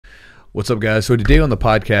What's up, guys? So today on the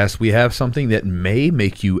podcast, we have something that may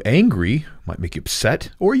make you angry, might make you upset,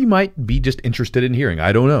 or you might be just interested in hearing.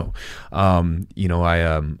 I don't know.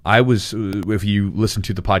 I was, if you listened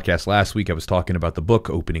to the podcast last week, I was talking about the book,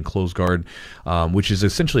 Opening Close Guard, which is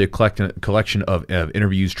essentially a collection of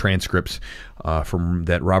interviews, transcripts from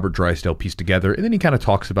that Robert Drysdale pieced together. And then he kind of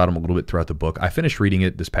talks about them a little bit throughout the book. I finished reading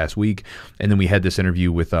it this past week, and then we had this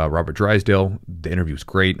interview with Robert Drysdale. The interview was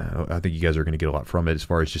great. I think you guys are going to get a lot from it as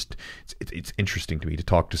far as just, it's interesting to me to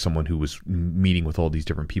talk to someone who was meeting with all these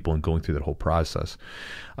different people and going through that whole process.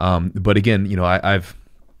 But again, I've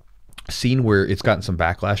seen where it's gotten some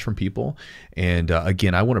backlash from people. And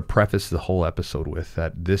again, I want to preface the whole episode with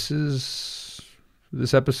that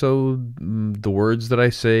this episode, the words that I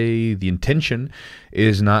say, the intention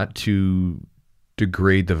is not to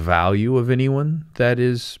degrade the value of anyone that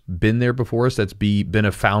has been there before us, that's been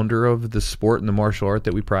a founder of the sport and the martial art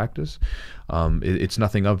that we practice. It's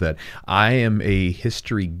nothing of that. I am a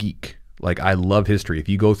history geek. Like, I love history. If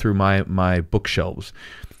you go through my bookshelves,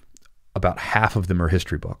 about half of them are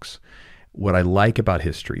history books. What I like about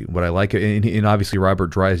history, and obviously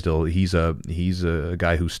Robert Drysdale, he's a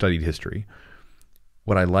guy who studied history.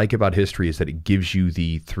 What I like about history is that it gives you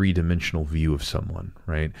the three-dimensional view of someone,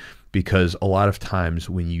 right? Because a lot of times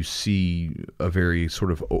when you see a very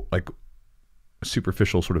sort of like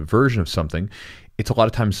superficial sort of version of something, it's a lot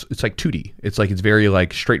of times it's like 2D. It's very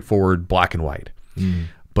like straightforward, black and white. Mm.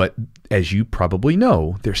 But as you probably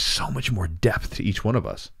know, there's so much more depth to each one of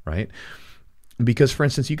us, right? Because, for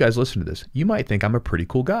instance, you guys listen to this. You might think I'm a pretty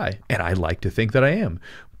cool guy, and I like to think that I am.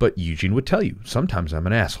 But Eugene would tell you, sometimes I'm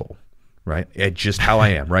an asshole, right? It's just how I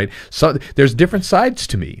am, right? So there's different sides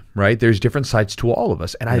to me, right? There's different sides to all of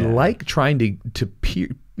us. And I like trying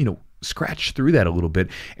to scratch through that a little bit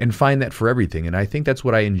and find that for everything. And I think that's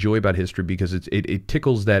what I enjoy about history, because it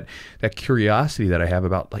tickles that curiosity that I have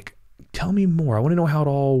about, like, tell me more. I want to know how it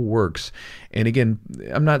all works. And again,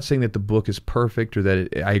 I'm not saying that the book is perfect or that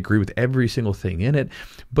I agree with every single thing in it,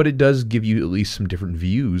 but it does give you at least some different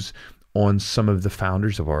views on some of the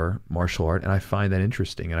founders of our martial art. And I find that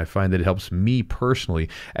interesting. And I find that it helps me personally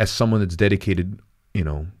as someone that's dedicated,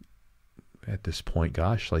 at this point,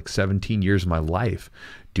 gosh, like 17 years of my life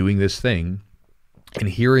doing this thing and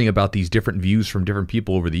hearing about these different views from different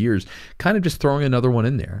people over the years, kind of just throwing another one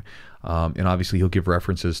in there. And obviously he'll give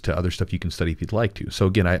references to other stuff you can study if you'd like to. So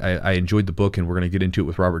again, I enjoyed the book, and we're going to get into it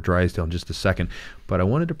with Robert Drysdale in just a second. But I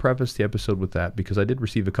wanted to preface the episode with that because I did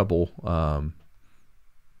receive a couple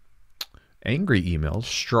angry emails,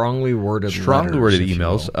 strongly worded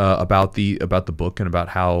emails about the book and about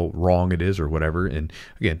how wrong it is or whatever. And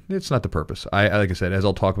again, it's not the purpose. Like I said, as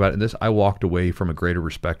I'll talk about in this, I walked away from a greater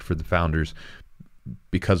respect for the founders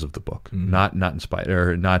because of the book, not inspired,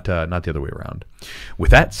 or not the other way around.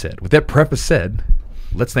 With that preface said,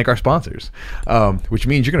 let's thank our sponsors, which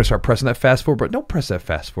means you're going to start pressing that fast forward button. Don't press that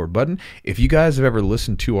fast forward button. If you guys have ever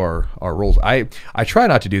listened to our rolls, I try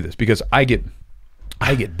not to do this because I get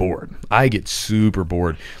bored. I get super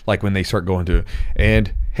bored. Like when they start going to,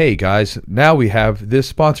 and hey guys, now we have this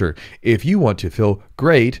sponsor. If you want to feel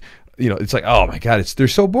great, it's like, oh my God, they're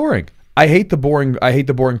so boring. I hate the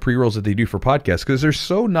boring pre-rolls that they do for podcasts because they're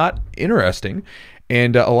so not interesting.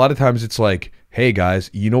 And a lot of times it's like, hey guys,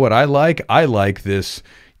 you know what I like? I like this,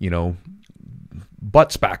 butt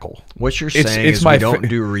spackle. What you're saying is we don't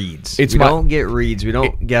do reads. We don't get reads. We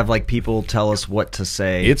don't have like people tell us what to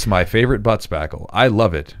say. It's my favorite butt spackle. I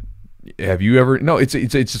love it. Have you ever? No, it's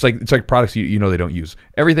like products they don't use.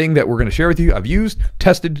 Everything that we're going to share with you, I've used,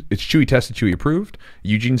 tested. It's Chewy tested, Chewy approved.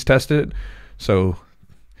 Eugene's tested it. So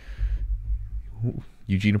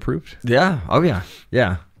Eugene approved? Yeah. Oh yeah.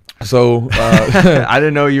 Yeah. So I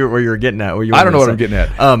didn't know where you were getting at. I don't know what I'm getting at.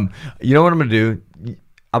 You know what I'm gonna do?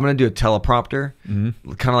 I'm gonna do a teleprompter, kind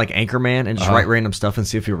of like Anchorman, and just write random stuff and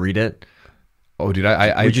see if you'll read it. Oh, dude,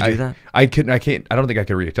 would you do that? I can't. I don't think I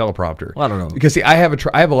could read a teleprompter. Well, I don't know, because see, I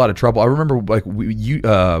have a lot of trouble. I remember like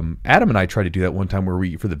Adam and I tried to do that one time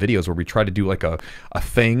for the videos where we tried to do like a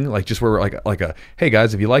thing, like just where we're like a, hey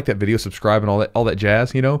guys, if you like that video, subscribe and all that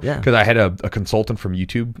jazz, Yeah. Because I had a consultant from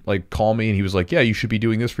YouTube like call me and he was like, yeah, you should be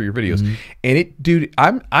doing this for your videos. And dude,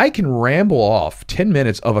 I can ramble off 10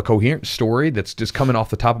 minutes of a coherent story that's just coming off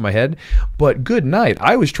the top of my head. But good night,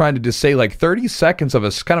 I was trying to just say like 30 seconds of a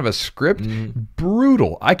kind of a script.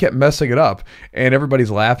 Brutal. I kept messing it up and everybody's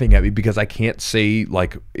laughing at me because I can't say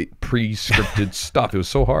like pre-scripted stuff. It was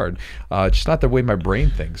so hard. It's just not the way my brain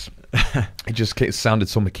thinks. It just sounded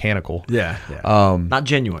so mechanical. Yeah. Not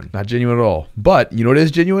genuine. Not genuine at all. But you know what is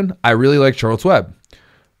genuine? I really like Charlotte's Web.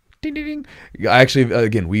 Ding, ding, ding. I actually,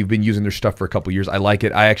 again, we've been using their stuff for a couple years. I like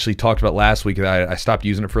it. I actually talked about last week that I stopped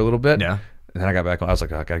using it for a little bit. Yeah. And then I got back on. I was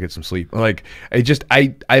like, oh, I gotta get some sleep. Like,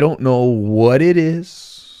 I don't know what it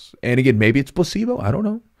is. And again, maybe it's placebo. I don't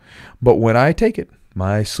know. But when I take it,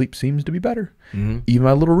 my sleep seems to be better. Even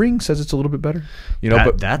my little ring says it's a little bit better. You know,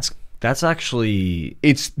 but that's actually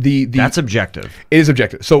that's objective. It is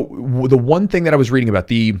objective. So the one thing that I was reading about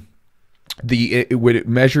when it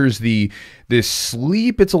measures this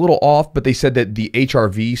sleep, it's a little off, but they said that the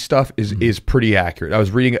HRV stuff is pretty accurate. I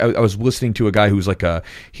was listening to a guy who's like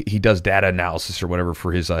he does data analysis or whatever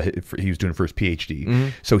for his he was doing for his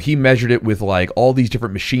PhD. So he measured it with like all these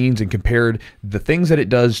different machines and compared the things that it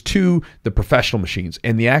does to the professional machines,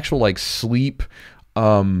 and the actual like sleep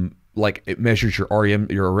like it measures your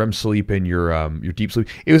REM sleep and your deep sleep.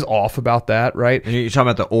 It was off about that, right? And you're talking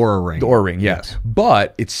about the Oura ring. The Oura ring, yes.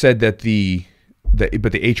 But it said that the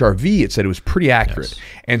HRV, it said it was pretty accurate. Yes.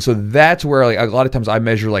 And so that's where like a lot of times I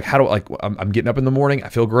measure like I'm getting up in the morning, I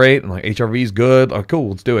feel great, and like HRV is good. Like,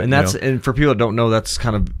 cool, let's do it. And and for people that don't know, that's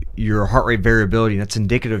kind of your heart rate variability. That's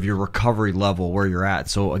indicative of your recovery level where you're at.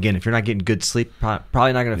 So again, if you're not getting good sleep,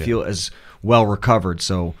 probably not going to feel as well recovered.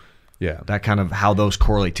 So yeah, that kind of how those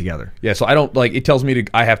correlate together. Yeah, so I don't like it tells me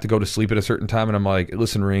I have to go to sleep at a certain time, and I'm like,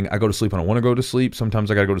 listen, ring, I go to sleep when I want to go to sleep. Sometimes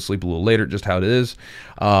I got to go to sleep a little later, just how it is.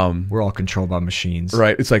 We're all controlled by machines,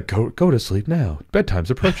 right? It's like go to sleep now. Bedtime's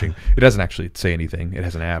approaching. It doesn't actually say anything. It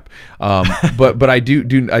has an app, but I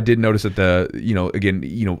did notice that the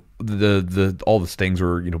all these things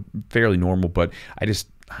were fairly normal, but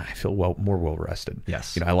I feel more well rested.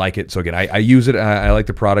 Yes. I like it. So again, I use it. I like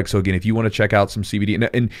the product. So again, if you want to check out some CBD,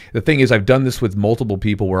 and the thing is, I've done this with multiple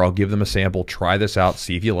people where I'll give them a sample, try this out,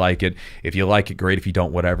 see if you like it. If you like it, great. If you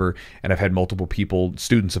don't, whatever. And I've had multiple people,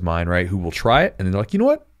 students of mine, right, who will try it, and then they're like, you know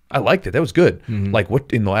what? I liked it. That was good. Like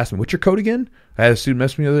in the last one, what's your code again? I had a student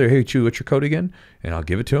mess with me the other day. Hey, Chew, what's your code again? And I'll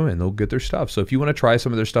give it to them, and they'll get their stuff. So if you want to try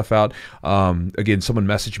some of their stuff out, again, someone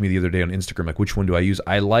messaged me the other day on Instagram, like, which one do I use?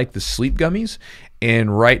 I like the sleep gummies,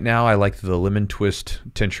 and right now I like the lemon twist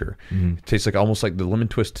tincture. It tastes like almost like the lemon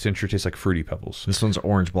twist tincture tastes like Fruity Pebbles. This one's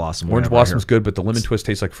orange blossom. Orange blossom's good, but the lemon twist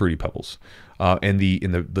tastes like Fruity Pebbles. And the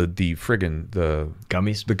gummies,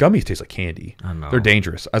 the gummies taste like candy. I know. They're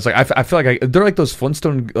dangerous. I was like, I feel like they're like those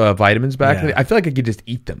Flintstone vitamins back. Yeah. I feel like I could just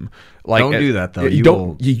eat them. Like, don't do that though. You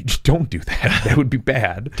don't do that. That would be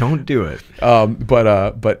bad. Don't do it.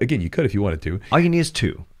 But again, you could if you wanted to. All you need is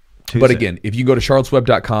two. But again, if you go to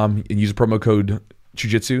charlottesweb.com and use a promo code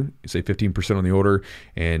Jiu-Jitsu, you save 15% on the order,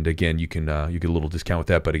 and again, you get a little discount with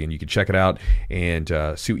that. But again, you can check it out and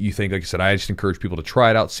see what you think. Like I said, I just encourage people to try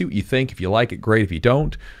it out, see what you think. If you like it, great. If you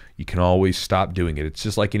don't, you can always stop doing it. It's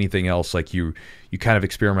just like anything else. Like you kind of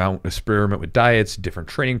experiment with diets, different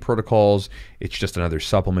training protocols. It's just another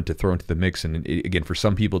supplement to throw into the mix. And again, for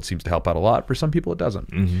some people, it seems to help out a lot. For some people, it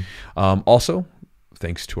doesn't. Also,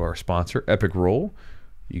 thanks to our sponsor, Epic Roll.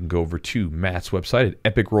 You can go over to Matt's website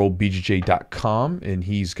at epicrollbjj.com, and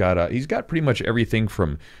he's got pretty much everything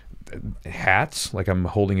from hats, like I'm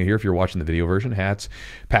holding it here if you're watching the video version, hats,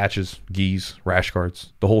 patches, gis, rash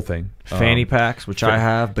guards, the whole thing. Fanny packs, which I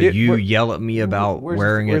have, but you yell at me about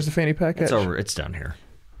wearing it. Where's the fanny pack? It's over. It's down here.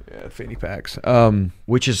 Yeah, fanny packs.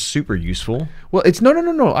 Which is super useful. Well, it's no.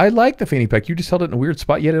 I like the fanny pack. You just held it in a weird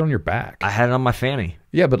spot. You had it on your back. I had it on my fanny.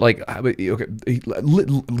 Yeah, but like, okay,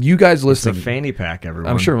 you guys listening. It's a fanny pack,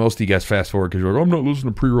 everyone. I'm sure most of you guys fast forward because you're like, I'm not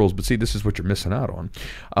listening to pre-rolls, but see, this is what you're missing out on.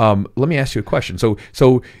 Let me ask you a question. So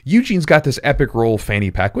Eugene's got this Epic Roll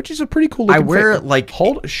fanny pack, which is a pretty cool looking. I wear it like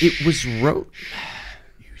it was wrote.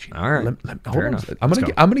 All right, hold on. I'm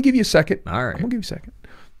gonna give you a second. All right, I'm gonna give you a second.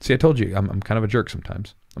 See, I told you, I'm kind of a jerk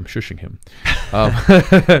sometimes. I'm shushing him.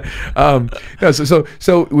 No, so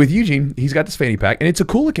with Eugene, he's got this fanny pack, and it's a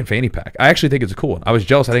cool looking fanny pack. I actually think it's a cool one. I was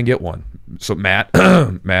jealous I didn't get one. So Matt,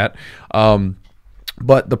 but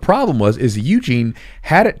the problem is Eugene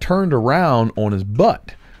had it turned around on his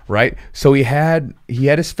butt, right? So he had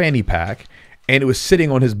his fanny pack, and it was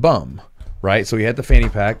sitting on his bum. Right, so he had the fanny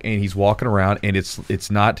pack, and he's walking around, and it's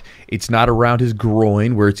not around his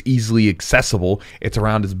groin where it's easily accessible. It's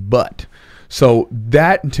around his butt. So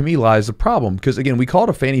that to me lies the problem, because again, we call it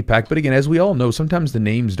a fanny pack, but again, as we all know, sometimes the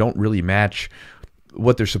names don't really match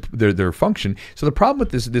what their function. So the problem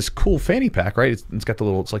with this cool fanny pack, right? It's got the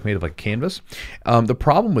little, it's like made of like canvas. The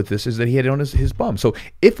problem with this is that he had it on his bum. So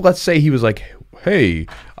if let's say he was like, hey,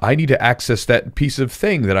 I need to access that piece of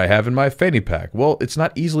thing that I have in my fanny pack. Well, it's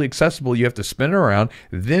not easily accessible. You have to spin it around,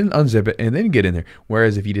 then unzip it, and then get in there.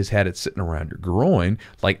 Whereas if you just had it sitting around your groin,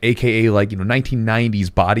 like AKA like 1990s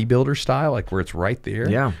bodybuilder style, like where it's right there.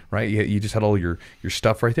 Yeah. Right. You just had all your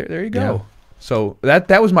stuff right there. There you go. Yeah. So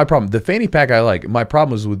that was my problem. The fanny pack I like. My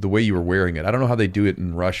problem was with the way you were wearing it. I don't know how they do it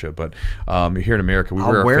in Russia, but here in America,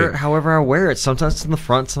 I'll wear it however I wear it. Sometimes it's in the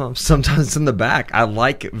front, sometimes it's in the back. I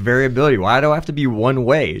like variability. Why do I have to be one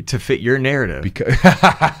way to fit your narrative? Because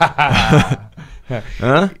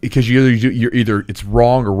because you're either it's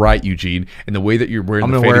wrong or right, Eugene, and the way that you're wearing.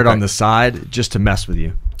 I'm going to wear it on the side just to mess with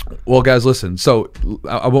you. Well, guys, listen. So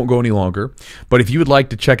I won't go any longer, but if you would like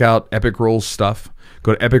to check out Epic Roll's stuff,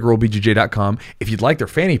 go to epicrollbjj.com. If you'd like their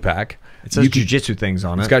fanny pack, it says Jiu-Jitsu things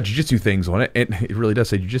on it. It's got Jiu-Jitsu things on it, and it really does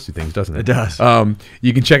say Jiu-Jitsu things, doesn't it? It does.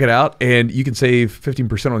 You can check it out, and you can save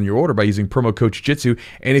 15% on your order by using promo code Jiu-Jitsu.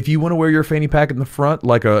 And if you want to wear your fanny pack in the front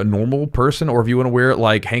like a normal person, or if you want to wear it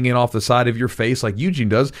like hanging off the side of your face like Eugene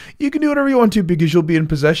does, you can do whatever you want to because you'll be in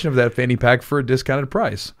possession of that fanny pack for a discounted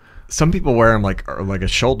price. Some people wear them like a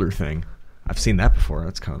shoulder thing. I've seen that before.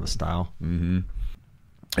 That's kind of the style. Mm-hmm.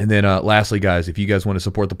 And then lastly, guys, if you guys want to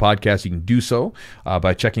support the podcast, you can do so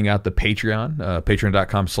by checking out the Patreon,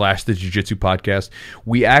 patreon.com/the Jiu-Jitsu podcast.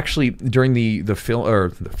 We actually, during the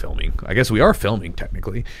filming, I guess we are filming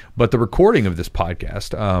technically, but the recording of this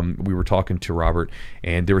podcast, we were talking to Robert,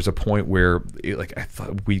 and there was a point where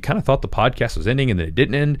we kind of thought the podcast was ending, and then it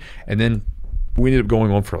didn't end, and then we ended up going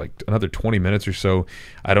on for like another 20 minutes or so.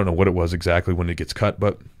 I don't know what it was exactly when it gets cut,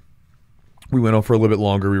 but we went on for a little bit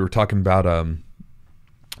longer. We were talking about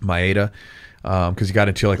Maeda, because he got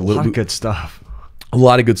into like a lot of good stuff. A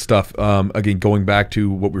lot of good stuff. Again, going back to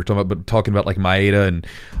what we were talking about, but talking about like Maeda and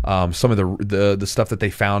some of the stuff that they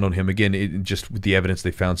found on him. Again, just with the evidence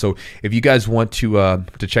they found. So if you guys want to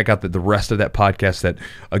check out the rest of that podcast, that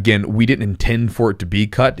again we didn't intend for it to be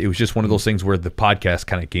cut. It was just one of those things where the podcast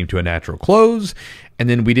kind of came to a natural close. And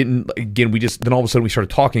then then all of a sudden we started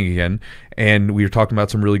talking again, and we were talking about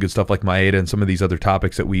some really good stuff like Maeda and some of these other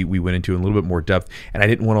topics that we went into in a little bit more depth. And I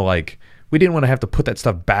didn't want to we didn't want to have to put that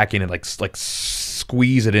stuff back in and like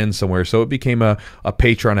squeeze it in somewhere. So it became a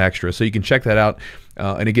Patreon extra. So you can check that out.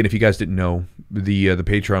 And again, if you guys didn't know, the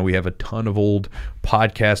Patreon, we have a ton of old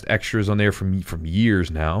podcast extras on there from years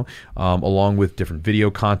now, along with different video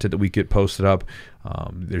content that we get posted up.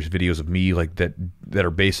 There's videos of me like that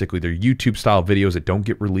are basically they're YouTube style videos that don't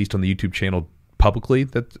get released on the YouTube channel publicly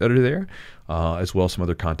that are there, as well as some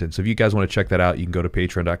other content. So if you guys want to check that out, you can go to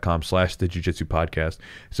patreon.com/the Jiu-Jitsu podcast,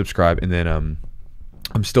 subscribe, and then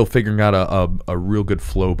I'm still figuring out a real good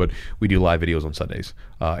flow, but we do live videos on Sundays,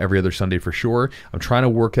 every other Sunday for sure. I'm trying to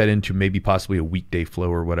work that into maybe possibly a weekday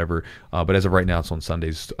flow or whatever, but as of right now, it's on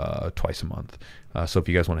Sundays twice a month. So if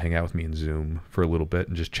you guys want to hang out with me in Zoom for a little bit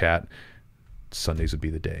and just chat, Sundays would be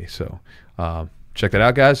the day. So check that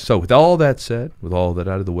out, guys. So with all that said, with all that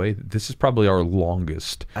out of the way, this is probably our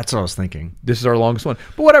longest. That's what I was thinking. This is our longest one.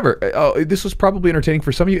 But whatever. This was probably entertaining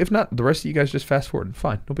for some of you. If not, the rest of you guys just fast forward.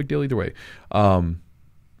 Fine. No big deal either way.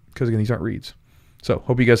 Because, again, these aren't reads. So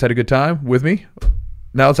hope you guys had a good time with me.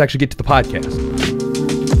 Now let's actually get to the podcast.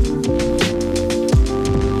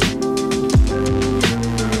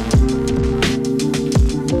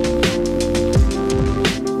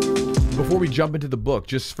 Before we jump into the book,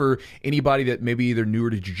 just for anybody that maybe they're newer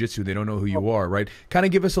to Jiu-Jitsu, they don't know who you are, right? Kind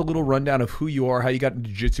of give us a little rundown of who you are, how you got into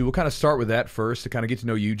Jiu-Jitsu. We'll kind of start with that first to kind of get to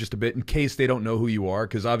know you just a bit in case they don't know who you are,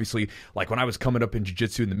 because obviously, like when I was coming up in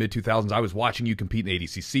Jiu-Jitsu in the mid-2000s, I was watching you compete in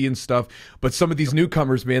ADCC and stuff, but some of these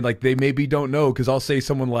newcomers, man, like they maybe don't know, because I'll say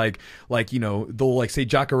someone like you know, they'll like say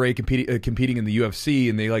Jacare competing in the UFC,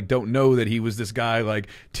 and they like don't know that he was this guy like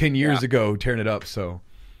 10 years ago tearing it up, so...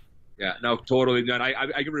 Yeah, no, totally. And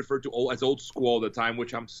I get referred to as old school all the time,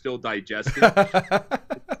 which I'm still digesting.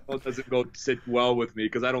 It doesn't go sit well with me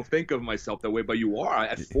because I don't think of myself that way. But you are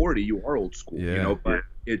at 40, you are old school. Yeah. You know, but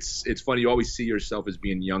it's funny. You always see yourself as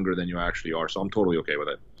being younger than you actually are. So I'm totally okay with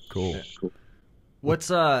it. Cool. Yeah, cool. What's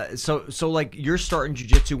so like you're starting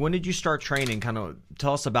jiu-jitsu. When did you start training? Kind of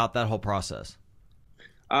tell us about that whole process.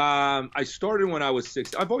 I started when I was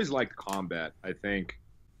 6. I've always liked combat. I think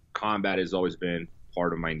combat has always been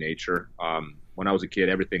part of my nature. When I was a kid,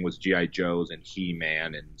 everything was G.I. Joes and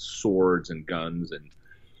He-Man and swords and guns, and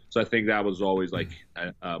so I think that was always like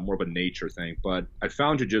more of a nature thing. But I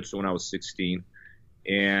found jiu-jitsu when I was 16,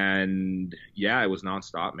 and yeah, it was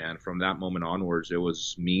nonstop, man. From that moment onwards, it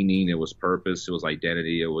was meaning, it was purpose, it was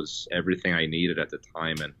identity, it was everything I needed at the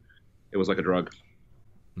time, and it was like a drug.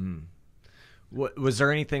 What was there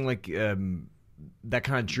anything like that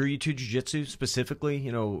kind of drew you to jiu-jitsu specifically,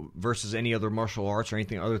 you know, versus any other martial arts or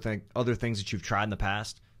anything other things that you've tried in the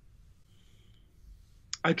past?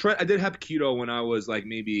 I did have Keto when I was like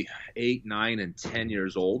maybe 8, 9, and 10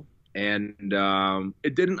 years old, and I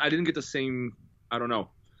didn't get the same. I don't know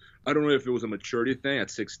if it was a maturity thing. At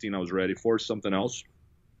 16, I was ready for something else.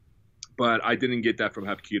 But I didn't get that from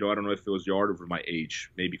Hapkido. I don't know if it was yard or from my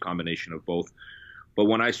age, maybe combination of both. But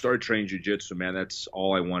when I started training jiu-jitsu, man, that's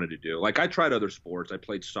all I wanted to do. Like, I tried other sports. I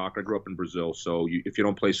played soccer. I grew up in Brazil. So if you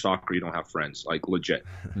don't play soccer, you don't have friends, like legit.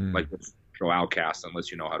 Like, show outcasts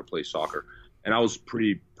unless you know how to play soccer. And I was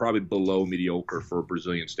probably below mediocre for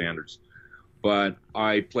Brazilian standards. But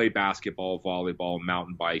I played basketball, volleyball,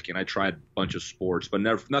 mountain bike, and I tried a bunch of sports. But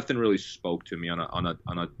nothing really spoke to me on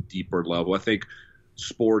a deeper level. I think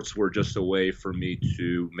sports were just a way for me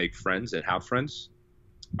to make friends and have friends.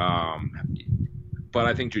 But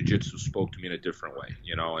I think jiu-jitsu spoke to me in a different way.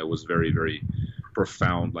 You know, it was very, very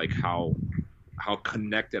profound, like how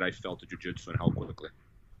connected I felt to jiu-jitsu and how quickly.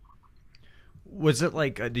 Was it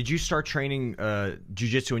like, did you start training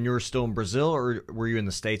jiu-jitsu when you were still in Brazil, or were you in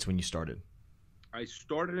the States when you started? I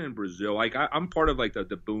started in Brazil. Like, I'm part of like the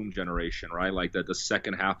boom generation, right? Like the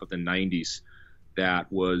second half of the 90s.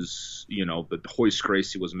 That was, you know, the Royce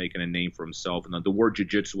Gracie was making a name for himself, and the word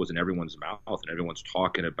jiu-jitsu was in everyone's mouth, and everyone's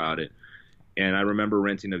talking about it. And I remember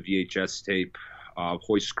renting a VHS tape of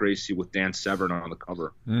Royce Gracie with Dan Severn on the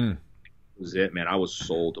cover. That was it, man. I was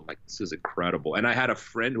sold. I'm like, this is incredible. And I had a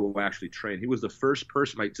friend who actually trained. He was the first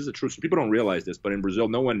person. Like, this is the truth. So people don't realize this, but in Brazil,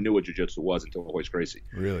 no one knew what jiu-jitsu was until Royce Gracie.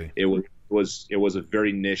 Really? It was a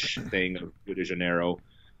very niche thing of Rio de Janeiro.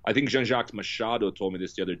 I think Jean-Jacques Machado told me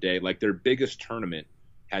this the other day. Like, their biggest tournament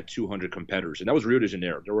had 200 competitors, and that was Rio de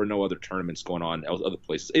Janeiro. There were no other tournaments going on other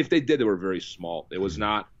places. If they did, they were very small. It was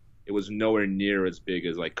not. It was nowhere near as big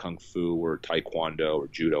as like Kung Fu or Taekwondo or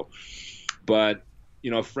Judo. But, you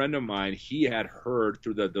know, a friend of mine, he had heard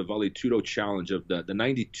through the Vale Tudo challenge of the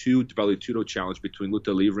 92 Vale Tudo challenge between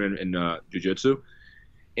Luta Livre and Jiu-Jitsu.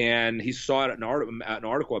 And he saw it an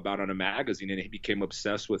article about it on a magazine, and he became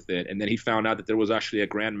obsessed with it. And then he found out that there was actually a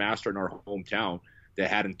grandmaster in our hometown that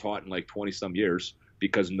hadn't taught in like 20-some years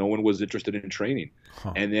because no one was interested in training.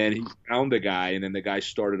 And then he found the guy, and then the guy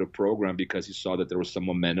started a program because he saw that there was some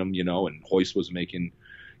momentum, you know, and Royce was making,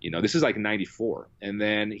 you know, this is like 94. And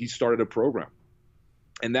then he started a program.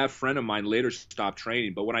 And that friend of mine later stopped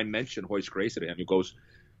training. But when I mentioned Royce Gracie to him, he goes,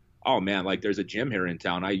 oh man, like there's a gym here in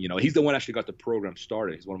town. He's the one actually got the program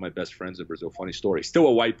started. He's one of my best friends in Brazil. Funny story. Still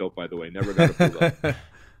a white belt, by the way. Never got a blue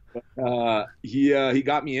belt. He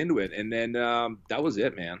got me into it, and then that was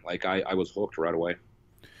it, man. Like I was hooked right away.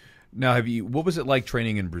 Now, what was it like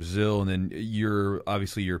training in Brazil? And then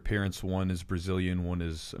obviously your parents, one is Brazilian, one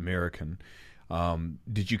is American.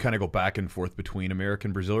 Did you kind of go back and forth between America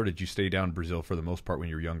and Brazil, or did you stay down in Brazil for the most part when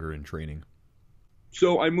you were younger in training?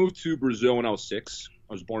 So I moved to Brazil when I was 6.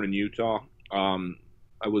 I was born in Utah. I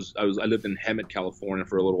lived in Hemet, California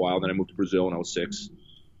for a little while. Then I moved to Brazil when I was 6.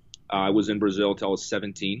 I was in Brazil until I was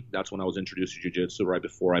 17. That's when I was introduced to jiu-jitsu, right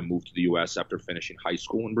before I moved to the U.S. after finishing high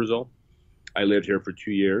school in Brazil. I lived here for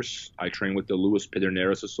 2 years. I trained with the Luis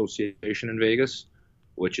Pederneiras Association in Vegas,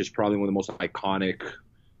 which is probably one of the most iconic,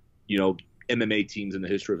 you know, MMA teams in the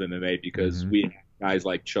history of MMA, because we had guys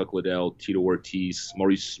like Chuck Liddell, Tito Ortiz,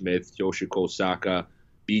 Maurice Smith, Yoshiko Osaka,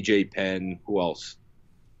 BJ Penn, who else?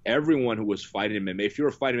 Everyone who was fighting MMA. If you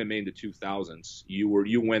were fighting MMA in the 2000s,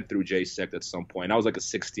 you went through JSEC at some point. I was like a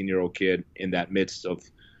 16-year-old kid in that midst of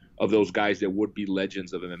those guys that would be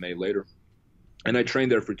legends of MMA later. And I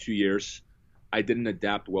trained there for 2 years. I didn't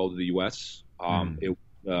adapt well to the U.S. I think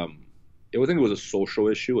it was a social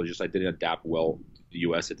issue. It was just I didn't adapt well to the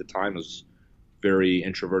U.S. at the time. I was a very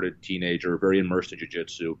introverted teenager, very immersed in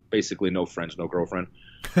jiu-jitsu. Basically no friends, no girlfriend.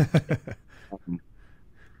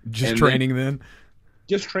 Just training then?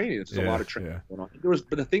 Just training. It's a lot of training going on.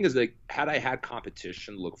 But the thing is, like, had I had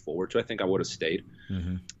competition to look forward to, I think I would have stayed.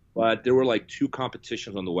 But there were like 2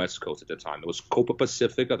 competitions on the West Coast at the time. There was Copa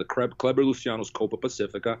Pacifica, the Kleber Luciano's Copa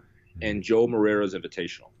Pacifica, and Joe Moreira's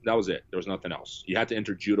Invitational. That was it. There was nothing else. You had to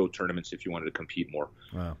enter judo tournaments if you wanted to compete more.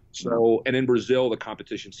 Wow. So, and in Brazil, the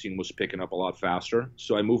competition scene was picking up a lot faster.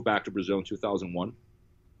 So I moved back to Brazil in 2001.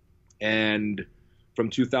 And from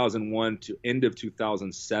 2001 to end of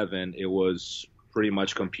 2007, it was pretty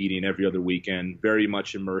much competing every other weekend, very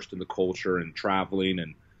much immersed in the culture and traveling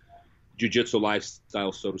and jiu-jitsu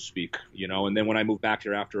lifestyle, so to speak, you know. And then when I moved back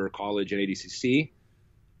here after college at ADCC,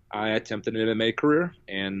 I attempted an MMA career,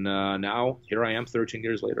 and now here I am 13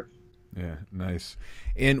 years later. Yeah, nice.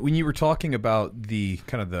 And when you were talking about the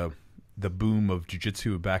kind of the boom of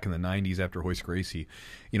jiu-jitsu back in the 90s after Royce Gracie,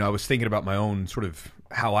 you know, I was thinking about my own sort of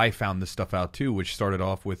how I found this stuff out too, which started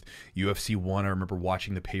off with UFC 1. I remember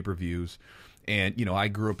watching the pay-per-views. And, you know, I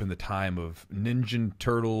grew up in the time of Ninja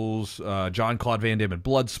Turtles, Jean-Claude Van Damme, and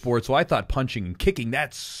Bloodsport. So I thought punching and kicking,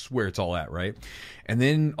 that's where it's all at, right? And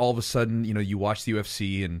then all of a sudden, you know, you watch the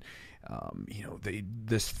UFC, and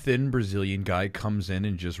this thin Brazilian guy comes in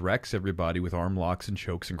and just wrecks everybody with arm locks and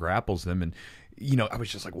chokes and grapples them. And, I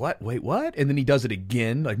was just like, what? Wait, what? And then he does it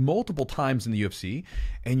again, like multiple times in the UFC.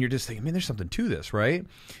 And you're just thinking, man, there's something to this, right?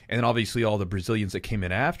 And then obviously all the Brazilians that came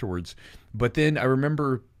in afterwards. But then I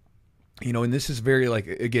remember, and this is very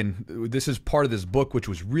again, this is part of this book, which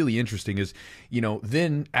was really interesting is,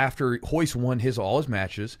 then after Royce won all his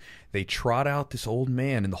matches, they trot out this old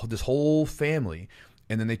man and this whole family.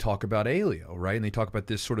 And then they talk about Elio, right? And they talk about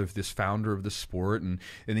this founder of the sport. And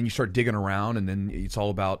then you start digging around, and then it's all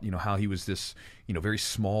about, how he was this, very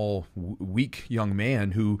small, weak young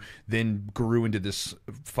man who then grew into this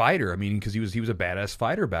fighter. I mean, because he was a badass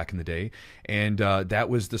fighter back in the day. And that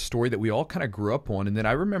was the story that we all kind of grew up on. And then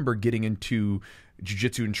I remember getting into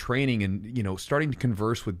jiu-jitsu and training and, starting to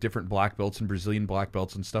converse with different black belts and Brazilian black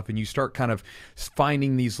belts and stuff. And you start kind of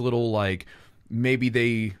finding these little, maybe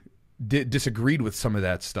they disagreed with some of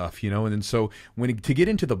that stuff, and then so to get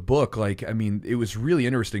into the book, it was really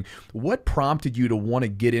interesting. What prompted you to want to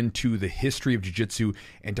get into the history of jiu-jitsu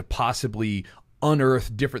and to possibly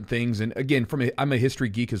unearth different things? And again, I'm a history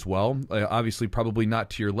geek as well, obviously probably not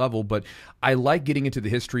to your level, but I like getting into the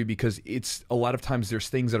history because it's a lot of times there's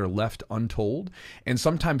things that are left untold. And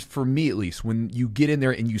sometimes, for me at least, when you get in there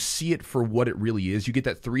and you see it for what it really is, you get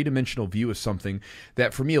that three-dimensional view of something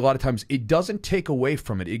that, for me, a lot of times it doesn't take away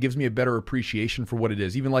from it. It gives me a better appreciation for what it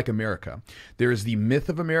is. Even like America, there is the myth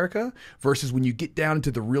of America versus when you get down into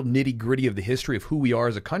the real nitty-gritty of the history of who we are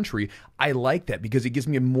as a country. I like that because it gives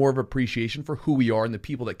me more of appreciation for who we are and the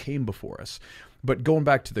people that came before us. But going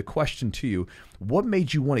back to the question to you, what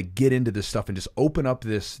made you want to get into this stuff and just open up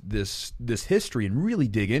this history and really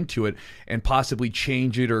dig into it and possibly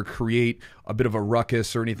change it or create a bit of a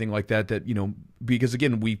ruckus or anything like that, because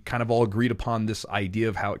again, we kind of all agreed upon this idea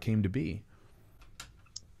of how it came to be?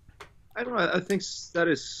 I don't know. I think that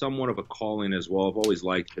is somewhat of a calling as well. I've always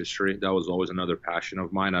liked history. That was always another passion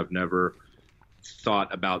of mine. I've never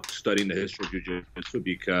thought about studying the history of jiu-jitsu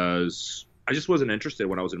because I just wasn't interested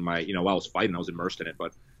when I was in my, while I was fighting, I was immersed in it.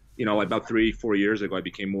 But, about 3-4 years ago, I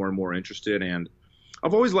became more and more interested. And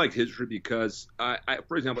I've always liked history because,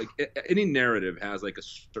 for example, any narrative has a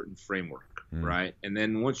certain framework, right? And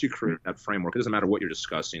then once you create that framework, it doesn't matter what you're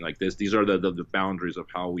discussing. These are the boundaries of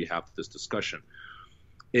how we have this discussion.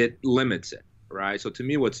 It limits it, right? So to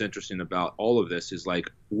me, what's interesting about all of this is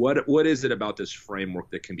what is it about this framework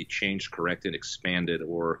that can be changed, corrected, expanded,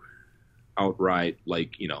 or outright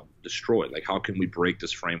destroyed? How can we break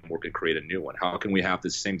this framework and create a new one? How can we have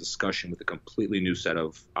this same discussion with a completely new set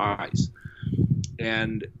of eyes?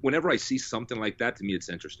 And whenever I see something like that, to me it's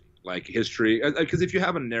interesting. History, because if you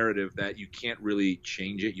have a narrative that you can't really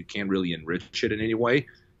change it, you can't really enrich it in any way,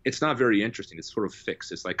 it's not very interesting. It's sort of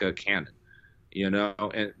fixed. It's like a canon,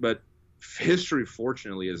 but history,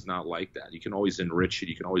 fortunately, is not like that. You can always enrich it.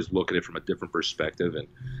 You can always look at it from a different perspective. And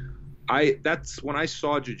that's when I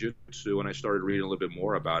saw jiu-jitsu and I started reading a little bit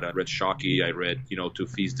more about it. I read Shockey, I read,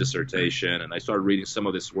 Tufi's dissertation, and I started reading some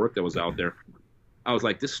of this work that was out there. I was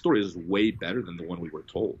like, this story is way better than the one we were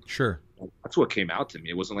told. Sure. That's what came out to me.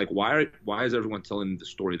 It wasn't why is everyone telling the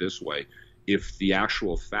story this way if the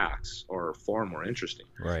actual facts are far more interesting?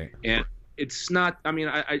 Right. And it's not,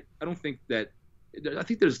 I don't think that, I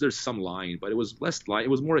think there's some lying, but it was less lying. It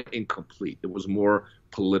was more incomplete. It was more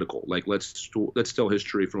political. Let's tell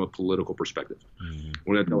history from a political perspective. Mm-hmm.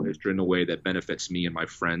 We're going to tell history in a way that benefits me and my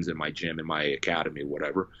friends and my gym and my academy,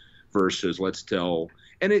 whatever, versus let's tell.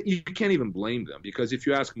 And you can't even blame them because if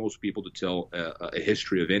you ask most people to tell a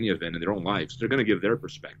history of any event in their own lives, they're going to give their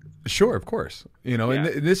perspective. Sure, of course. And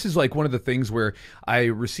this is one of the things where I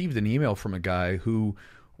received an email from a guy who,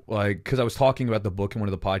 because I was talking about the book in one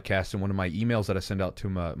of the podcasts and one of my emails that I send out to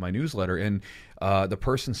my newsletter, and the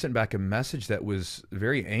person sent back a message that was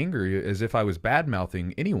very angry, as if I was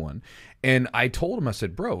bad-mouthing anyone. And I told him, I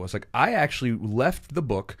said, bro, I was like, I actually left the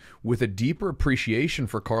book with a deeper appreciation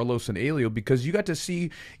for Carlos and Elio because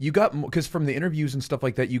because from the interviews and stuff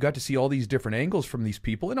like that, you got to see all these different angles from these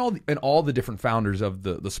people and all the different founders of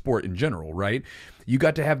the sport in general, right? You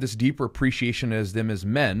got to have this deeper appreciation as them as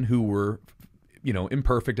men who were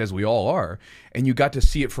imperfect as we all are, and you got to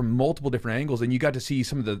see it from multiple different angles, and you got to see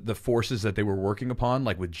some of the forces that they were working upon,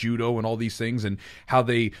 like with judo and all these things, and how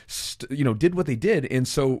they did what they did. And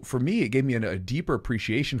so for me, it gave me a deeper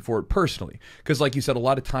appreciation for it personally, because like you said, a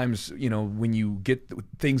lot of times when you get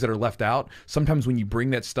things that are left out, sometimes when you bring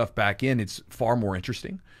that stuff back in, it's far more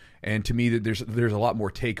interesting. And to me, that there's a lot more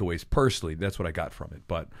takeaways personally. That's what I got from it.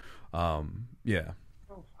 But yeah.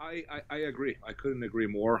 I agree. I couldn't agree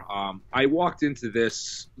more. I walked into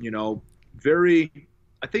this, very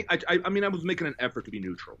I mean, I was making an effort to be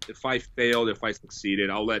neutral. If I failed, if I succeeded,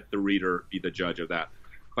 I'll let the reader be the judge of that.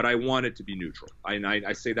 But I wanted to be neutral.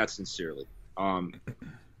 I say that sincerely.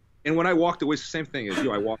 And when I walked away, it's the same thing as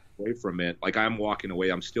you. I walked away from it. Like, I'm walking away.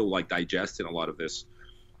 I'm still, like, digesting a lot of this.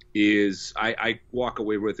 I walk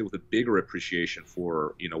away with it with a bigger appreciation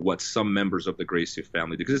for, you know, what some members of the Gracie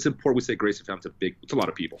family, because it's important. We say Gracie family, it's a lot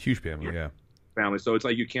of people. Huge family, yeah. Family. So it's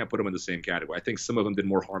like you can't put them in the same category. I think some of them did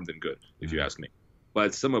more harm than good, if you ask me.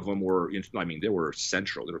 But some of them were, I mean, they were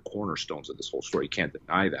central. They were cornerstones of this whole story. You can't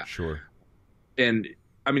deny that. Sure. And,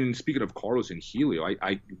 I mean, speaking of Carlos and Helio,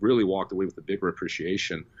 I really walked away with a bigger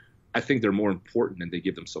appreciation. I think they're more important than they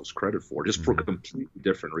give themselves credit for, just for completely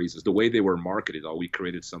different reasons. The way they were marketed, we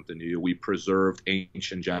created something new. We preserved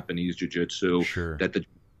ancient Japanese jiu-jitsu that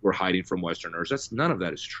were hiding from Westerners. None of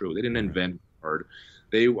that is true. They didn't invent art.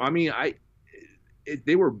 The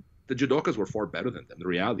judokas were far better than them. The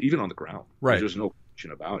reality, even on the ground, there's no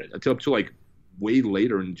question about it. Until like way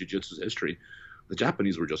later in jiu-jitsu's history, the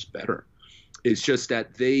Japanese were just better. It's just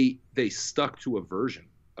that they stuck to a version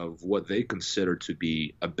of what they consider to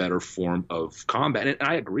be a better form of combat. And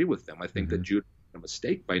I agree with them. I think that judo made a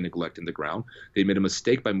mistake by neglecting the ground. They made a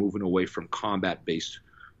mistake by moving away from combat-based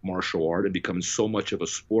martial art and becoming so much of a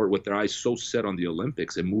sport with their eyes so set on the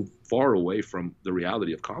Olympics and moved far away from the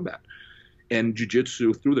reality of combat. And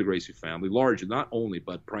jiu-jitsu through the Gracie family, largely, not only,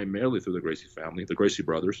 but primarily through the Gracie family, the Gracie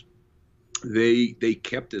brothers, they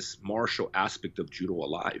kept this martial aspect of judo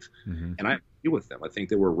alive. And I agree with them. I think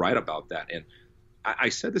they were right about that. And I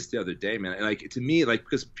said this the other day, man, and like, to me, like,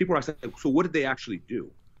 because people are asking, so what did they actually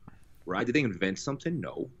do? Right? Did they invent something?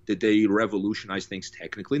 No. Did they revolutionize things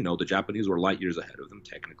technically? No. The Japanese were light years ahead of them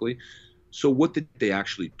technically. So what did they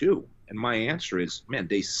actually do? And my answer is, man,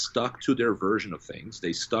 they stuck to their version of things.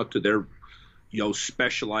 They stuck to their, you know,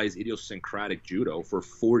 specialized idiosyncratic judo for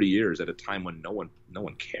 40 years at a time when no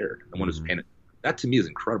one cared. No one was paying it. That to me is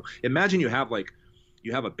incredible. Imagine you have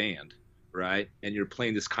a band, right? And you're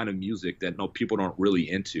playing this kind of music that people aren't really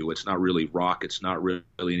into. It's not really rock. It's not really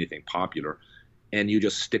anything popular. And you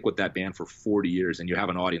just stick with that band for 40 years and you have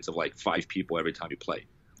an audience of like 5 people every time you play.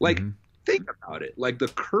 Like, think about it. Like the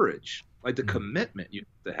courage, like the commitment you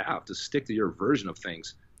have to stick to your version of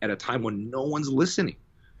things at a time when no one's listening.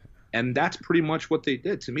 And that's pretty much what they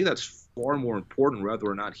did. To me, that's far more important whether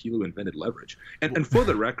or not Helio invented leverage. And for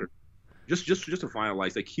the record, just to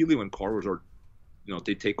finalize, like Helio and Carlos are, you know,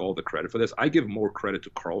 they take all the credit for this. I give more credit to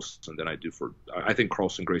Carlson than I do I think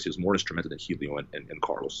Carlson Gracie is more instrumental than Helio and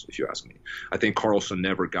Carlos, if you ask me. I think Carlson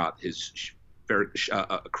never got his fair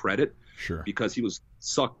credit because he was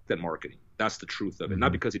sucked at marketing. That's the truth of it.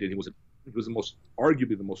 Not because he did. He was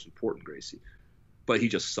arguably the most important Gracie, but he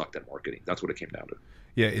just sucked at marketing. That's what it came down to.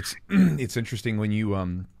 Yeah, it's interesting when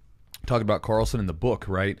you talk about Carlson in the book,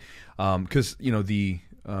 right? Because you know the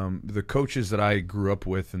coaches that I grew up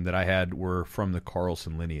with and that I had were from the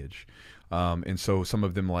Carlson lineage. And so some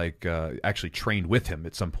of them actually trained with him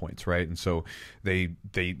at some points, right? And so they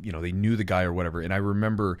knew the guy or whatever. And I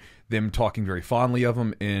remember them talking very fondly of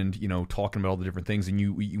him and, you know, talking about all the different things.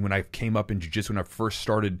 And when I came up in jiu-jitsu, when I first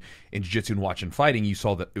started in jiu-jitsu and watching fighting, you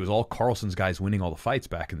saw that it was all Carlson's guys winning all the fights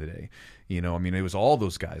back in the day. You know, I mean, it was all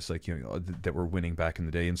those guys that were winning back in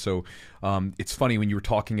the day. And so it's funny when you were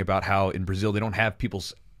talking about how in Brazil they don't have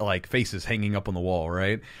people's like faces hanging up on the wall,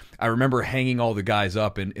 right? I remember hanging all the guys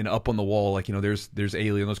up and up on the wall, like, you know, there's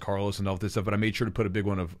Alien, there's Carlos and all this stuff, but I made sure to put a big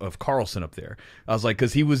one of Carlson up there. I was like,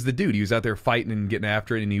 because he was the dude. He was out there fighting and getting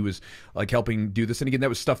after it, and he was like helping do this. And again, that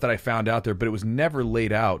was stuff that I found out there, but it was never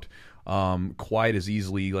laid out quite as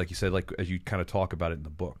easily, like you said, like as you kind of talk about it in the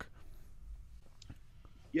book.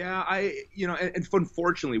 Yeah, and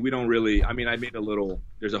unfortunately, we don't really. I mean, I made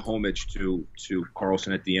there's a homage to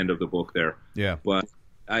Carlson at the end of the book there. Yeah, but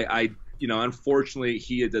unfortunately,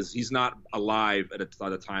 he's not alive at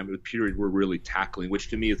the time of the period we're really tackling, which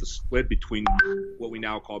to me is the split between what we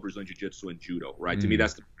now call Brazilian Jiu-Jitsu and Judo, right? To me,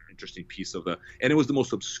 that's the interesting piece and it was the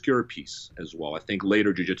most obscure piece as well. I think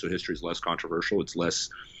later Jiu-Jitsu history is less controversial. It's less,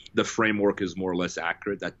 the framework is more or less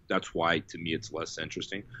accurate. That's why, to me, it's less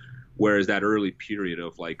interesting. Whereas that early period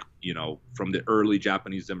of from the early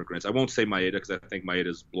Japanese immigrants, I won't say Maeda because I think Maeda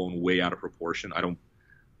is blown way out of proportion. I don't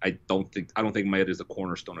think Maeda is the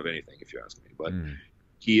cornerstone of anything, if you ask me. But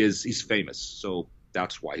he's famous, so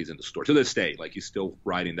that's why he's in the story to this day. Like, he's still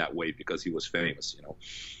riding that wave because he was famous,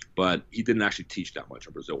 But he didn't actually teach that much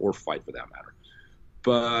in Brazil or fight for that matter.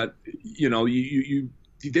 But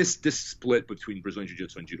this split between Brazilian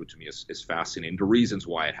Jiu-Jitsu and Judo to me is fascinating. The reasons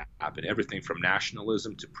why it happened, everything from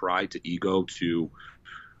nationalism to pride to ego to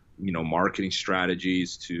marketing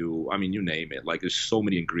strategies to, I mean, you name it. Like, there's so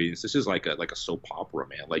many ingredients. This is like a soap opera,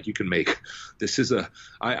 man. Like, you can make,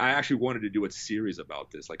 I actually wanted to do a series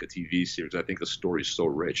about this, like a TV series. I think the story is so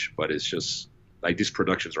rich, but it's just like these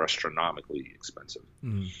productions are astronomically expensive.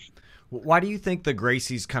 Why do you think the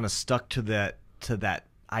Gracies kind of stuck to that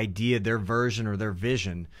idea, their version or their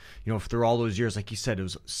vision, through all those years? Like you said, it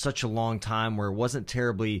was such a long time where it wasn't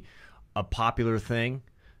terribly a popular thing,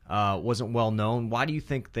 wasn't well known. Why do you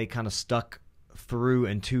think they kind of stuck through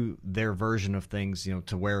into their version of things,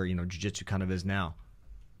 to where, jiu-jitsu kind of is now?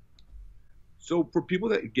 So for people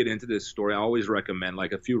that get into this story, I always recommend,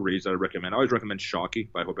 like, a few reads I recommend. I always recommend Shocky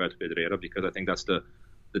by Roberto Drysdale, because I think that's the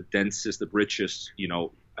densest, the richest,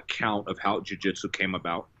 account of how jiu-jitsu came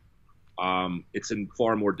about. It's in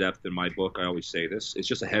far more depth than my book. I always say this. It's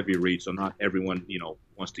just a heavy read, so not everyone,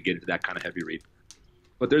 wants to get into that kind of heavy read.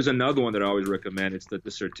 But there's another one that I always recommend. It's the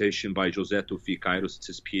dissertation by José Tuficairos. It's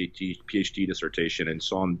his PhD dissertation, and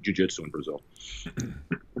it's on jiu-jitsu in Brazil.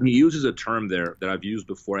 And he uses a term there that I've used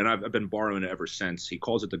before, and I've been borrowing it ever since. He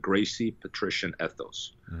calls it the Gracie patrician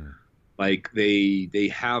ethos. Like,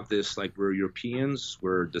 they have this, like, we're Europeans,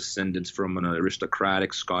 we're descendants from an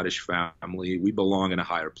aristocratic Scottish family. We belong in a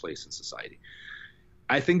higher place in society.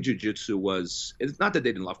 I think jiu-jitsu it's not that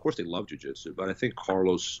they didn't love, of course they love jiu-jitsu, but I think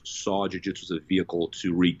Carlos saw jiu-jitsu as a vehicle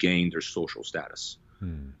to regain their social status.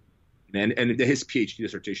 And his PhD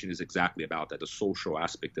dissertation is exactly about that, the social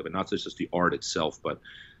aspect of it, not just the art itself, but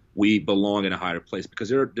we belong in a higher place because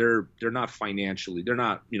they're not financially, they're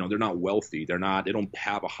not wealthy, they don't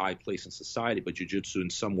have a high place in society, but jiu-jitsu in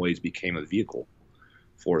some ways became a vehicle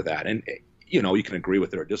for that. And you can agree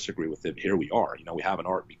with it or disagree with it. Here we are. We have an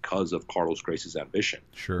art because of Carlos Gracie's ambition,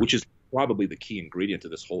 which is probably the key ingredient to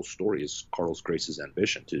this whole story, is Carlos Gracie's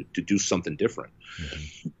ambition to do something different.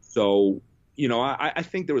 So, I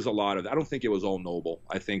think there was a lot of, I don't think it was all noble.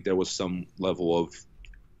 I think there was some level of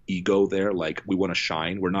ego there. Like, we want to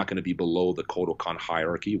shine. We're not going to be below the Kodokan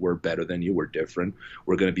hierarchy. We're better than you. We're different.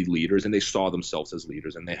 We're going to be leaders. And they saw themselves as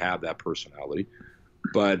leaders, and they have that personality.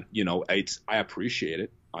 But, I appreciate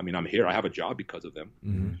it. I mean, I'm here. I have a job because of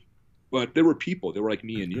them. But there were people. They were like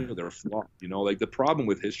me and you. They were flawed. Like, the problem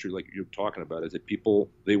with history, like you're talking about, is that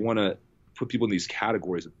they want to put people in these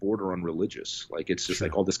categories that border on religious. Like, it's just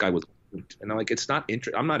like, oh, this guy was, and I'm like,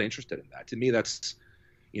 I'm not interested in that. To me, that's,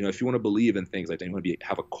 if you want to believe in things like that, you want to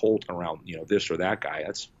have a cult around, this or that guy.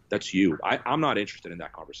 That's you. I'm not interested in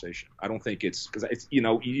that conversation. I don't think it's, because it's,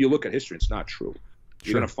 you look at history, it's not true.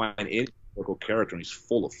 You're going to find any local character and he's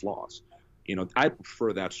full of flaws. I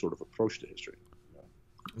prefer that sort of approach to history.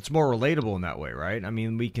 It's more relatable in that way, right? I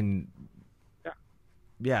mean, we can,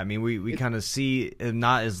 I mean, we kind of see it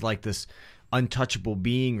not as like this untouchable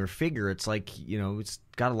being or figure. It's like, it's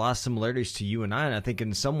got a lot of similarities to you and I think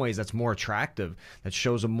in some ways that's more attractive. That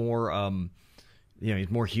shows a more,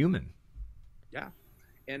 he's more human. Yeah.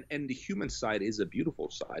 And the human side is a beautiful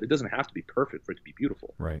side. It doesn't have to be perfect for it to be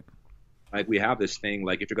beautiful. Right. Like, we have this thing,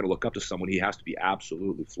 like, if you're going to look up to someone, he has to be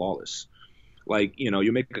absolutely flawless. Like,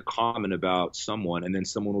 you make a comment about someone, and then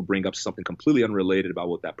someone will bring up something completely unrelated about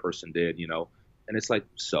what that person did, and it's like,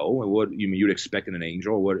 so what you mean you'd expect in an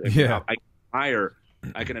angel? What? Yeah.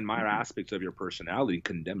 I can admire aspects of your personality and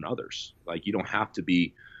condemn others. Like, you don't have to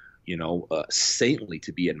be, saintly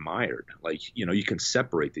to be admired. Like, you can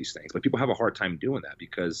separate these things, but people have a hard time doing that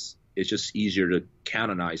because it's just easier to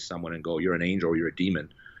canonize someone and go, you're an angel or you're a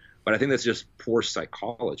demon. But I think that's just poor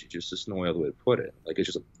psychology. Just no other way to put it. Like, it's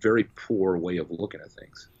just a very poor way of looking at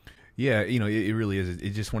things. Yeah, it really is.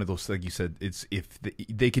 It's just one of those, like you said, it's if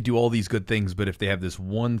they could do all these good things, but if they have this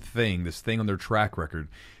one thing, this thing on their track record,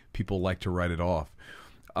 people like to write it off.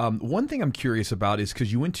 One thing I'm curious about is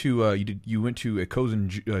because you went to you went to a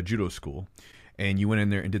Kosen Judo school, and you went in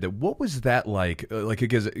there and did that. What was that like?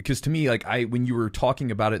 Because to me, like when you were talking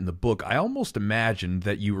about it in the book, I almost imagined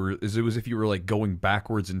that it was if you were like going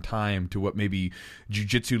backwards in time to what maybe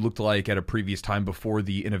jiu-jitsu looked like at a previous time before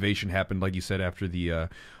the innovation happened, like you said, after the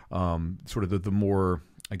sort of the more,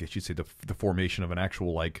 I guess you'd say, the formation of an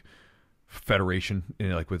actual like federation,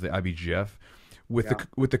 like with the IBJJF. With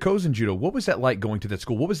the Kosen Judo, what was that like going to that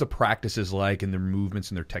school? What was the practices like and their movements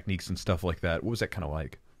and their techniques and stuff like that? What was that kind of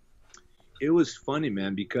like? It was funny,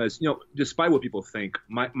 man, because, despite what people think,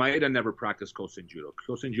 Maeda never practiced Kosen Judo.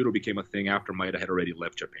 Kosen Judo became a thing after Maeda had already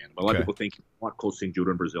left Japan. But a lot of people think you want Kosen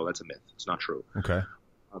Judo in Brazil. That's a myth. It's not true. Okay.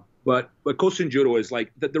 But Kosen Judo is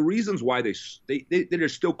like, the reasons why they're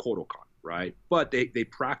still Kodokan, right? But they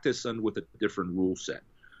practice with a different rule set.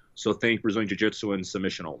 So think Brazilian Jiu-Jitsu and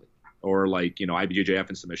submission only. Or like, IBJJF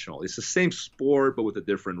and submission only. It's the same sport, but with a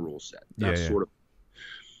different rule set. That's sort of.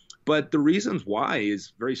 But the reasons why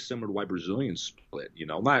is very similar to why Brazilians split. You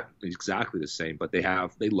know, not exactly the same, but they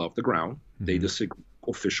love the ground. Mm-hmm. They disagree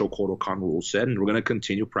with official Kodokan rule set, and we're going to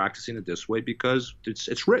continue practicing it this way because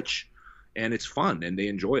it's rich and it's fun and they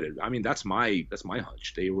enjoyed it. I mean, that's my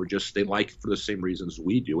hunch. They like it for the same reasons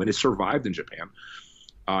we do, and it survived in Japan.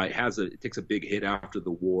 It takes a big hit after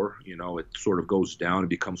the war. You know, it sort of goes down and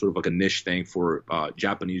becomes sort of like a niche thing for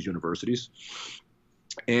Japanese universities.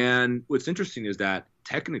 And what's interesting is that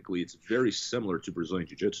technically it's very similar to Brazilian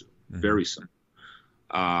Jiu-Jitsu, very similar.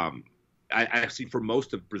 I see for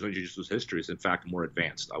most of Brazilian Jiu-Jitsu's history is in fact more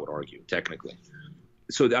advanced, I would argue, technically.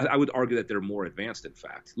 So I would argue that they're more advanced, in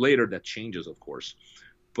fact. Later that changes, of course.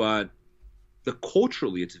 But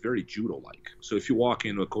culturally, it's very judo-like. So if you walk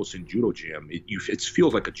into a Kosen Judo gym, it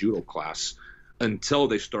feels like a judo class until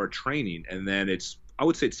they start training. And then I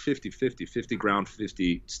would say it's 50-50, 50 ground,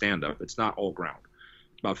 50 stand-up. It's not all ground.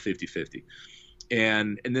 It's about 50-50.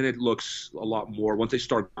 And then it looks a lot more, once they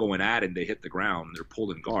start going at it and they hit the ground, they're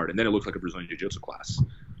pulled in guard, and then it looks like a Brazilian Jiu-Jitsu class.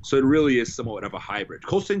 So it really is somewhat of a hybrid.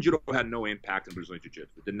 Kosen Judo had no impact in Brazilian Jiu-Jitsu.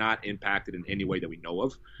 It did not impact it in any way that we know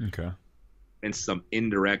of. Okay. And some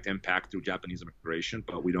indirect impact through Japanese immigration,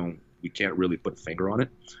 but we can't really put a finger on it.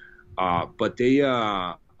 But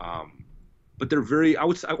they're very, I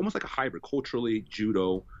would say, almost like a hybrid, culturally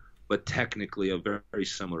judo, but technically very, very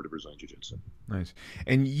similar to Brazilian Jiu-Jitsu. Nice.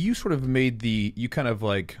 And you sort of made made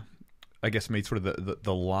sort of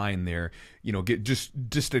the line there, you know, just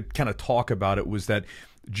to kind of talk about it, was that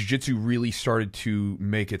Jiu-Jitsu really started to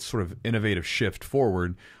make its sort of innovative shift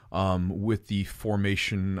forward with the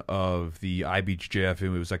formation of the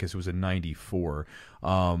IBJJF. I guess it was in '94.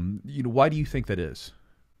 You know, why do you think that is?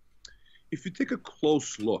 If you take a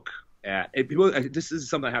close look at it, this is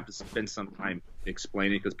something I have to spend some time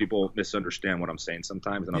explaining because people misunderstand what I'm saying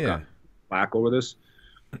sometimes, and I've got flack over this.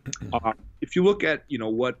 If you look at,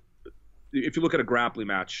 if you look at a grappling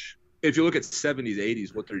match, if you look at 70s,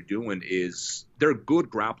 80s, what they're doing is they're good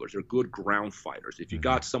grapplers. They're good ground fighters. If you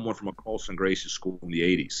got someone from a Carlson Gracie school in the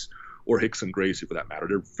 80s, or Hickson Gracie for that matter,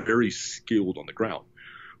 they're very skilled on the ground.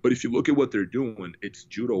 But if you look at what they're doing, it's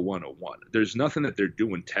Judo 101. There's nothing that they're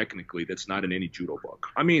doing technically that's not in any judo book.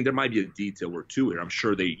 I mean, there might be a detail or two here. I'm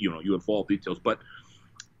sure you involve details, but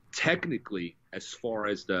technically, as far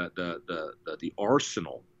as the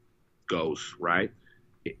arsenal goes, right?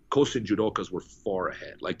 Kosen judokas were far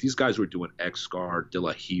ahead. Like, these guys were doing X-Guard, De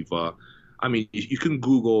La Hiva. I mean, you can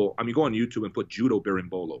Google, go on YouTube and put judo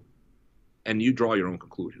berimbolo, and you draw your own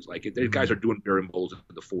conclusions. Like, these guys are doing berimbolos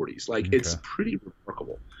in the 40s. Like, it's pretty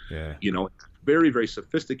remarkable. Yeah. Very, very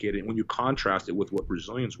sophisticated. And when you contrast it with what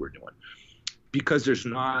Brazilians were doing, because there's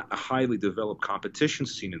not a highly developed competition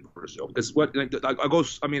scene in Brazil. Because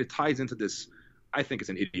it ties into this. I think it's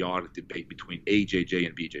an idiotic debate between AJJ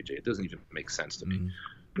and BJJ. It doesn't even make sense to me.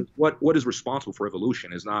 What is responsible for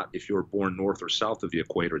evolution is not if you're born north or south of the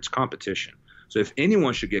equator, it's competition. So if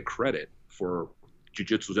anyone should get credit for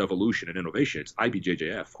Jiu-Jitsu's evolution and innovation, it's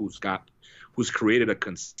IBJJF, who's created a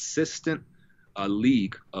consistent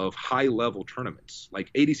league of high-level tournaments.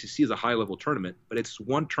 Like, ADCC is a high-level tournament, but it's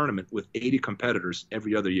one tournament with 80 competitors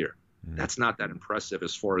every other year. That's not that impressive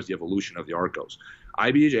as far as the evolution of the art goes.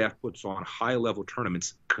 IBJJF puts on high-level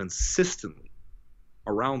tournaments consistently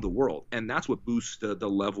around the world, and that's what boosts the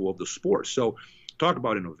level of the sport. So talk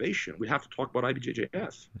about innovation, we have to talk about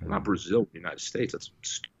IBJJF, not Brazil, the United States. That's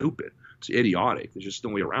stupid. It's idiotic. There's just no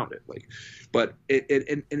way around it. But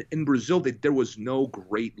in Brazil, there was no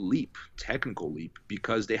great technical leap,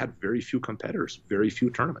 because they had very few competitors, very few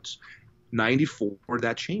tournaments. 94,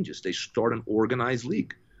 that changes. They start an organized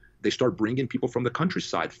league. They start bringing people from the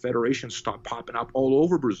countryside. Federations start popping up all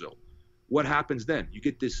over Brazil. What happens then? You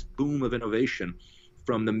get this boom of innovation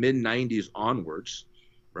from the mid-90s onwards,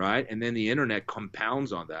 right? And then the internet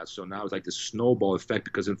compounds on that. So now it's like this snowball effect,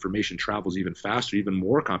 because information travels even faster, even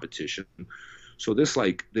more competition. So the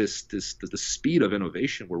speed of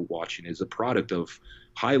innovation we're watching is a product of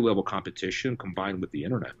high-level competition combined with the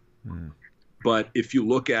internet. But if you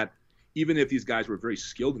look at, even if these guys were very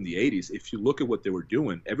skilled in the 80s, if you look at what they were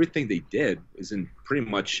doing, everything they did is in pretty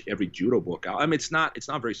much every judo book. I mean, it's not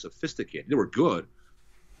very sophisticated. They were good.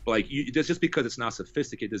 Like, just because it's not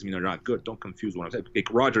sophisticated doesn't mean they're not good. Don't confuse what I'm saying. Like,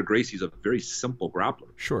 Roger Gracie is a very simple grappler.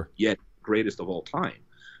 Sure. Yet greatest of all time.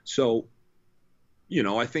 So,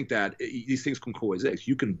 I think that these things can coexist.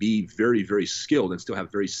 You can be very, very skilled and still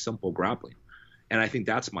have very simple grappling. And I think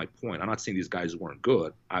that's my point. I'm not saying these guys weren't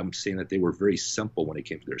good. I'm saying that they were very simple when it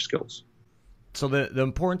came to their skills. So the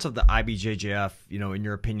importance of the IBJJF, in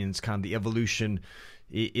your opinion, is kind of the evolution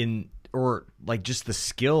or like just the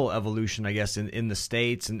skill evolution, I guess, in the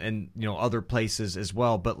States and other places as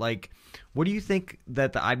well. But like, what do you think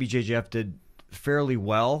that the IBJJF did fairly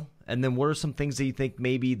well? And then what are some things that you think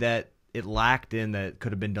maybe that it lacked in that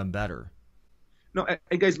could have been done better? No,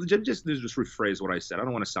 hey guys, just rephrase what I said. I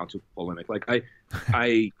don't want to sound too polemic. Like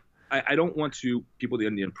I don't want people to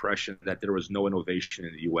get the impression that there was no innovation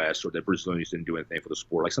in the U.S. or that Brazilians didn't do anything for the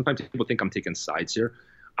sport. Like sometimes people think I'm taking sides here.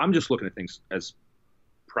 I'm just looking at things as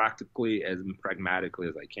practically as pragmatically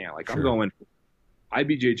as I can. Like, sure. I'm going,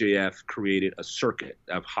 IBJJF created a circuit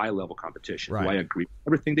of high level competition. Right. Do I agree with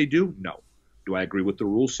everything they do? No. Do I agree with the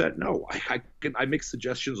rule set? No. I make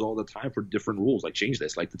suggestions all the time for different rules. Like, change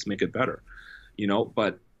this. Like, let's make it better.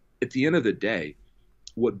 But at the end of the day,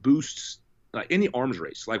 what boosts any arms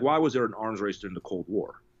race, like why was there an arms race during the Cold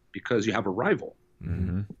War? Because you have a rival.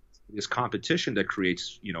 Mm-hmm. This competition that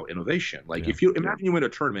creates, innovation. Like, if you imagine you win a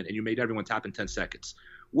tournament and you made everyone tap in 10 seconds,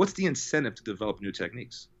 what's the incentive to develop new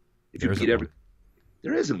techniques? If you beat everyone,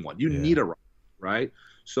 there isn't one. You need a rival, right?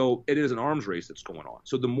 So it is an arms race that's going on.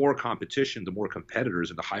 So the more competition, the more competitors,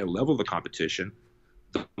 and the higher level of the competition,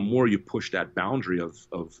 the more you push that boundary of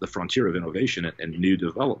the frontier of innovation and new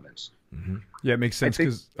developments. Mm-hmm. Yeah, it makes sense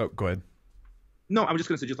because – go ahead. No, I'm just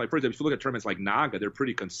going to say, just like, for example, if you look at tournaments like Naga, they're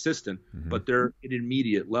pretty consistent, but they're at an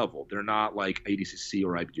intermediate level. They're not like ADCC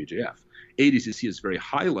or IBJJF. ADCC is very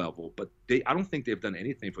high level, but I don't think they've done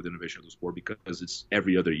anything for the innovation of the sport because it's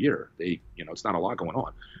every other year. It's not a lot going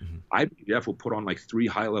on. Mm-hmm. IBJJF will put on like 3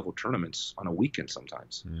 high-level tournaments on a weekend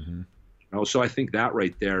sometimes. Mm-hmm. So I think that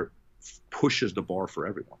right there pushes the bar for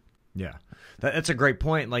everyone. Yeah, that's a great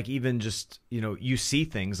point. Like, even just, you see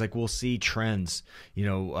things like, we'll see trends,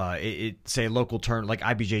 say local turn like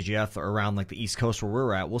IBJJF around like the East Coast where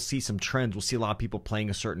we're at, we'll see some trends. We'll see a lot of people playing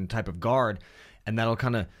a certain type of guard, and that'll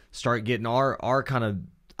kind of start getting our kind of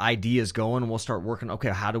ideas going, and we'll start working. Okay,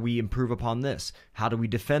 how do we improve upon this? How do we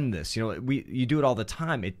defend this? You do it all the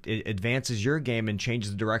time. It advances your game and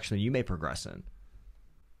changes the direction that you may progress in.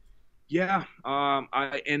 Yeah,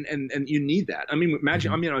 and you need that. I mean,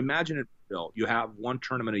 imagine. Mm-hmm. Imagine it, Bill. You have one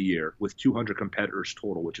tournament a year with 200 competitors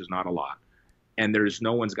total, which is not a lot, and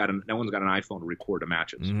no one's got an iPhone to record the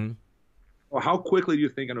matches. Mm-hmm. Well, how quickly do you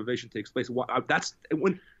think innovation takes place?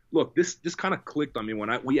 This kind of clicked on me when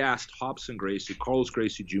we asked Robson Gracie, Carlos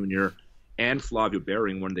Gracie Jr., and Flavio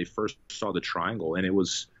Bering when they first saw the triangle, and it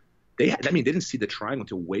was. They didn't see the triangle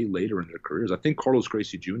until way later in their careers. I think Carlos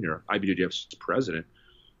Gracie Jr., IBJJF's president.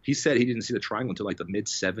 He said he didn't see the triangle until like the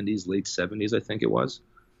mid-'70s, late 70s, I think it was.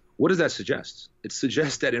 What does that suggest? It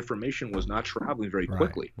suggests that information was not traveling very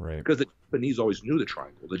quickly. Right. Because the Japanese always knew the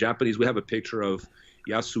triangle. The Japanese, we have a picture of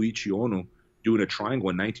Yasuichi Ono doing a triangle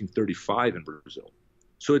in 1935 in Brazil.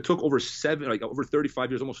 So it took over 35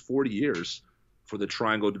 years, almost 40 years for the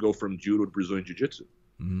triangle to go from judo to Brazilian Jiu-Jitsu.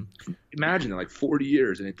 Mm-hmm. Imagine it, like 40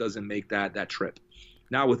 years, and it doesn't make that trip.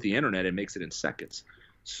 Now with the internet, it makes it in seconds.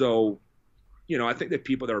 So I think that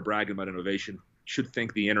people that are bragging about innovation should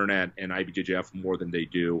thank the internet and IBJJF more than they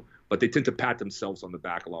do, but they tend to pat themselves on the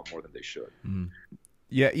back a lot more than they should. Mm.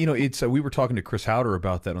 Yeah, it's we were talking to Chris Howder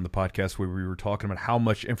about that on the podcast, where we were talking about how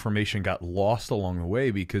much information got lost along the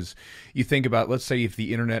way, because you think about, let's say, if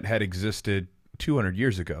the internet had existed 200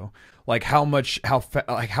 years ago, like how much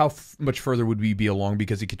further would we be along,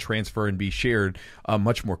 because it could transfer and be shared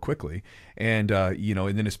much more quickly, and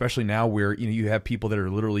and then especially now where you have people that are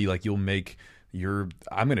literally like,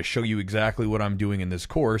 I'm going to show you exactly what I'm doing in this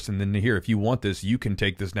course, and then here, if you want this, you can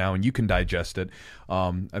take this now and you can digest it.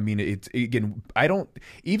 Even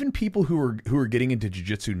people who are getting into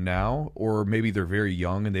jiu-jitsu now, or maybe they're very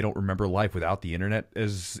young and they don't remember life without the internet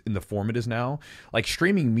as in the form it is now. Like,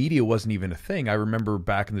 streaming media wasn't even a thing. I remember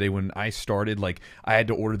back in the day when I started, like, I had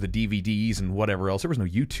to order the DVDs and whatever else. There was no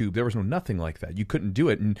YouTube. There was no nothing like that. You couldn't do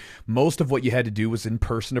it, and most of what you had to do was in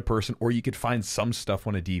person to person, or you could find some stuff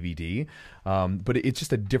on a DVD. But it's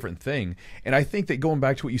just a different thing. And I think that going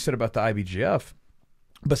back to what you said about the IBJJF,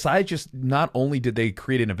 besides just not only did they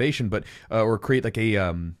create innovation, but or create like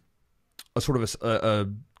a sort of a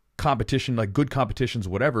competition, like good competitions,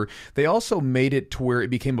 whatever, they also made it to where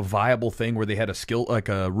it became a viable thing, where they had a skill, like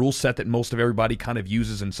a rule set that most of everybody kind of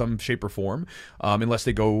uses in some shape or form, unless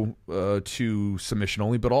they go to submission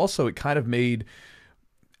only. But also it kind of made...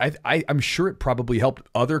 I'm sure it probably helped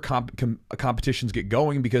other competitions get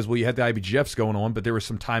going, because, well, you had the IBJJFs going on, but there was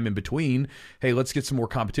some time in between. Hey, let's get some more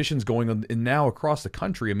competitions going on. And now across the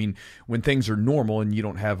country, I mean, when things are normal and you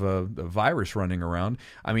don't have a virus running around,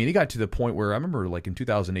 I mean, it got to the point where I remember, like in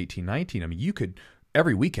 2018-19, I mean, you could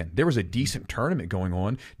every weekend. There was a decent tournament going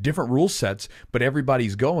on, different rule sets, but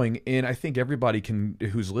everybody's going. And I think everybody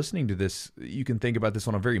who's listening to this, you can think about this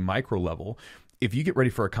on a very micro level. If you get ready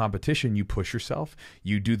for a competition, you push yourself,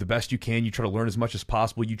 you do the best you can, you try to learn as much as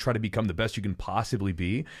possible, you try to become the best you can possibly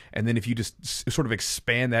be. And then if you just sort of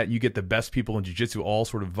expand that, and you get the best people in jiu-jitsu all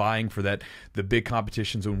sort of vying for that, the big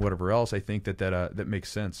competitions and whatever else, I think that makes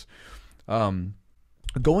sense.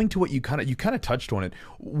 Going to what you kind of touched on it.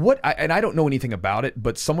 And I don't know anything about it,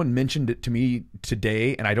 but someone mentioned it to me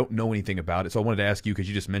today, and I don't know anything about it. So I wanted to ask you, because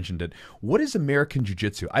you just mentioned it. What is American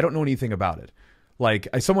Jiu-Jitsu? I don't know anything about it. Like,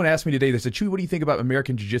 someone asked me today, they said, Chewy, what do you think about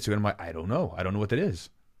American Jiu-Jitsu? And I'm like, I don't know. I don't know what that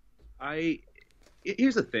is.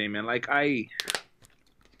 Here's the thing, man. Like,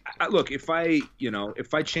 look, if I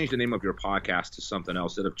change the name of your podcast to something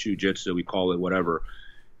else, instead of Jiu-Jitsu, we call it whatever,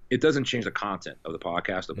 it doesn't change the content of the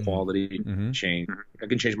podcast, the quality change. I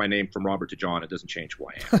can change my name from Robert to John. It doesn't change who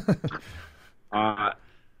I am.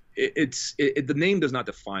 The name does not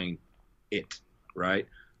define it, right?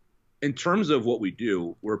 In terms of what we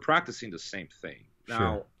do, we're practicing the same thing. Now,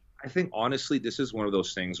 sure. I think, honestly, this is one of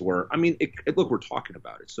those things where, I mean, look, we're talking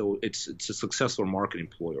about it. So it's a successful marketing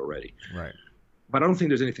ploy already. Right. But I don't think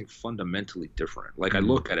there's anything fundamentally different. Like, I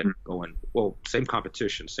look at it going, well, same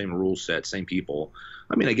competition, same rule set, same people.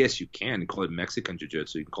 I mean, I guess you can call it Mexican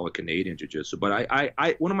Jiu-Jitsu, you can call it Canadian Jiu-Jitsu. But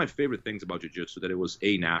I one of my favorite things about Jiu-Jitsu, that it was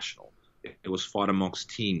national. It was fought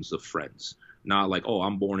amongst teams of friends. Not like, oh,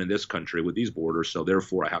 I'm born in this country with these borders, so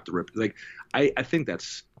therefore I have to rip. Like, I think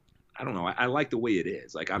that's, I don't know. I like the way it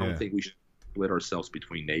is. Like, I don't think we should split ourselves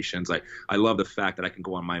between nations. I love the fact that I can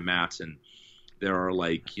go on my mats and there are,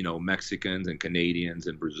 like, you know, Mexicans and Canadians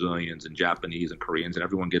and Brazilians and Japanese and Koreans, and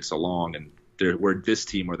everyone gets along, and we're this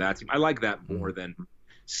team or that team. I like that more than,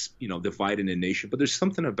 you know, dividing a nation. But there's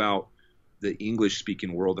something about the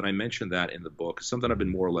English-speaking world, and I mentioned that in the book, something I've been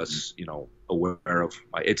more or less, you know, aware of.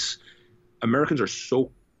 Americans are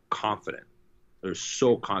so confident. They're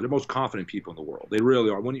the most confident people in the world. They really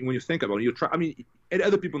are. When you think about it, and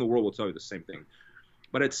other people in the world will tell you the same thing.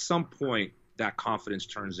 But at some point, that confidence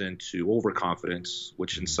turns into overconfidence,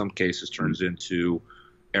 which in some cases turns into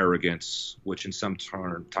arrogance, which in some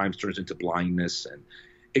times turns into blindness. And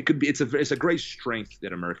it's a great strength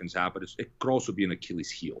that Americans have, but it could also be an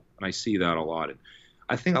Achilles heel. And I see that a lot. And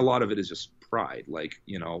I think a lot of it is just pride. Like,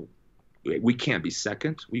 you know, we can't be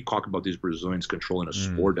second. We talk about these Brazilians controlling a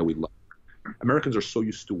sport that we love. Americans are so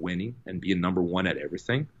used to winning and being number one at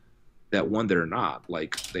everything that when they're not,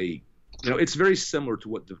 like, they, you know, it's very similar to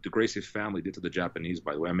what the Gracie family did to the Japanese,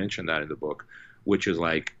 by the way. I mentioned that in the book, which is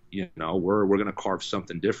like, you know, we're going to carve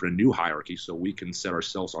something different, a new hierarchy, so we can set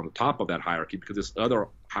ourselves on the top of that hierarchy, because this other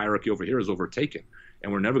hierarchy over here is overtaken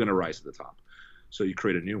and we're never going to rise to the top. So you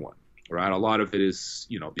create a new one. Right, a lot of it is,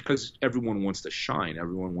 you know, because everyone wants to shine,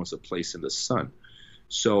 everyone wants a place in the sun.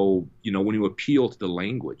 So, you know, when you appeal to the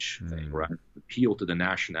language thing, right, appeal to the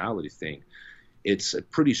nationality thing, it's a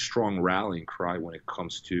pretty strong rallying cry when it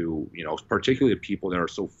comes to, you know, particularly people that are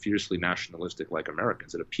so fiercely nationalistic like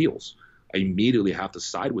Americans. It appeals. I immediately have to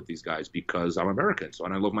side with these guys because I'm American, so,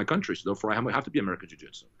 and I love my country, so therefore I have to be American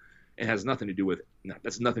Jiu-Jitsu. It has nothing to do with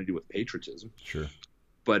patriotism. Sure.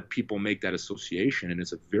 But people make that association, and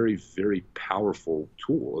it's a very, very powerful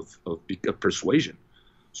tool of persuasion.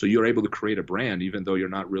 So you're able to create a brand, even though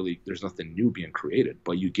there's nothing new being created,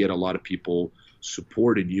 but you get a lot of people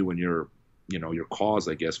supporting you and your cause,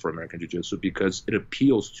 I guess, for American Jiu-Jitsu, because it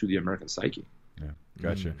appeals to the American psyche. Yeah,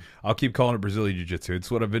 gotcha. I'll keep calling it Brazilian Jiu-Jitsu. It's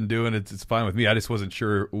what I've been doing. It's fine with me. I just wasn't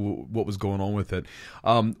sure what was going on with it.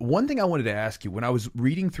 One thing I wanted to ask you, when I was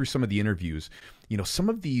reading through some of the interviews, you know, some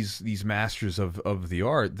of these masters of the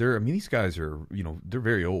art, these guys are, you know, they're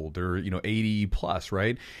very old. They're, you know, 80 plus,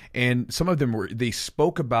 right? And some of them they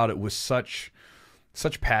spoke about it with such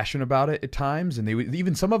passion about it at times, and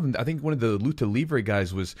even some of them, I think one of the Luta Livre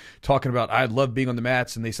guys was talking about, I love being on the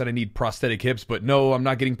mats, and they said I need prosthetic hips, but no, I'm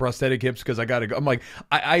not getting prosthetic hips because I gotta go. I'm like,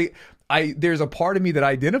 I there's a part of me that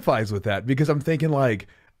identifies with that, because I'm thinking, like,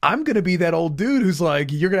 I'm going to be that old dude who's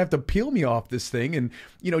like, you're going to have to peel me off this thing. And,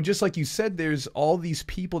 you know, just like you said, there's all these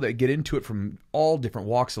people that get into it from all different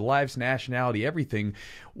walks of lives, nationality, everything.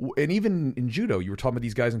 And even in judo, you were talking about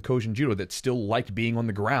these guys in Kosen Judo that still liked being on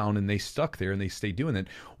the ground, and they stuck there and they stayed doing it.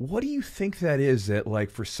 What do you think that is that, like,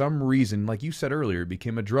 for some reason, like you said earlier, it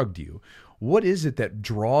became a drug to you? What is it that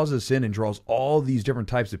draws us in and draws all these different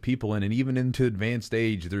types of people in, and even into advanced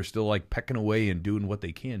age, they're still like pecking away and doing what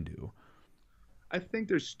they can do? I think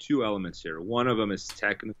there's two elements here. One of them is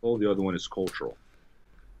technical. The other one is cultural.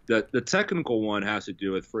 The technical one has to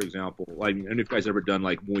do with, for example, like, I don't know if you guys ever done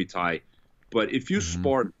like Muay Thai, but if you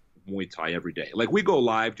spar Muay Thai every day. Like we go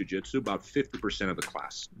live Jiu-Jitsu about 50% of the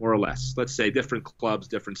class, more or less. Let's say different clubs,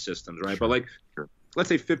 different systems, right? But like, let's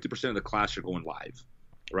say 50% of the class are going live,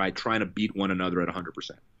 right? Trying to beat one another at 100%.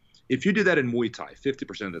 If you did that in Muay Thai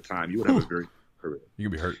 50% of the time, you would have a very career. You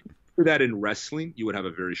could be hurt. If you did that in wrestling, you would have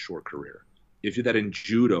a very short career. If you did that in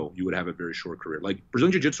judo, you would have a very short career. Like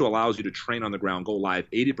Brazilian Jiu-Jitsu allows you to train on the ground, go live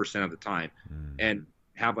 80% of the time, and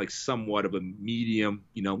have like somewhat of a medium,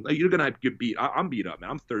 you know, you're going to get beat. I'm beat up,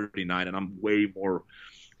 man. I'm 39 and I'm way more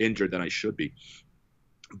injured than I should be.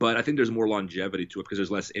 But I think there's more longevity to it because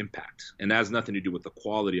there's less impact. And that has nothing to do with the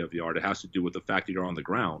quality of the art. It has to do with the fact that you're on the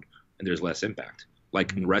ground and there's less impact.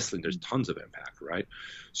 Like in wrestling, there's tons of impact, right?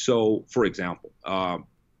 So, for example,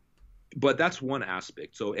 but that's one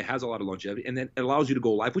aspect. So it has a lot of longevity, and then it allows you to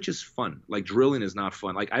go live, which is fun. Like drilling is not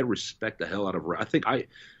fun. Like I respect the hell out of. I think I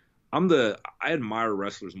admire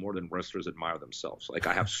wrestlers more than wrestlers admire themselves. Like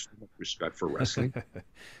I have so much respect for wrestling.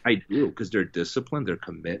 I do, because their discipline, their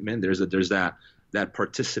commitment. There's that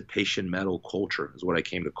participation medal culture is what I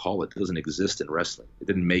came to call it. It doesn't exist in wrestling. It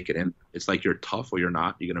didn't make it in. It's like you're tough or you're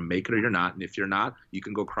not. You're gonna make it or you're not. And if you're not, you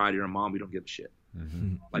can go cry to your mom. We don't give a shit.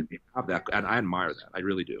 Like they have that, and I admire that. I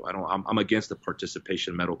really do. I'm against the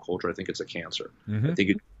participation medal culture. I think it's a cancer. I think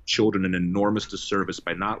it children an enormous disservice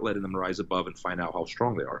by not letting them rise above and find out how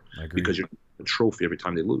strong they are, because you're a trophy every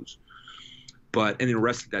time they lose. And in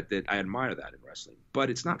wrestling, I admire that in wrestling, but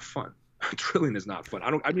it's not fun. Drilling is not fun.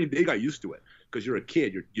 I mean, they got used to it because you're a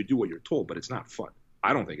kid. You do what you're told, but it's not fun.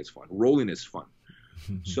 I don't think it's fun. Rolling is fun.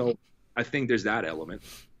 So I think there's that element.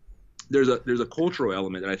 There's a cultural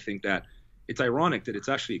element that I think that it's ironic that it's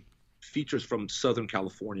actually features from Southern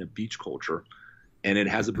California beach culture, and it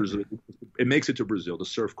has it makes it to Brazil, the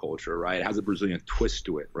surf culture, right? It has a Brazilian twist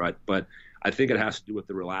to it, right? But I think it has to do with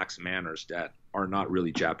the relaxed manners that are not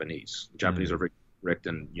really Japanese. Japanese are very strict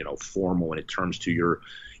and, you know, formal when it turns to your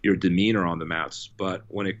demeanor on the mats. But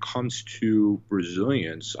when it comes to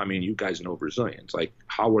Brazilians, I mean, you guys know Brazilians. Like,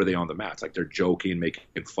 how are they on the mats? Like, they're joking,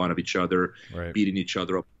 making fun of each other, beating each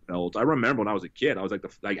other up. Belts. I remember when I was a kid, I was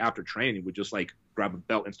like after training, we'd just like grab a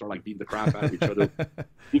belt and start like beating the crap out of each other,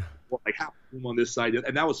 like half room on this side,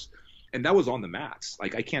 and that was on the mats.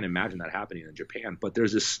 Like I can't imagine that happening in Japan. But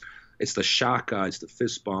there's this, it's the shaka, it's the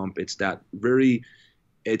fist bump, it's that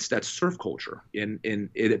surf culture, and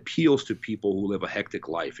it appeals to people who live a hectic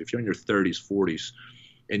life. If you're in your 30s, 40s,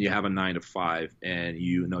 and you have a 9 to 5, and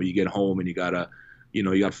you get home and you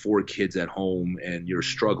got 4 kids at home and you're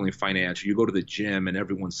struggling financially. You go to the gym and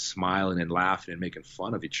everyone's smiling and laughing and making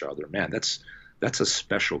fun of each other. Man, that's a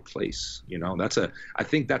special place. You know, I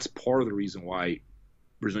think that's part of the reason why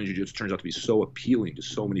Brazilian Jiu-Jitsu turns out to be so appealing to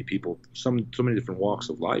so many people, so many different walks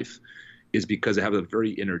of life, is because they have a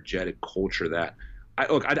very energetic culture that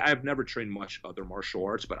I've never trained much other martial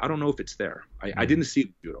arts, but I don't know if it's there. I didn't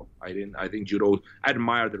see judo. I think judo, I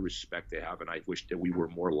admire the respect they have, and I wish that we were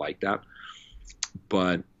more like that.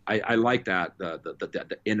 But I like that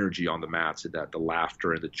the energy on the mats, and that the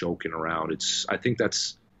laughter and the joking around. I think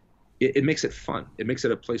it makes it fun. It makes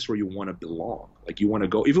it a place where you want to belong. Like you want to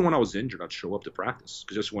go. Even when I was injured, I'd show up to practice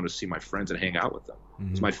because I just want to see my friends and hang out with them.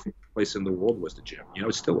 It's my favorite place in the world was the gym. You know,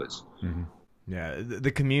 it still is. Yeah,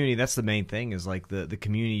 the community, that's the main thing, is like the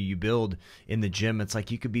community you build in the gym. It's like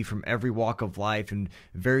you could be from every walk of life and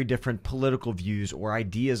very different political views or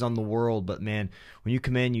ideas on the world. But man, when you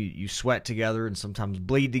come in, you sweat together and sometimes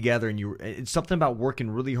bleed together. And it's something about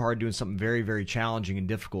working really hard, doing something very, very challenging and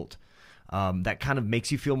difficult. That kind of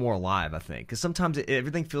makes you feel more alive, I think. Because sometimes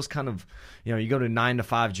everything feels kind of, you know, you go to a 9 to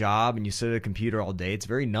 5 job and you sit at a computer all day. It's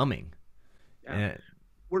very numbing. Yeah.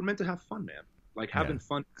 We're meant to have fun, man. Like having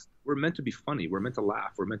fun. We're meant to be funny. We're meant to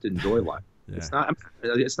laugh. We're meant to enjoy life. It's not.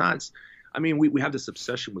 I mean, we have this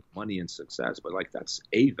obsession with money and success, but like that's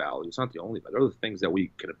a value. It's not the only value. There are other things that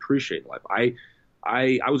we can appreciate in life.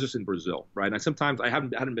 I was just in Brazil, right? And sometimes I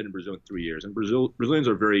hadn't been in Brazil in 3 years. And Brazilians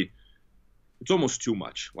are very. It's almost too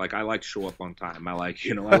much. Like I like to show up on time. I like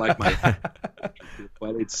my.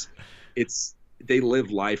 But it's. They live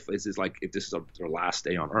life as like if this is their last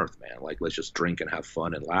day on earth, man. Like let's just drink and have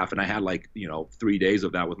fun and laugh. And I had 3 days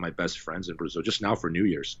of that with my best friends in Brazil just now for New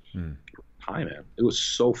Year's. Hi, man. It was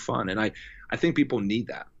so fun, and I think people need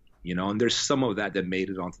that, you know. And there's some of that made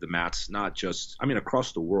it onto the mats, not just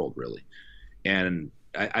across the world, really. And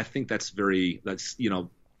I think that's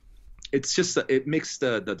it's just it makes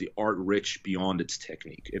the art rich beyond its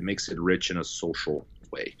technique. It makes it rich in a social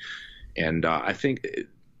way, and I think.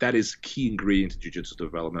 That is key ingredient to jiu-jitsu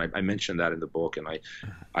development. I mentioned that in the book, and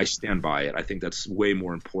I stand by it. I think that's way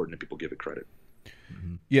more important than people give it credit.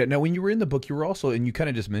 Yeah. Now, when you were in the book, you were also, and you kind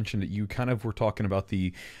of just mentioned it, you kind of were talking about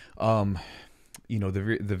the,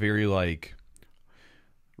 the very like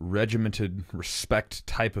regimented respect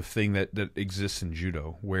type of thing that exists in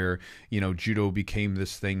judo, where, you know, judo became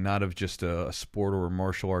this thing not of just a sport or a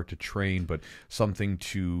martial art to train, but something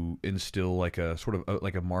to instill like a sort of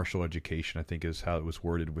like a martial education, I think is how it was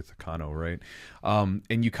worded with Kano, right? And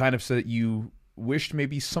you kind of said that you wished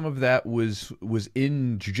maybe some of that was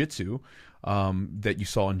in jiu-jitsu that you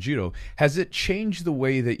saw in judo. Has it changed the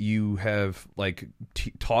way that you have like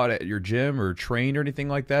taught at your gym or trained or anything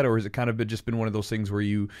like that, or has it kind of just been one of those things where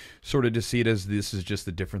you sort of just see it as this is just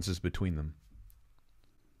the differences between them?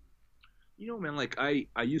 You know, man, like I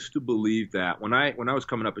used to believe that when I was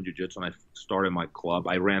coming up in jiu-jitsu and I started my club,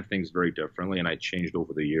 I ran things very differently, and I changed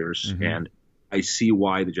over the years. Mm-hmm. And I see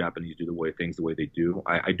why the Japanese do the way they do.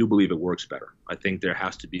 I do believe it works better. I think there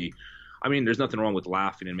has to be, I mean, there's nothing wrong with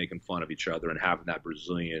laughing and making fun of each other and having that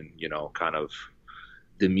Brazilian, you know, kind of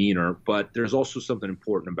demeanor. But there's also something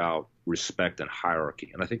important about respect and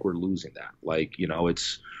hierarchy. And I think we're losing that. Like, you know,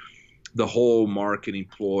 it's the whole marketing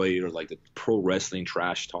ploy or like the pro wrestling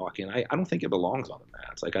trash talking. I don't think it belongs on the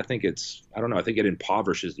mats. Like, I think it's, I don't know, I think it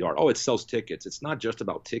impoverishes the art. Oh, it sells tickets. It's not just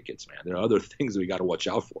about tickets, man. There are other things we got to watch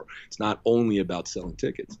out for. It's not only about selling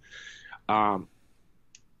tickets.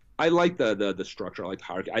 I like the structure. I like the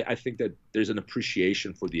hierarchy. I think that there's an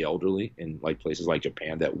appreciation for the elderly in like places like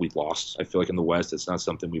Japan that we've lost. I feel like in the West, it's not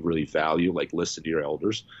something we really value. Like, listen to your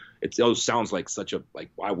elders. It sounds like such a,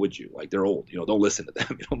 like, why would you? Like, they're old. You know, don't listen to them.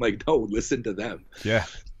 You know, like, no, listen to them. Yeah.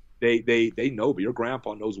 They know, but your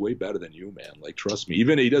grandpa knows way better than you, man. Like, trust me.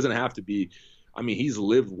 Even he doesn't have to be. I mean, he's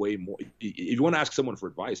lived way more. If you want to ask someone for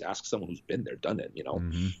advice, ask someone who's been there, done it. You know.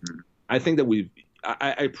 Mm-hmm. I think that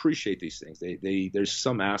I appreciate these things. There's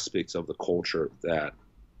some aspects of the culture that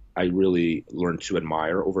I really learned to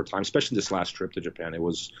admire over time, especially this last trip to Japan. It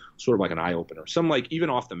was sort of like an eye opener. Some, like, even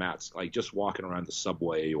off the mats, like just walking around the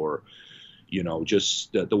subway or, you know,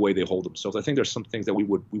 just the way they hold themselves. I think there's some things that we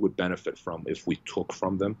would benefit from if we took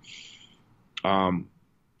from them.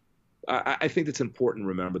 I think it's important to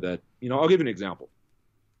remember that, you know, I'll give you an example.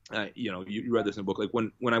 You know, you read this in the book. Like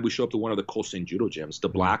when I would show up to one of the Kosen Judo gyms, the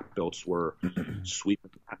black belts were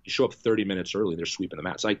sweeping. You show up 30 minutes early, they're sweeping the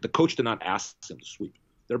mats. Like, the coach did not ask them to sweep.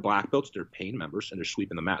 They're black belts, they're paying members, and they're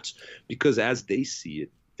sweeping the mats because as they see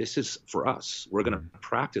it, this is for us. We're going to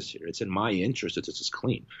practice here. It's in my interest. It's just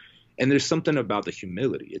clean. And there's something about the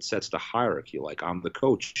humility. It sets the hierarchy. Like, I'm the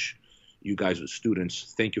coach. You guys are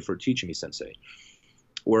students. Thank you for teaching me, sensei.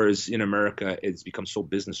 Whereas in America, it's become so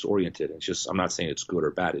business oriented. It's just, I'm not saying it's good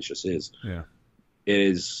or bad. It just is. Yeah. It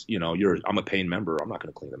is, you know, I'm a paying member. I'm not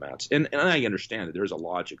going to clean the mats. And I understand that there's a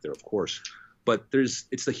logic there, of course. But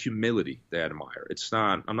it's the humility that I admire. It's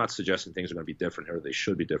not, I'm not suggesting things are going to be different or they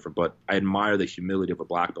should be different, but I admire the humility of a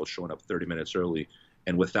black belt showing up 30 minutes early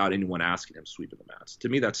and without anyone asking him, sweeping the mats. To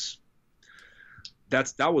me, that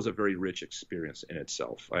was a very rich experience in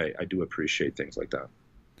itself. I do appreciate things like that.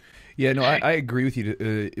 Yeah, no, I agree with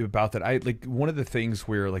you about that. I like one of the things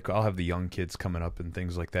where, like, I'll have the young kids coming up and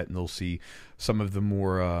things like that, and they'll see some of the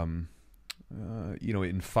more, you know,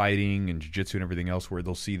 in fighting and jiu-jitsu and everything else, where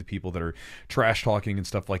they'll see the people that are trash talking and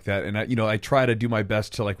stuff like that. And I try to do my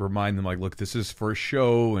best to, like, remind them, like, look, this is for a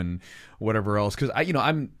show and whatever else, because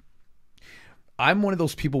I'm one of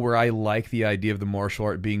those people where I like the idea of the martial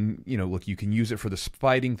art being, you know, look, you can use it for the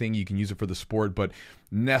fighting thing, you can use it for the sport, but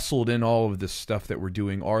nestled in all of this stuff that we're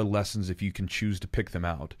doing are lessons if you can choose to pick them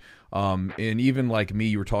out. And even like me,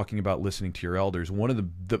 you were talking about listening to your elders. One of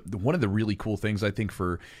the really cool things I think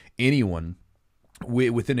for anyone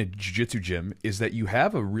within a jiu-jitsu gym is that you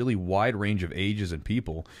have a really wide range of ages and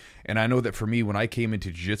people. And I know that for me, when I came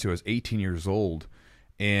into jiu-jitsu, I was 18 years old.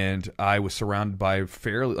 And I was surrounded by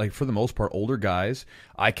fairly, like, for the most part, older guys.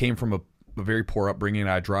 I came from a very poor upbringing.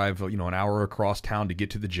 I drive, you know, an hour across town to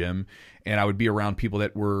get to the gym, and I would be around people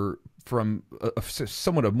that were from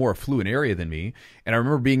somewhat a more affluent area than me. And I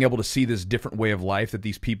remember being able to see this different way of life that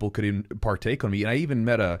these people could partake on me. And I even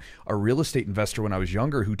met a real estate investor when I was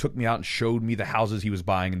younger who took me out and showed me the houses he was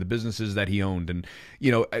buying and the businesses that he owned. And,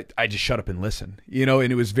 you know, I just shut up and listen, you know,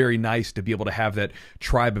 and it was very nice to be able to have that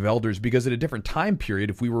tribe of elders, because at a different time period,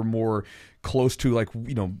 if we were more close to, like,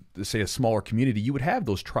 you know, say a smaller community, you would have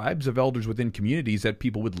those tribes of elders within communities that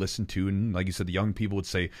people would listen to. And like you said, the young people would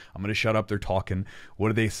say, I'm going to shut up. They're talking. What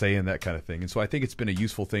are they saying? That kind of thing. And so I think it's been a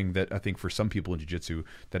useful thing that I think for some people in jiu-jitsu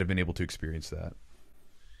that have been able to experience that.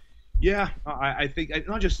 Yeah. I think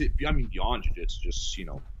not just, I mean, beyond jiu-jitsu, just, you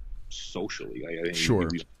know, socially, I think sure.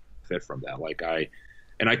 we fit from that. Like I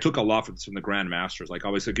took a lot from the grandmasters. Like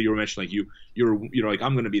obviously you were mentioning, like you're like,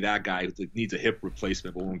 I'm going to be that guy who needs a hip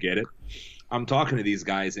replacement but won't get it. I'm talking to these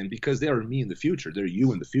guys, and because they are me in the future, they're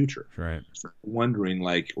you in the future. Right. So wondering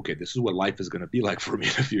like, okay, this is what life is going to be like for me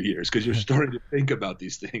in a few years, because you're starting to think about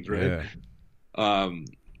these things, right? Yeah.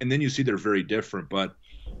 And then you see they're very different, but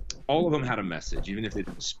all of them had a message, even if they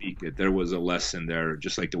didn't speak it. There was a lesson there,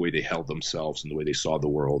 just like the way they held themselves and the way they saw the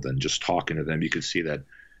world, and just talking to them, you could see that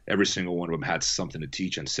every single one of them had something to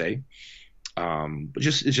teach and say. But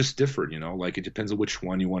it's just different, like it depends on which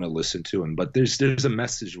one you want to listen to. But there's a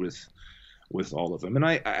message with all of them. And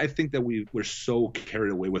I think that we're so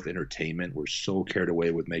carried away with entertainment. We're so carried away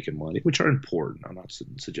with making money, which are important. I'm not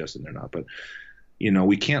suggesting they're not, but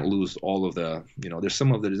we can't lose all of the, there's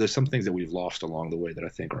some things that we've lost along the way that I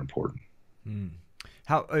think are important.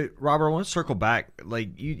 How, Robert, I want to circle back. Like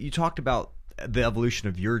you talked about the evolution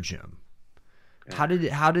of your gym. Yeah.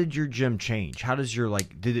 How did your gym change? How does your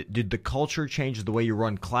did the culture change, the way you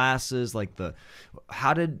run classes?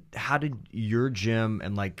 How did your gym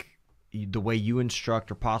and the way you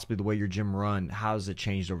instruct, or possibly the way your gym run, how has it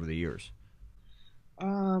changed over the years?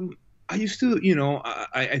 I used to,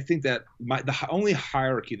 I think that the only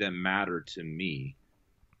hierarchy that mattered to me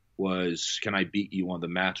was, can I beat you on the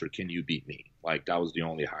mats or can you beat me? Like that was the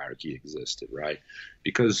only hierarchy existed, right?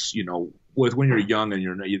 Because when you're young and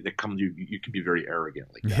you can be very arrogant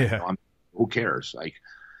like that. Yeah. Who cares? Like,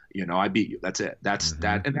 I beat you. That's it. That's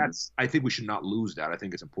that, and I think we should not lose that. I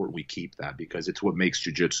think it's important we keep that, because it's what makes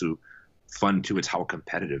jiu-jitsu fun too. It's how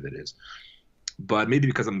competitive it is. But maybe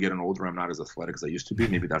because I'm getting older, I'm not as athletic as I used to be.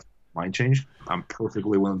 Maybe that's mind change. I'm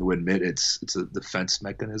perfectly willing to admit it's a defense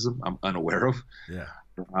mechanism I'm unaware of. Yeah.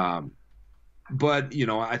 But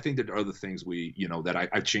I think that there are other things that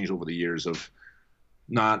I've changed over the years of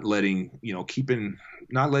not letting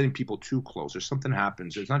people too close. If something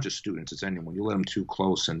happens, it's not just students, it's anyone. You let them too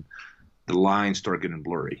close and the lines start getting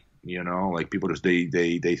blurry. Like people just they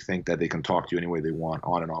think that they can talk to you any way they want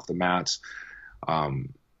on and off the mats.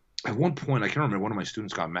 At one point, I can't remember, one of my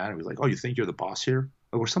students got mad. He was like, "Oh, you think you're the boss here?"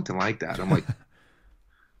 Or something like that. I'm like,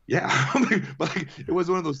 yeah. But it was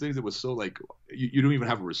one of those things that was so you don't even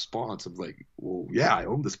have a response. I'm like, well, yeah, I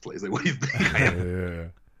own this place. Like, what do you think I am? Yeah.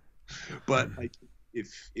 But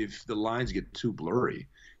if the lines get too blurry,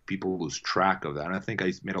 people lose track of that. And I think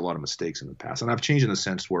I made a lot of mistakes in the past. And I've changed in the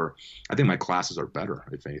sense where I think my classes are better,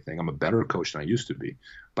 if anything. I'm a better coach than I used to be.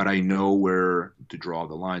 But I know where to draw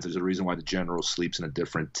the lines. There's a reason why the general sleeps in a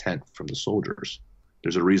different tent from the soldiers.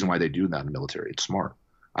 There's a reason why they do that in the military. It's smart.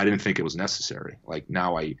 I didn't think it was necessary. Like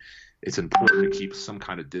now it's important to keep some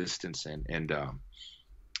kind of distance and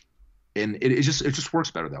it just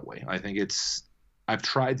works better that way. I think I've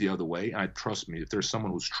tried the other way, and trust me, if there's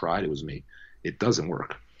someone who's tried, it was me. It doesn't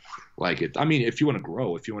work. If you want to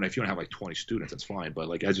grow, if you want to have 20 students, that's fine.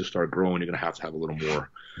 But as you start growing, you're going to have a little more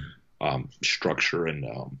structure and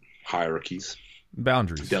hierarchies,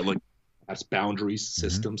 boundaries. That's boundaries,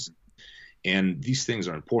 systems, and these things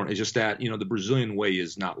are important. It's just that the Brazilian way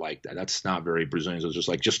is not like that. That's not very Brazilian. It's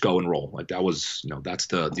just go and roll. Like that was that's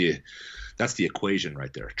the equation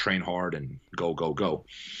right there. Train hard and go.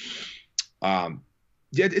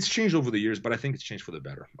 Yeah, it's changed over the years, but I think it's changed for the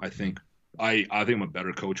better. I think I'm a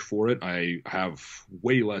better coach for it. I have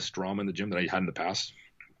way less drama in the gym than I had in the past.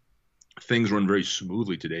 Things run very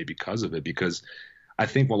smoothly today because of it, because I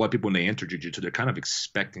think a lot of people, when they enter jiu-jitsu, they're kind of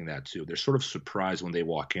expecting that too. They're sort of surprised when they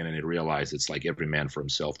walk in and they realize it's like every man for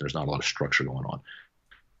himself. There's not a lot of structure going on.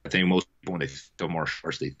 I think most people, when they think of martial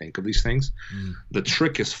arts, they think of these things. The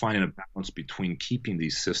trick is finding a balance between keeping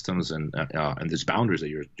these systems and these boundaries that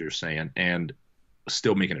you're saying, and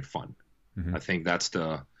still making it fun. I think that's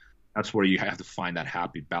where you have to find that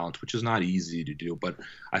happy balance, which is not easy to do, but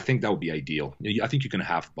I think that would be ideal. I think you can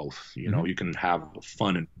have both. You can have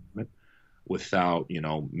fun and without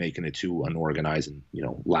making it too unorganized and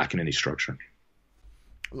lacking any structure.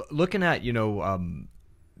 Looking at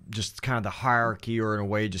just kind of the hierarchy, or in a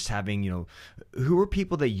way just having who are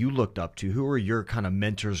people that you looked up to, who are your kind of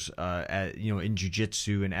mentors in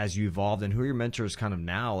jiu-jitsu, and as you evolved, and who are your mentors kind of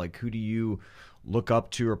now? Like, who do you look up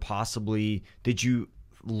to, or possibly did you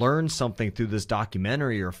learn something through this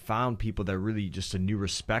documentary, or found people that really just a new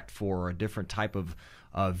respect for, or a different type of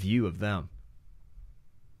view of them?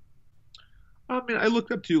 I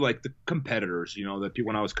looked up to the competitors, the people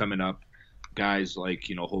when I was coming up, guys like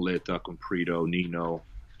Holeta, Comprido, Nino,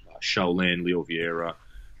 Shaolin, Leo Vieira.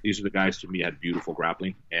 These are the guys to me had beautiful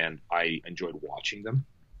grappling, and I enjoyed watching them.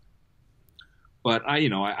 But I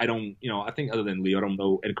don't, I think other than Leo, I don't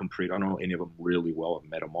know, and Comprido, I don't know any of them really well. I've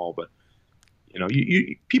met them all, but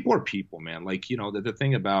you people are people, man. The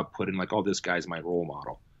thing about putting oh, this guy's my role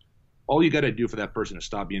model. All you got to do for that person to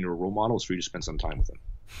stop being a role model is for you to spend some time with them.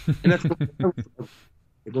 And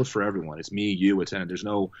It goes for everyone. It's me, you, it's Anna.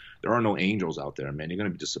 There are no angels out there, man. You're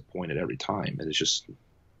going to be disappointed every time. And it's just,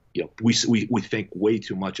 we think way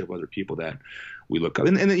too much of other people that we look up.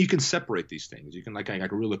 And then you can separate these things. You can, like, I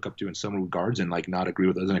can really look up to you in some regards and, like, not agree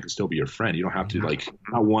with others, and I can still be your friend. You don't have to, like,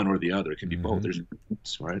 not one or the other. It can be both. There's,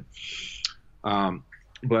 right?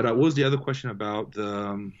 But what was the other question about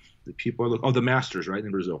the people? The masters, right,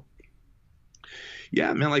 in Brazil?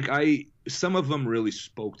 Yeah, man, like some of them really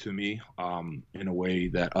spoke to me in a way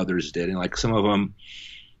that others didn't. Like some of them,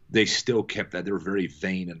 they still kept that. They were very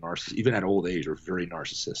vain and narcissistic. Even at old age, they were very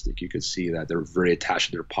narcissistic. You could see that they're very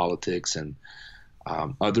attached to their politics, and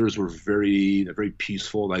others were very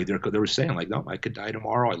peaceful. Like they were saying, like, no, I could die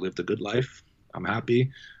tomorrow. I lived a good life. I'm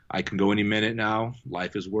happy. I can go any minute now.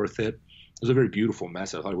 Life is worth it. It was a very beautiful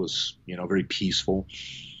message. I thought it was, very peaceful.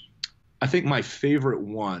 I think my favorite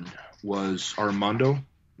one was Armando.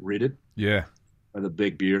 Read it. Yeah. By the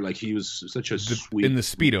big beard. Like he was such a sweet. In the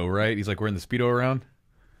Speedo, right? He's like wearing the Speedo around.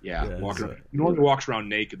 Yeah. He normally walks around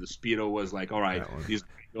naked. The Speedo was like, all right,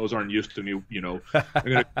 those aren't used to me,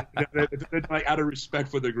 like out of respect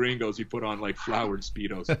for the gringos, he put on like flowered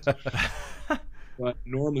Speedos. But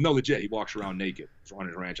normally, no, legit, he walks around naked on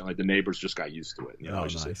his ranch, and like the neighbors just got used to it.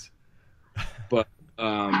 Nice. But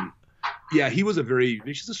yeah, he's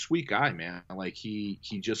just a sweet guy, man. Like he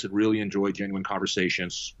just really enjoyed genuine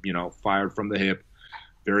conversations, fired from the hip,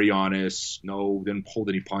 very honest, didn't hold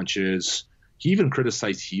any punches. He even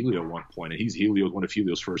criticized Helio at one point, and he's one of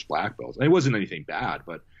Helio's first black belts. And it wasn't anything bad,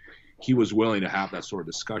 but he was willing to have that sort of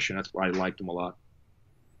discussion. That's why I liked him a lot.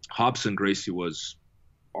 Robson Gracie was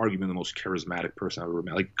arguably the most charismatic person I've ever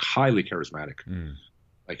met, like highly charismatic.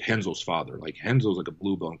 Like Henzo's father. Like Henzo's like a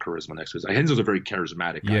blue belt in charisma next to his. Henzo's a very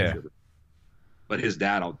charismatic guy. Yeah. But his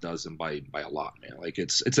dad outdoes him by a lot, man. Like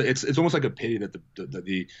it's almost like a pity that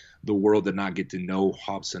the world did not get to know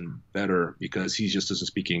Robson better, because he just doesn't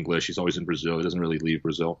speak English. He's always in Brazil. He doesn't really leave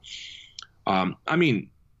Brazil. I mean,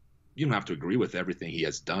 you don't have to agree with everything he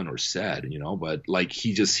has done or said, but like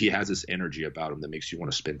he has this energy about him that makes you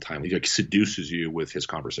want to spend time. He like seduces you with his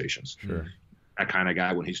conversations. Sure. That kind of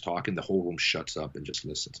guy, when he's talking, the whole room shuts up and just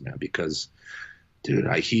listens, man, because dude,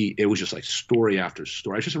 it was just like story after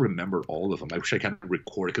story. I just remembered all of them. I wish I could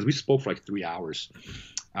record it, because we spoke for like 3 hours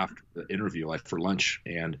after the interview, like for lunch,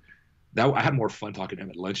 and I had more fun talking to him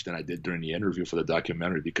at lunch than I did during the interview for the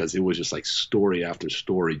documentary, because it was just like story after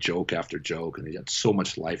story, joke after joke, and he had so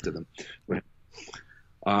much life to them.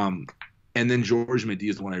 And then George Medina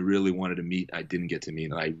is the one I really wanted to meet. I didn't get to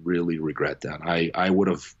meet, and I really regret that. I would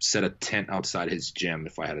have set a tent outside his gym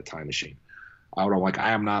if I had a time machine. I would have like,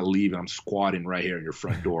 I am not leaving. I'm squatting right here in your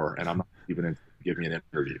front door, and I'm not even in to give me an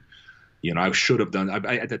interview. I should have done.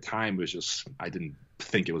 At the time, it was just I didn't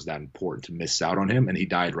think it was that important to miss out on him, and he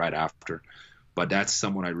died right after. But that's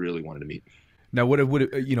someone I really wanted to meet. Now, what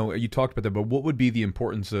would you talked about that, but what would be the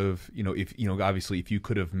importance of if obviously if you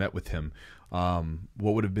could have met with him,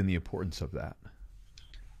 what would have been the importance of that?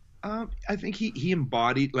 I think he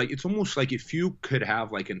embodied, like, it's almost like if you could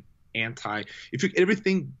have like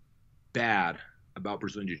everything bad about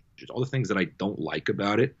Brazilian Jiu-Jitsu, all the things that I don't like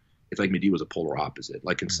about it, it's like Medina was a polar opposite.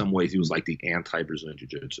 Like in some ways, he was like the anti-Brazilian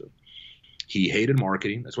Jiu-Jitsu. He hated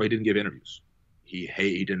marketing. That's why he didn't give interviews.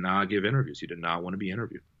 He did not give interviews. He did not want to be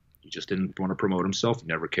interviewed. He just didn't want to promote himself. He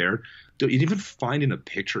never cared. Dude, even finding a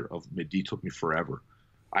picture of Medina took me forever.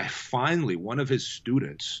 One of his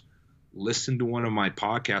students listened to one of my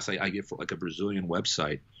podcasts I get for like a Brazilian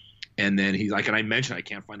website. And then he's like, and I mentioned I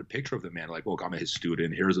can't find a picture of the man. Like, look, I'm his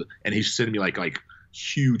student. And he's sending me like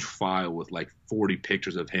huge file with like 40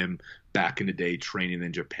 pictures of him back in the day training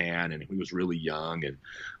in Japan, and he was really young. And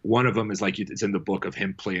one of them is like, it's in the book of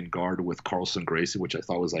him playing guard with Carlson Gracie, which I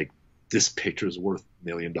thought was like, this picture is worth $1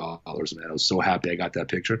 million, man. I was so happy I got that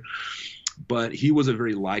picture. But he was a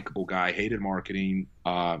very likable guy, hated marketing,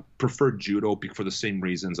 preferred judo for the same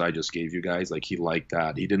reasons I just gave you guys. Like he liked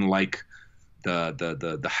that. He didn't like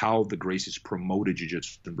the how the Gracies promoted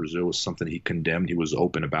jiu-jitsu in Brazil was something he condemned. He was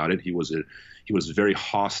open about it. He was very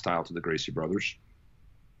hostile to the Gracie brothers.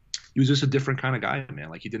 He was just a different kind of guy, man.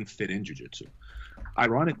 Like he didn't fit in jiu-jitsu.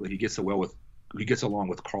 Ironically, he gets along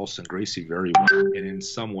with Carlson Gracie very well, and in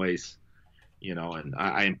some ways, and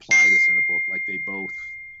I imply this in the book, like they both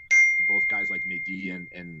guys like Medina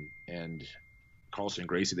and Carlson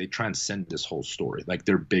Gracie, they transcend this whole story. Like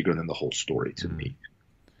they're bigger than the whole story to me.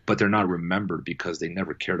 But they're not remembered because they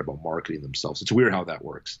never cared about marketing themselves. It's weird how that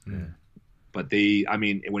works. But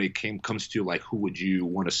when it comes to like, who would you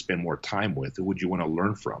want to spend more time with? Who would you want to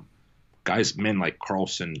learn from? Men like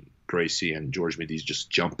Carlson Gracie and George Medina just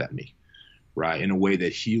jump at me, right? In a way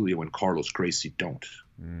that Helio and Carlos Gracie don't.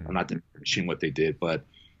 I'm not diminishing what they did, but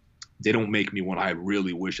they don't make me one. I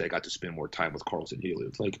really wish I got to spend more time with Carlos and Helio.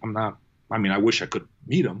 It's like, I wish I could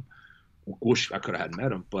meet him. Wish I could have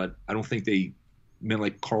met him, but I don't think they meant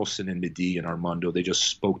like Carlson and Midi and Armando. They just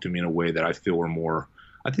spoke to me in a way that I feel were more,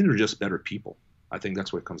 I think they're just better people. I think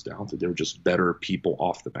that's what it comes down to. They're just better people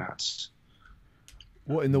off the bats.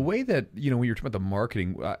 Well, in the way that, when you're talking about the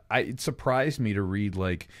marketing, it surprised me to read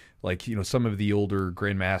like some of the older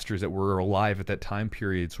grandmasters that were alive at that time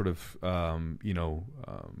period sort of,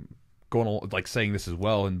 going on, like saying this as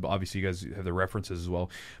well, and obviously you guys have the references as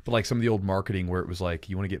well, but like some of the old marketing where it was like,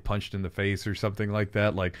 you want to get punched in the face or something like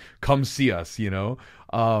that, like come see us, can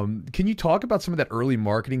you talk about some of that early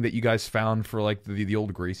marketing that you guys found for like the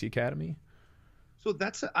old Gracie Academy? So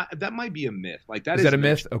that might be a myth. Like that is that a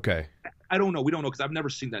myth? Okay. I don't know. We don't know, because I've never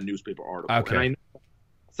seen that newspaper article. Okay. And I know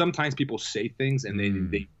sometimes people say things and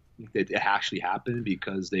they think that it actually happened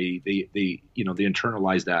because they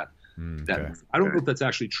internalize that. Okay. I don't know if that's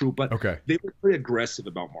actually true, but they were very aggressive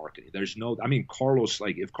about marketing. Carlos,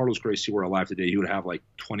 like if Carlos Gracie were alive today, he would have like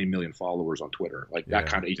 20 million followers on Twitter. Like that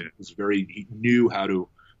kind of, he knew how to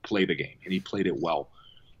play the game, and he played it well.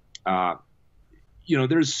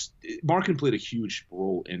 Marketing played a huge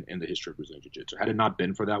role in the history of Brazilian Jiu-Jitsu. Had it not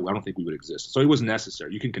been for that, I don't think we would exist. So it was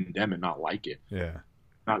necessary. You can condemn it, not like it,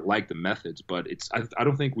 not like the methods, but I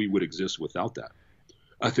don't think we would exist without that.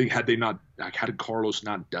 I think had Carlos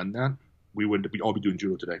not done that, we'd all be doing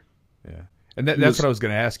judo today. Yeah, and that's what I was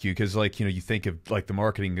going to ask you, because you think of like the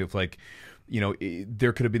marketing of like,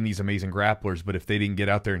 there could have been these amazing grapplers, but if they didn't get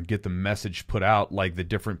out there and get the message put out, like the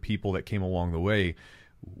different people that came along the way,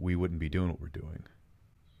 we wouldn't be doing what we're doing.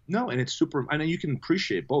 No, and it's super. I know you can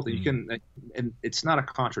appreciate both, and you can, and it's not a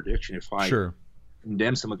contradiction if I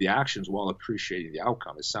condemn some of the actions while appreciating the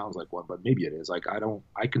outcome. It sounds like one, but maybe it is. Like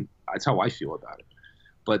that's how I feel about it.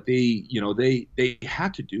 But they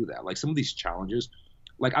had to do that. Like some of these challenges,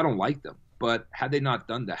 like I don't like them, but had they not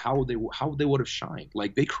done that, how they would have shined.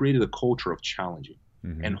 Like they created a culture of challenging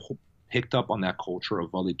and picked up on that culture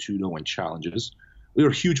of Vale Tudo and challenges. We were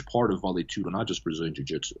a huge part of Vale Tudo, not just Brazilian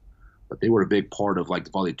Jiu-Jitsu, but they were a big part of like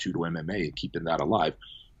the Vale Tudo MMA and keeping that alive.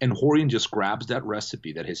 And Rorion just grabs that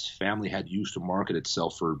recipe that his family had used to market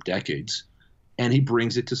itself for decades, and he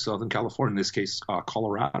brings it to Southern California, in this case,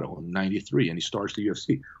 Colorado in '93, and he starts the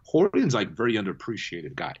UFC. Rorion's like very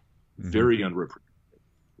underappreciated guy, very underappreciated.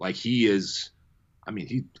 Like he is,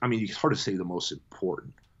 he's hard to say the most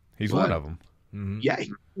important. He's one of them. Yeah,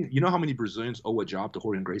 you know how many Brazilians owe a job to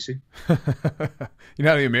Rorion Gracie? You know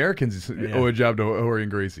how many Americans owe a job to Rorion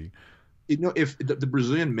Gracie? If the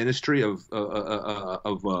Brazilian Ministry of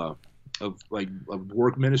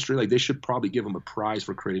work ministry, like they should probably give him a prize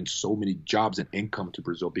for creating so many jobs and income to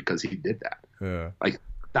Brazil because he did that. Yeah. Like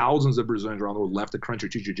thousands of Brazilians around the world left the country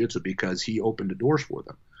to jiu-jitsu because he opened the doors for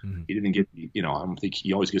them. He didn't get, I don't think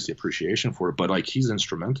he always gets the appreciation for it, but like he's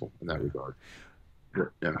instrumental in that regard.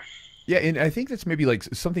 Yeah. Yeah, and I think that's maybe like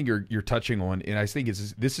something you're touching on, and I think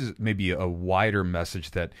this is maybe a wider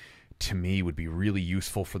message that to me would be really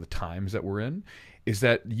useful for the times that we're in, is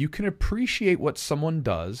that you can appreciate what someone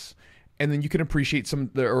does, and then you can appreciate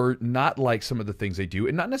or not like some of the things they do,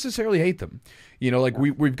 and not necessarily hate them. Like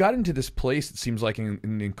we've got into this place, it seems like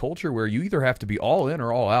in culture, where you either have to be all in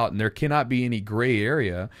or all out, and there cannot be any gray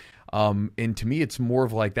area. And to me, it's more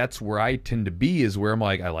of like that's where I tend to be, is where I'm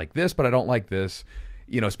like, I like this, but I don't like this.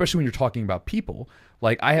 Especially when you're talking about people.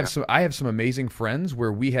 Like I have some amazing friends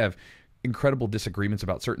where we have incredible disagreements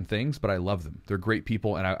about certain things, but I love them. They're great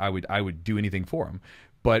people, and I would do anything for them.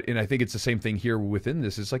 And I think it's the same thing here within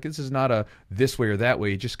this. It's like this is not a this way or that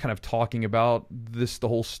way. Just kind of talking about the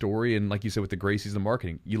whole story, and like you said with the Gracies, the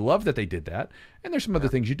marketing. You love that they did that, and there's some other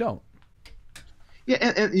things you don't. Yeah,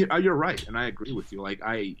 and you're right, and I agree with you. Like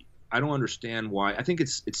I don't understand why. I think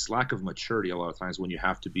it's lack of maturity a lot of times when you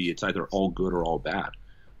have to be. It's either all good or all bad.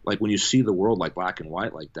 Like when you see the world like black and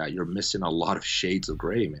white like that, you're missing a lot of shades of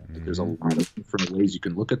gray, man. Like there's a lot of different ways you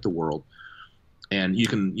can look at the world. And you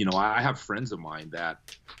can, I have friends of mine that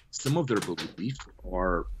some of their beliefs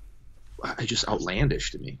are just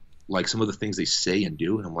outlandish to me. Like some of the things they say and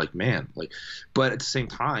do, and I'm like, man, like, but at the same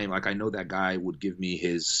time, like I know that guy would give me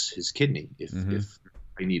his kidney if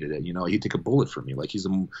I needed it. He'd take a bullet for me. Like he's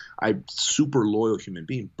a super loyal human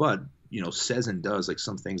being, but says and does like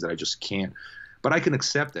some things that I just can't. But I can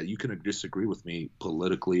accept that. You can disagree with me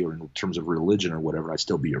politically or in terms of religion or whatever. I'd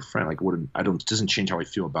still be your friend. Like, it doesn't change how I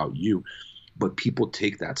feel about you. But people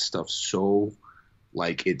take that stuff so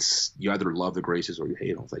like it's you either love the Gracies or you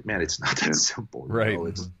hate them. It's like, man, it's not that simple. Right.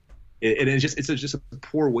 It's just a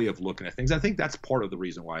poor way of looking at things. I think that's part of the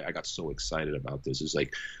reason why I got so excited about this is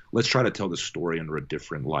like, let's try to tell the story under a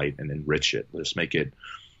different light and enrich it. Let's make it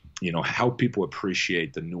how people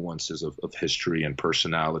appreciate the nuances of history and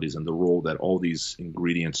personalities and the role that all these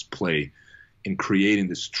ingredients play in creating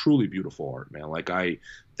this truly beautiful art, man. Like, I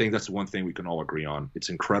think that's one thing we can all agree on. It's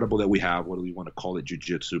incredible that we have, whether we want to call it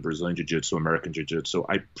Jiu-Jitsu, Brazilian Jiu-Jitsu, American Jiu-Jitsu.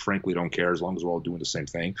 I frankly don't care, as long as we're all doing the same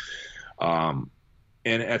thing. And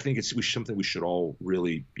I think it's something we should all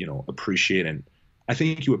really, appreciate. And I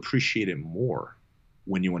think you appreciate it more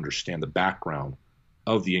when you understand the background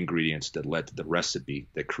of the ingredients that led to the recipe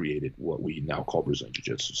that created what we now call Brazilian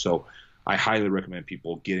Jiu-Jitsu. So I highly recommend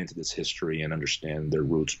people get into this history and understand their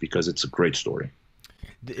roots, because it's a great story.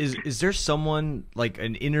 Is there someone, like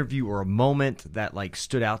an interview or a moment that like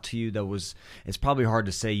stood out to you that was, it's probably hard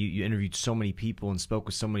to say, you interviewed so many people and spoke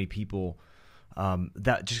with so many people,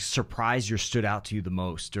 that just surprised you or stood out to you the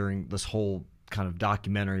most during this whole kind of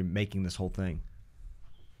documentary, making this whole thing?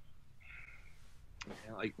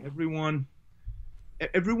 Like everyone,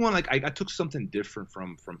 like I took something different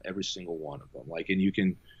from every single one of them. Like, and you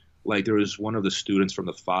can, like, there was one of the students from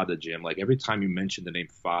the FADA gym. Like, every time you mentioned the name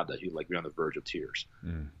FADA, he'd like be on the verge of tears.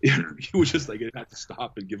 He was just like, you had to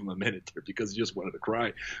stop and give him a minute there, because he just wanted to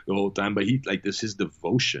cry the whole time. But he, like, this his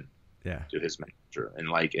devotion to his mentor,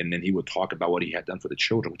 and then he would talk about what he had done for the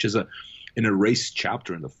children, which is an erased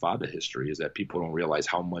chapter in the FADA history, is that people don't realize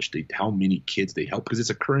how many kids they help, because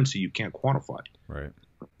it's a currency you can't quantify. Right.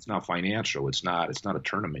 It's not financial. It's not a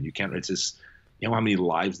tournament. You can't. It's just, how many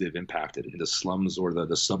lives they've impacted in the slums or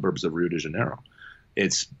the suburbs of Rio de Janeiro.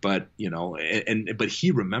 But he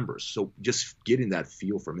remembers. So just getting that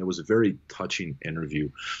feel from it was a very touching interview,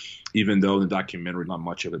 even though in the documentary not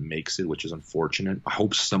much of it makes it, which is unfortunate. I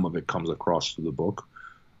hope some of it comes across through the book.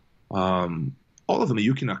 All of them,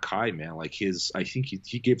 Yuki Nakai, man, like I think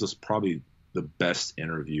he gave us probably the best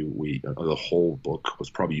interview the whole book was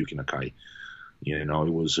probably Yuki Nakai. It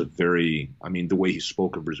was the way he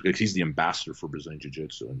spoke of Brazil, he's the ambassador for Brazilian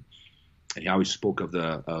Jiu-Jitsu, and how he spoke of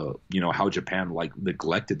how Japan like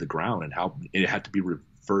neglected the ground and how it had to be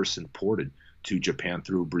reverse imported to Japan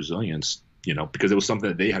through Brazilians, because it was something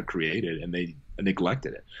that they had created and they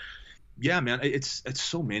neglected it. Yeah, man, it's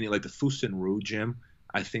so many, like the Fusenryu gym.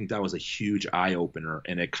 I think that was a huge eye opener,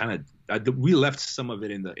 and it kind of we left some of it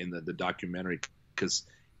in the documentary because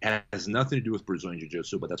it has nothing to do with Brazilian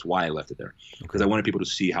Jiu-Jitsu, but that's why I left it there, because I wanted people to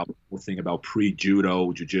see how the whole thing about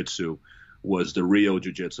pre-judo Jiu-Jitsu was the real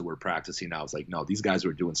Jiu-Jitsu we're practicing now. It's like, no, these guys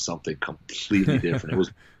were doing something completely different. It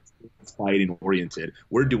was fighting oriented.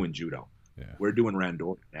 We're doing judo. Yeah. We're doing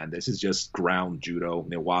randori, and this is just ground judo,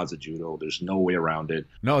 Newaza judo. There's no way around it.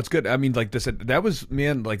 No, it's good. I mean, like I said, that was,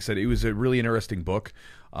 man, like I said, it was a really interesting book.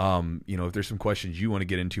 If there's some questions you want to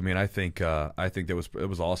get into, man, I think that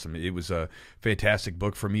was awesome. It was a fantastic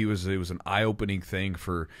book for me. It was an eye-opening thing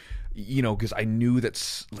for, because I knew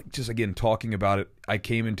that's like, just again talking about it. I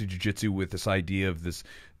came into jiu-jitsu with this idea of this.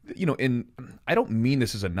 And I don't mean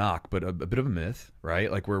this as a knock, but a bit of a myth, right?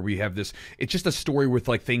 Like where we have this, it's just a story with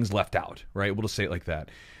like things left out, right? We'll just say it like that.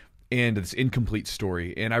 And it's incomplete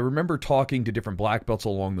story. And I remember talking to different black belts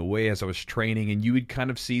along the way as I was training, and you would kind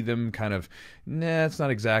of see them kind of, nah, it's not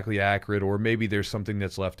exactly accurate, or maybe there's something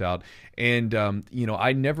that's left out. And,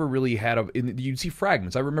 I never really had you'd see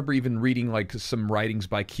fragments. I remember even reading like some writings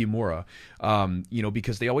by Kimura,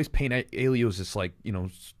 because they always paint Elio as this like,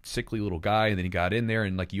 sickly little guy, and then he got in there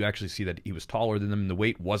and like you actually see that he was taller than them, and the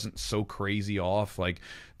weight wasn't so crazy off. Like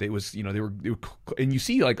they was, they were, and you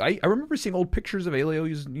see like, I remember seeing old pictures of Elio.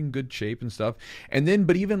 He was in good shape and stuff. And then,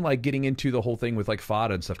 but even like getting into the whole thing with like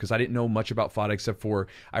FADA and stuff, because I didn't know much about FADA except for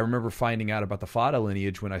I remember finding out about the FADA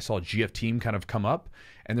lineage when I saw GF Team kind of come up,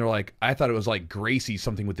 and they're like, I thought it was like Gracie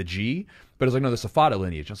something with the G, but it's like, no, that's a FADA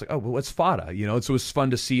lineage. I was like, oh, well, what's FADA? And so it was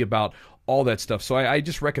fun to see about all that stuff. So I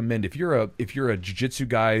just recommend, if you're a jiu-jitsu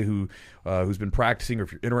guy who's been practicing, or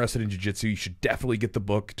if you're interested in jiu-jitsu, you should definitely get the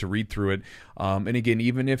book to read through it. And again,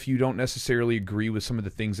 even if you don't necessarily agree with some of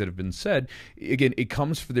the things that have been said, again,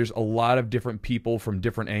 there's a lot of different people from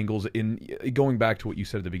different angles. In going back to what you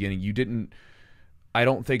said at the beginning, I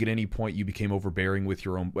don't think at any point you became overbearing with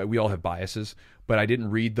your own. We all have biases, but I didn't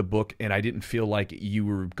read the book and I didn't feel like you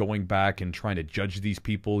were going back and trying to judge these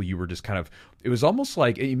people. You were just kind of, it was almost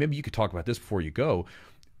like, and maybe you could talk about this before you go.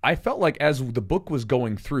 I felt like as the book was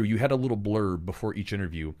going through, you had a little blurb before each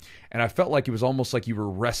interview, and I felt like it was almost like you were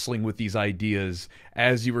wrestling with these ideas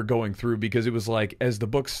as you were going through, because it was like as the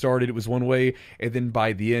book started, it was one way, and then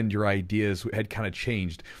by the end, your ideas had kind of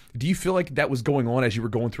changed. Do you feel like that was going on as you were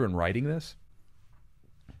going through and writing this?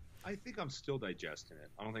 I think I'm still digesting it.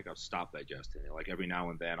 I don't think I've stopped digesting it. Like every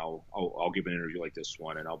now and then, I'll give an interview like this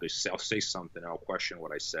one, and I'll say something, and I'll question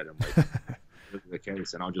what I said, and like the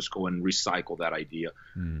case, and I'll just go and recycle that idea.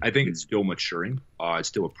 I think it's still maturing. It's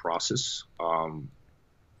still a process.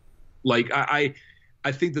 Like I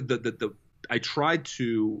think that I tried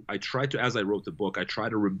to, as I wrote the book, I tried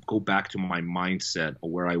to go back to my mindset of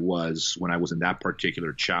where I was when I was in that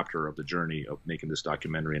particular chapter of the journey of making this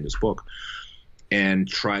documentary and this book, and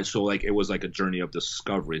so like it was like a journey of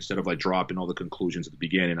discovery. Instead of like dropping all the conclusions at the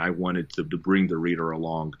beginning, I wanted to bring the reader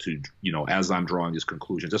along to, you know, as I'm drawing these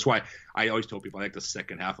conclusions. That's why I always tell people I like the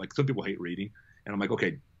second half. Like some people hate reading, and I'm like,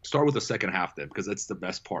 okay, start with the second half then, because that's the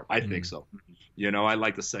best part. I think so. You know, I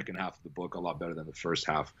like the second half of the book a lot better than the first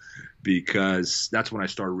half, because that's when I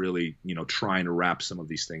start really, you know, trying to wrap some of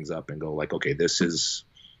these things up and go like, okay, this is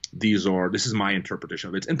my interpretation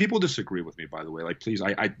of it. And people disagree with me, by the way. Like, please,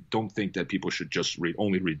 I don't think that people should just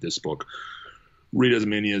only read this book. Read as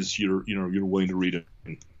many as you're willing to read it.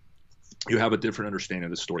 And you have a different understanding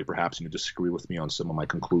of the story, perhaps, and you disagree with me on some of my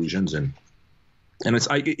conclusions. And it's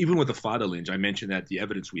even with the Fada lineage, I mentioned that the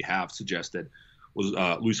evidence we have suggests that was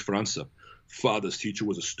Luis França, Fada's teacher,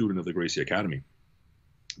 was a student of the Gracie Academy.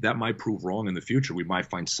 That might prove wrong in the future. We might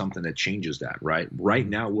find something that changes that. Right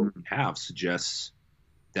now, what we have suggests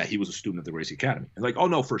that he was a student of the Gracie Academy. And like, oh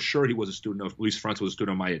no, for sure he was a student of Luis França, was a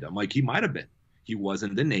student of Maeda. I'm like, he might have been. He was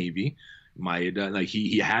in the Navy. Maeda, like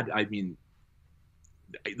he had. I mean,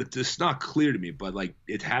 it's not clear to me, but like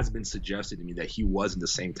it has been suggested to me that he was in the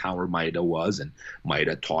same town where Maeda was, and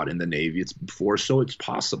Maeda taught in the Navy. It's before, so it's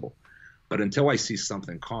possible. But until I see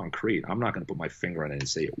something concrete, I'm not going to put my finger on it and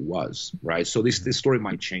say it was, right? So this story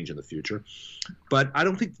might change in the future. But I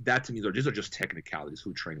don't think that, to me, these are just technicalities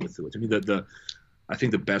who train with it. To me, I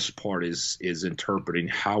think the best part is interpreting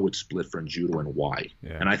how it's split from judo and why.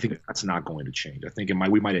 Yeah. And I think that's not going to change. I think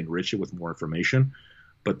we might enrich it with more information,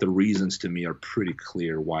 but the reasons to me are pretty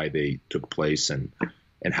clear why they took place and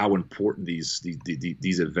how important these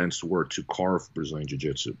events were to carve Brazilian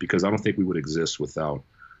Jiu-Jitsu. Because I don't think we would exist without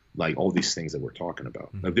like all these things that we're talking about.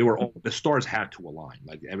 Like the stars had to align.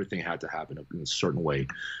 Like everything had to happen in a certain way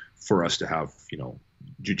for us to have, you know,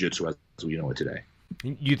 Jiu-Jitsu as we know it today.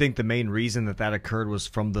 You think the main reason that occurred was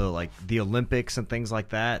from the Olympics and things like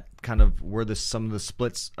that, kind of where some of the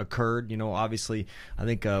splits occurred? You know, obviously, I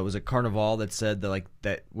think was it Carnival that said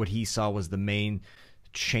that what he saw was the main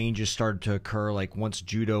changes started to occur. Like once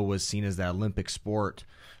judo was seen as that Olympic sport,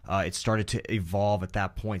 it started to evolve at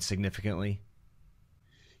that point significantly.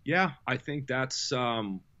 Yeah, I think that's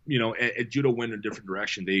you know, at judo went in a different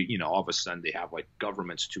direction. They, you know, all of a sudden they have like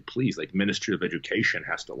governments to please. Like Ministry of Education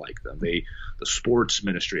has to like them. The sports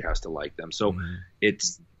ministry has to like them. So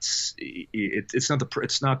it's not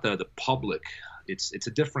the public. It's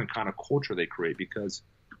a different kind of culture they create, because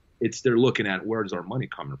they're looking at where is our money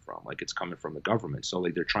coming from. Like it's coming from the government. So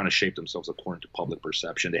like they're trying to shape themselves according to public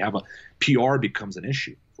perception. They have PR becomes an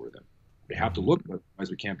issue for them. They have to look, otherwise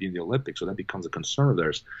we can't be in the Olympics, so that becomes a concern of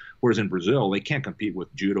theirs. Whereas in Brazil, they can't compete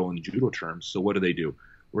with judo and judo terms. So what do?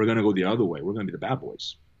 We're going to go the other way. We're going to be the bad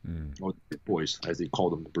boys, or the big boys, as they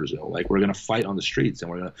call them in Brazil. Like we're going to fight on the streets, and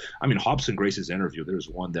we're going to. I mean, Hobson Gracie's interview. There's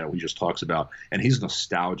one that he just talks about, and he's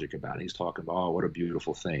nostalgic about it. He's talking about, oh, what a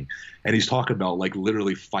beautiful thing, and he's talking about like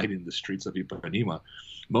literally fighting the streets of Ipanema.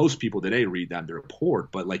 Most people today read that in their report,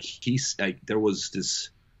 but like there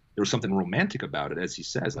was something romantic about it, as he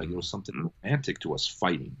says. Like there was something romantic to us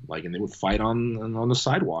fighting. Like, and they would fight on the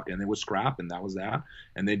sidewalk, and they would scrap, and that was that.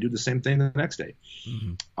 And they'd do the same thing the next day.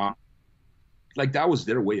 Like that was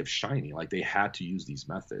their way of shining. Like they had to use these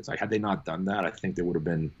methods. Like had they not done that, I think they would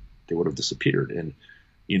have disappeared. And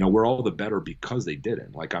you know, we're all the better because they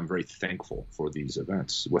didn't. Like I'm very thankful for these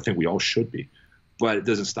events. I think we all should be, but it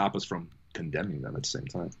doesn't stop us from condemning them at the same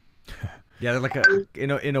time. Yeah, they're like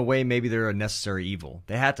in a way, maybe they're a necessary evil.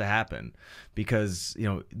 They had to happen because, you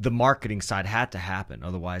know, the marketing side had to happen.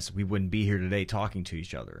 Otherwise, we wouldn't be here today talking to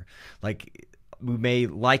each other. Like we may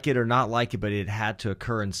like it or not like it, but it had to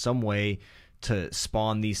occur in some way to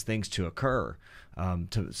spawn these things to occur,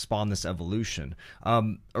 to spawn this evolution.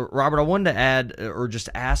 Robert, I wanted to add or just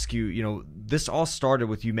ask you, you know, this all started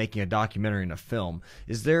with you making a documentary and a film.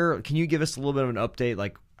 Can you give us a little bit of an update,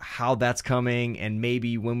 like how that's coming and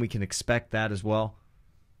maybe when we can expect that as well?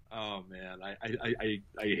 Oh man, I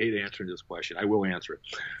hate answering this question. I will answer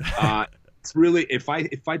it. It's really, if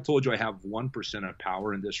I told you I have 1% of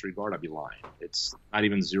power in this regard, I'd be lying. It's not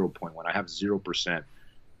even 0.1. I have 0%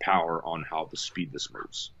 power on how the speed this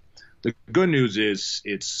moves. The good news is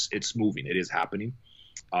it's moving. It is happening.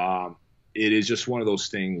 It is just one of those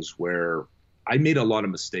things where I made a lot of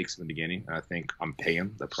mistakes in the beginning, and I think I'm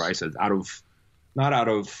paying the price not out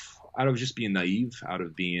of just being naive, out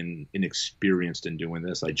of being inexperienced in doing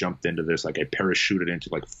this. I jumped into this, like I parachuted into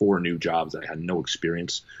like 4 new jobs that I had no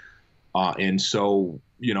experience. And so,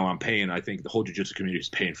 you know, I'm paying, I think the whole jiu-jitsu community is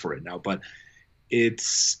paying for it now, but it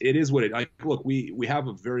is what it. Like, look, we've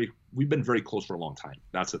been very close for a long time.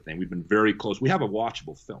 That's the thing. We've been very close. We have a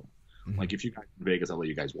watchable film. Mm-hmm. Like, if you guys in Vegas, I'll let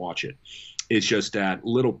you guys watch it. It's just that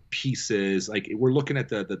little pieces. Like, we're looking at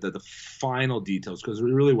the final details because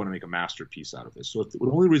we really want to make a masterpiece out of this. So the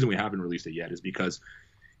only reason we haven't released it yet is because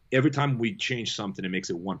every time we change something, it makes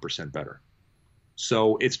it 1% better.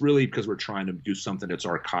 So it's really because we're trying to do something that's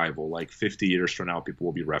archival. Like 50 years from now, people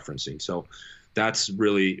will be referencing. So that's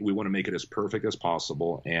really, we want to make it as perfect as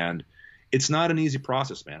possible. And it's not an easy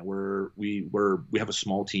process, man. We have a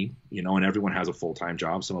small team, you know, and everyone has a full-time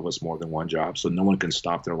job. Some of us more than one job, so no one can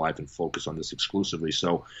stop their life and focus on this exclusively.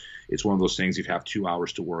 So it's one of those things. You have 2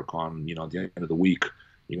 hours to work on, you know, at the end of the week,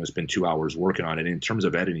 you're going to spend 2 hours working on it. In terms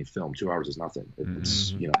of editing film, 2 hours is nothing.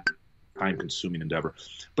 It's you know, time-consuming endeavor,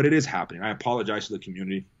 but it is happening. I apologize to the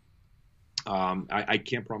community. I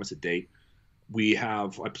can't promise a date.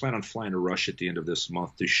 I plan on flying to Russia at the end of this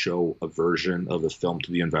month to show a version of the film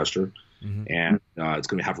to the investor. Mm-hmm. And it's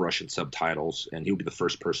going to have Russian subtitles, and he'll be the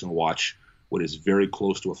first person to watch what is very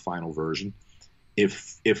close to a final version.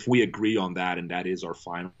 If we agree on that, and that is our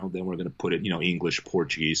final, then we're going to put it, you know, English,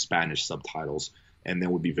 Portuguese, Spanish subtitles, and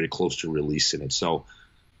then we'll be very close to releasing it. So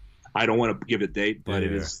I don't want to give a date, but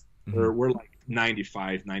it is we're like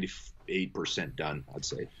 95, 98% done, I'd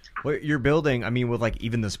say. Well, you're building, I mean, with like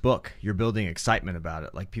even this book, you're building excitement about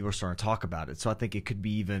it. Like, people are starting to talk about it. So I think it could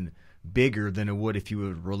be even bigger than it would if you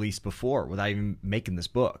would release before without even making this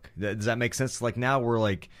book. Does that make sense? Like, now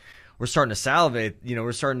we're starting to salivate, you know,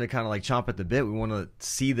 we're starting to kind of like chomp at the bit. We want to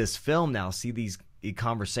see this film now, see these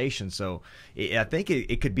conversations. So I think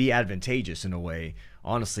it could be advantageous in a way,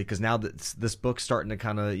 honestly, because now that this book's starting to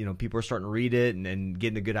kind of, you know, people are starting to read it and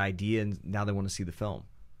getting a good idea, and now they want to see the film.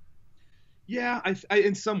 Yeah, I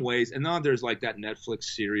in some ways, and now there's like that Netflix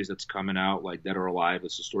series that's coming out, like Dead or Alive.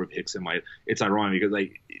 It's the story of Hicks and Mike. It's ironic because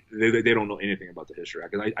like they don't know anything about the history.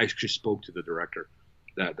 Because I actually spoke to the director,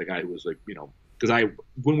 the guy who was like, you know, because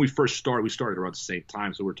when we first started, we started around the same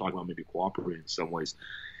time, so we're talking about maybe cooperating in some ways.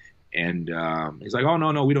 And he's like, oh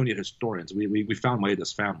no, we don't need historians. We found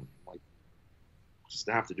Maeda's family. I'm like, does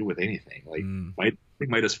that have to do with anything? Like, I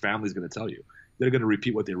think Maeda's family is going to tell you. They're going to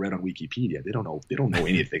repeat what they read on Wikipedia. They don't know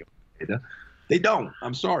anything. They don't.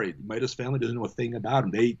 I'm sorry. Maeda's family doesn't know a thing about him.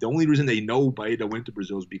 The only reason they know Maeda went to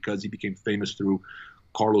Brazil is because he became famous through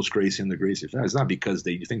Carlos Gracie and the Gracie family. It's not because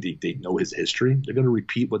they think they know his history. They're going to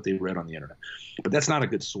repeat what they read on the internet. But that's not a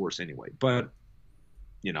good source anyway. But,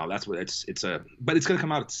 you know, that's what but it's going to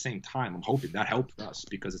come out at the same time. I'm hoping that helped us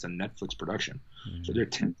because it's a Netflix production. Mm-hmm. So they're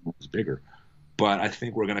 10 times bigger. But I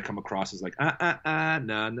think we're going to come across as like,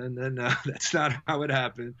 no. That's not how it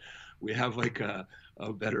happened. We have like a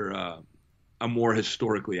better, a more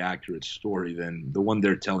historically accurate story than the one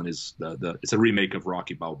they're telling is it's a remake of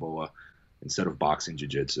Rocky Balboa instead of boxing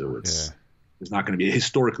jiu-jitsu. There's not going to be,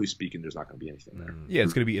 historically speaking, there's not going to be anything there. Yeah,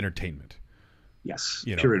 it's going to be entertainment. Yes,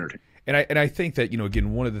 you know, pure entertainment. And I think that, you know,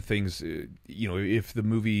 again, one of the things, you know, if the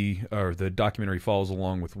movie or the documentary follows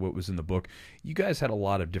along with what was in the book, you guys had a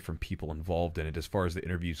lot of different people involved in it as far as the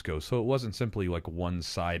interviews go. So it wasn't simply like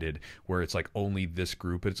one-sided where it's like only this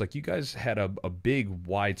group. It's like you guys had a big,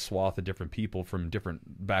 wide swath of different people from different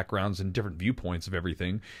backgrounds and different viewpoints of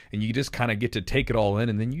everything. And you just kind of get to take it all in,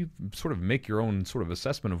 and then you sort of make your own sort of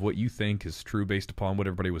assessment of what you think is true based upon what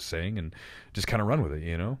everybody was saying and just kind of run with it,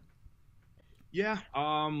 you know? Yeah,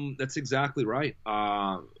 that's exactly right.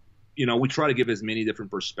 You know, we try to give as many different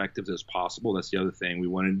perspectives as possible. That's the other thing.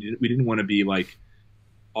 We didn't want to be like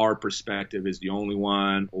our perspective is the only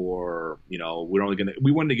one, or, you know, we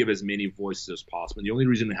wanted to give as many voices as possible. And the only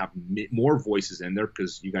reason to have more voices in there,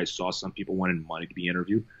 because you guys saw some people wanted money to be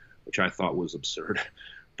interviewed, which I thought was absurd.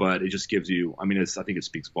 But it just gives you, I mean, I think it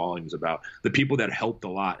speaks volumes about the people that helped a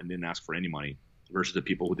lot and didn't ask for any money versus the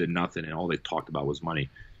people who did nothing and all they talked about was money.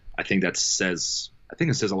 I think it says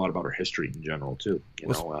a lot about our history in general too.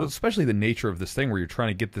 Especially the nature of this thing where you're trying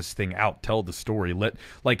to get this thing out, tell the story,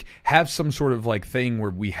 have some sort of like thing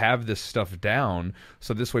where we have this stuff down.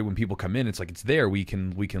 So this way, when people come in, it's like it's there. We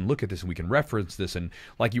can look at this and we can reference this. And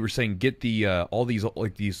like you were saying, get the all these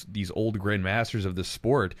like these old grandmasters of this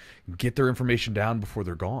sport, get their information down before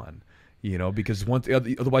they're gone. You know, because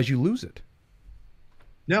otherwise you lose it.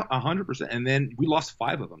 No, 100%. And then we lost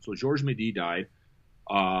 5 of them. So George Medi died.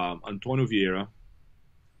 Antonio Vieira,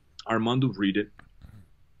 Armando Vridet,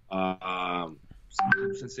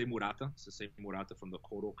 Sensei Murata from the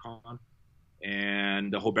Kodokan,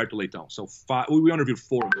 and Roberto Leitão. So 5, we interviewed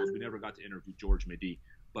 4 of those. We never got to interview George Medi,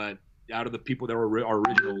 but out of the people that were our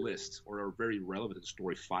original list or are very relevant to the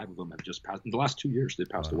story, 5 of them have just passed. In the last 2 years, they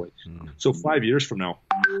passed away. So 5 years from now,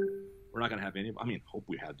 we're not going to have any. I mean, hope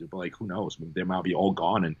we had to, but like, who knows? I mean, they might be all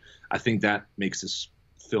gone, and I think that makes this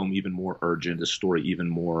film even more urgent, the story even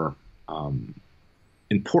more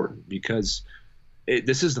important, because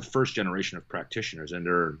this is the first generation of practitioners, and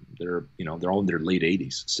they're all in their late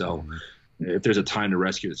 80s. So if there's a time to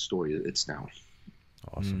rescue the story, it's now.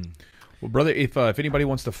 Awesome. Well, brother, if anybody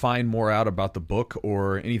wants to find more out about the book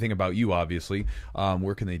or anything about you, obviously,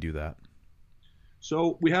 where can they do that?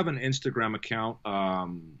 So we have an Instagram account,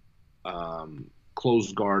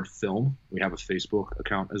 Closed Guard Film. We have a Facebook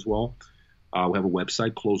account as well. We have a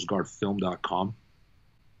website, closedguardfilm.com.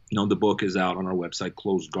 The book is out on our website,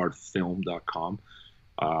 closedguardfilm.com.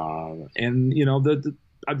 And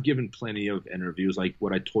I've given plenty of interviews. Like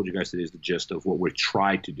what I told you guys today is the gist of what we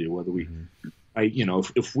tried to do. Whether we,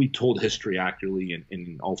 if we told history accurately, and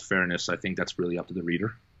in all fairness, I think that's really up to the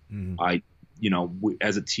reader.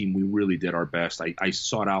 As a team, we really did our best. I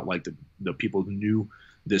sought out like the people who knew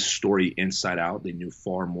this story inside out. They knew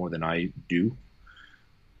far more than I do.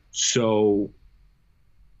 So,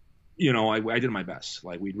 I did my best.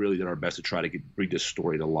 Like, we really did our best to try to bring this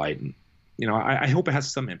story to light. And, I hope it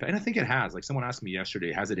has some impact. And I think it has. Like, someone asked me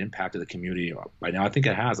yesterday, has it impacted the community by now? I think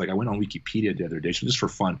it has. Like, I went on Wikipedia the other day, just for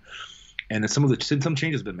fun. And some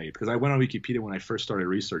changes have been made, because I went on Wikipedia when I first started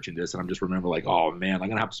researching this, and I'm just remember like, oh man, I'm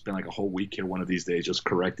gonna have to spend like a whole week here one of these days just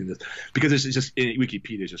correcting this, because it's just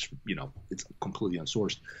Wikipedia is just it's completely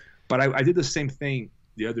unsourced. But I did the same thing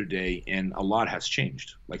the other day, and a lot has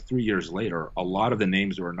changed. Like 3 years later, a lot of the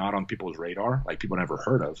names that were not on people's radar, like people never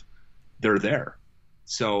heard of, they're there.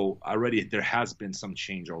 So already there has been some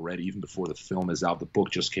change already, even before the film is out. The book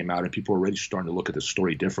just came out, and people are already starting to look at the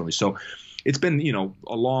story differently. So it's been,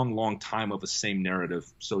 a long, long time of the same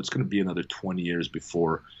narrative. So it's going to be another 20 years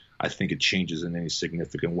before I think it changes in any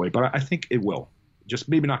significant way. But I think it will. Just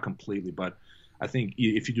maybe not completely, but I think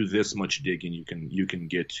if you do this much digging, you can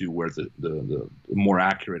get to where the more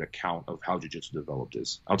accurate account of how Jiu-Jitsu developed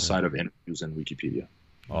is, outside of interviews and Wikipedia.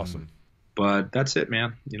 Awesome. But that's it,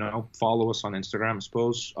 man. Follow us on Instagram, I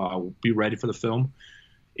suppose. Be ready for the film.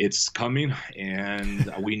 It's coming,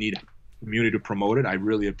 and we need community to promote it. I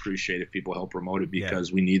really appreciate if people help promote it,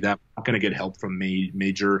 because we need that. We're not going to get help from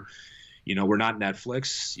major, we're not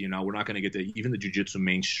Netflix. We're not going to get even the Jiu-Jitsu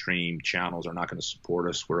mainstream channels are not going to support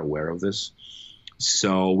us. We're aware of this.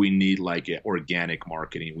 So we need like organic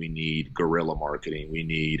marketing. We need guerrilla marketing. We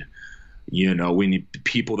need we need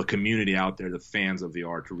people, the community out there, the fans of the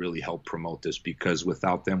art, to really help promote this, because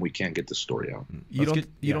without them, we can't get the story out. You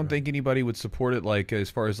don't think anybody would support it, like as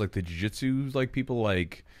far as like the jiu-jitsu, like people,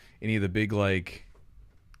 like any of the big like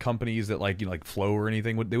companies that like Flow or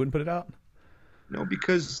anything, they wouldn't put it out? No,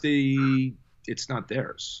 because it's not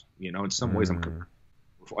theirs. In some ways,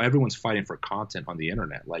 everyone's fighting for content on the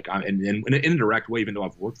internet. Like in an indirect way, even though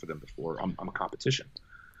I've worked for them before, I'm a competition.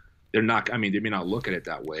 They're not. They may not look at it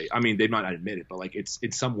that way. They might not admit it, but like it's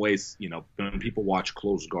in some ways, when people watch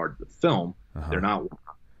Closed Guard the film, they're not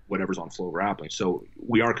whatever's on Flow Grappling. So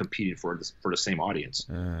we are competing for the same audience.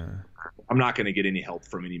 I'm not going to get any help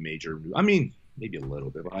from any major. Maybe a little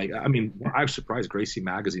bit, but I was surprised Gracie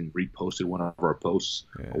magazine reposted one of our posts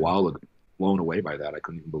a while ago. Blown away by that. I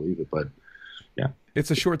couldn't even believe it, but yeah. It's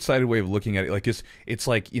a short-sighted way of looking at it. Like it's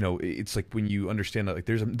like it's like when you understand that like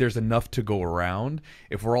there's enough to go around.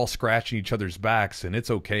 If we're all scratching each other's backs, and it's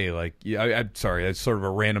okay. Like I'm sorry, it's sort of a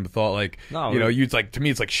random thought. Like it's like, to me,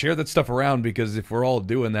 it's like share that stuff around, because if we're all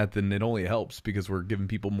doing that, then it only helps, because we're giving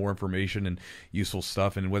people more information and useful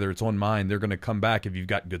stuff. And whether it's on mine, they're going to come back if you've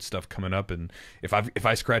got good stuff coming up. And if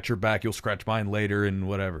I scratch your back, you'll scratch mine later, and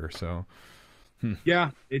whatever. So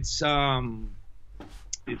yeah, there's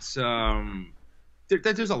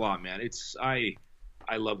a lot, man.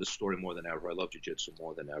 I love the story more than ever. I love jiu-jitsu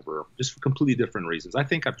more than ever, just for completely different reasons. I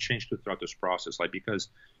think I've changed throughout this process, like because,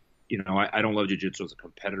 I don't love jiu-jitsu as a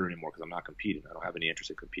competitor anymore, because I'm not competing. I don't have any interest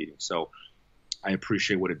in competing. So I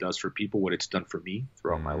appreciate what it does for people, what it's done for me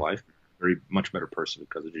throughout my life. Very much better person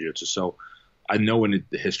because of jiu-jitsu. So I know when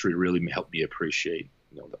the history really helped me appreciate,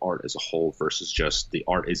 the art as a whole, versus just the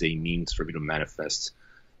art as a means for me to manifest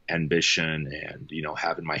ambition and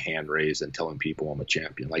having my hand raised and telling people I'm a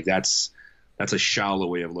champion. Like that's a shallow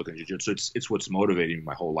way of looking at jiu-jitsu. It's what's motivating me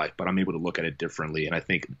my whole life, but I'm able to look at it differently, and I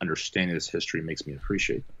think understanding this history makes me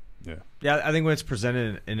appreciate it. Yeah, I think when it's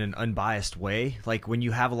presented in an unbiased way, like when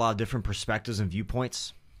you have a lot of different perspectives and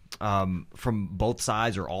viewpoints from both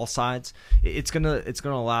sides or all sides, it's gonna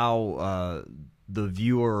allow the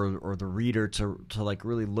viewer or the reader to like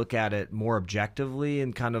really look at it more objectively,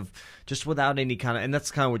 and kind of just without any kind of, and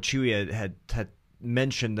that's kind of what Chewy had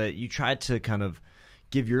mentioned, that you tried to kind of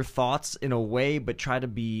give your thoughts in a way, but try to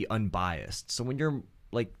be unbiased. So when you're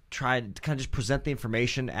like try to kind of just present the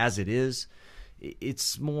information as it is.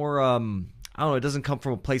 It's more I don't know, it doesn't come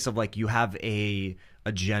from a place of like you have a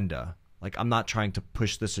agenda. Like, I'm not trying to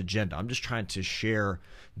push this agenda. I'm just trying to share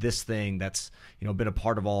this thing that's, you know, been a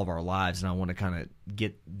part of all of our lives, and I want to kind of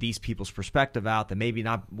get these people's perspective out that maybe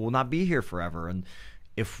will not be here forever. And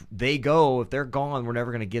if they're gone, we're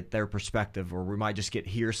never going to get their perspective, or we might just get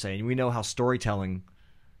hearsay. And we know how storytelling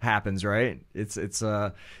happens, right?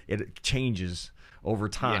 It changes over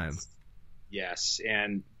time. Yes.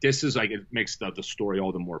 And this is like, it makes the story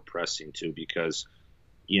all the more pressing too, because,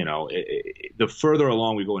 you know, the further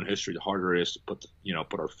along we go in history, the harder it is to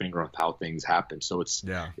put our finger on how things happen. So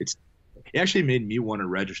it actually made me want to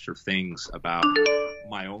register things about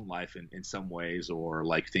my own life in some ways, or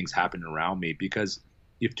like things happening around me, because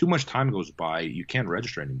if too much time goes by, you can't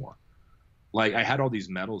register anymore. Like, I had all these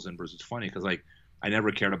medals in Bruce. It's funny because like I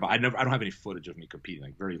never cared about. I don't have any footage of me competing,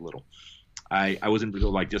 like very little. I was in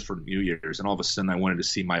Brazil like just for New Year's, and all of a sudden I wanted to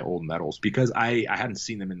see my old medals because I hadn't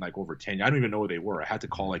seen them in like over 10 years. I don't even know where they were. I had to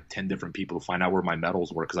call like 10 different people to find out where my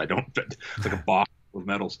medals were, because I don't. It's like a box of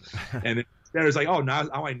medals, and then it's like, oh, now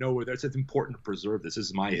I know where they're. It's important to preserve this. This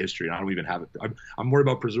is my history, and I don't even have it. I'm worried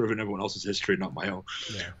about preserving everyone else's history, not my own.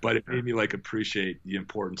 Yeah. But it made me like appreciate the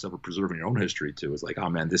importance of preserving your own history too. It's like, oh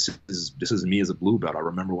man, this is me as a blue belt. I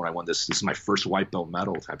remember when I won this. This is my first white belt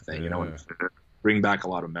medal type thing, you know, and bring back a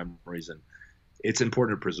lot of memories. And it's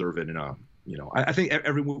important to preserve it. And you know, I think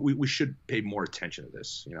we should pay more attention to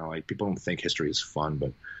this. You know, like, people don't think history is fun,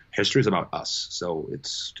 but history is about us. So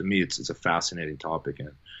to me, it's a fascinating topic, and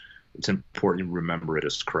it's important to remember it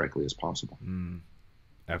as correctly as possible.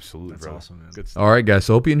 Absolutely. That's awesome, man. Good stuff. All right, guys.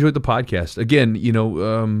 So I hope you enjoyed the podcast. Again, you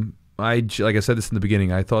know, like I said this in the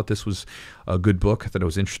beginning, I thought this was a good book. I thought it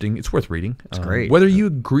was interesting. It's worth reading. It's great. Whether you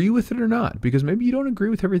agree with it or not, because maybe you don't agree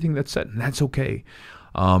with everything that's said, and that's okay.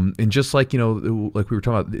 And just like, you know, like we were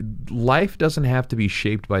talking about, life doesn't have to be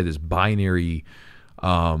shaped by this binary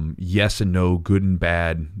yes and no, good and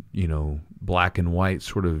bad, you know, black and white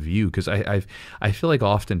sort of view. Because I feel like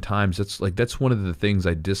oftentimes that's one of the things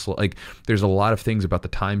I dislike. Like, there's a lot of things about the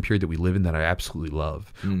time period that we live in that I absolutely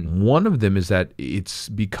love. One of them is that it's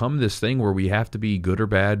become this thing where we have to be good or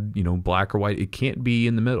bad, you know, black or white. It can't be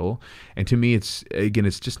in the middle. And to me, it's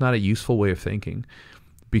just not a useful way of thinking.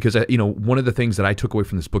 Because, you know, one of the things that I took away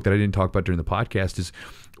from this book that I didn't talk about during the podcast is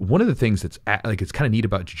one of the things that's like, it's kind of neat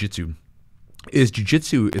about Jiu-Jitsu is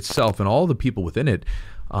Jiu-Jitsu itself and all the people within it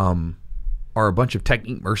are a bunch of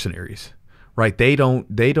technique mercenaries, right? They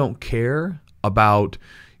don't care about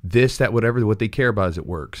this, that, whatever. What they care about is it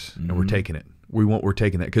works, and we're taking it. We're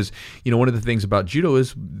taking that, because, you know, one of the things about judo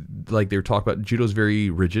is, like they were talking about, judo is very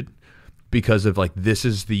rigid. Because of like, this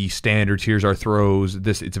is the standards, here's our throws,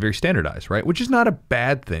 it's very standardized, right? Which is not a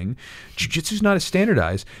bad thing. Jiu-Jitsu is not as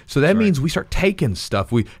standardized. So that means we start taking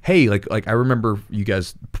stuff. Like I remember, you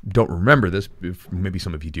guys don't remember this, maybe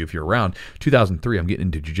some of you do if you're around, 2003, I'm getting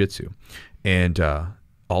into Jiu-Jitsu. And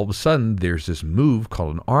all of a sudden, there's this move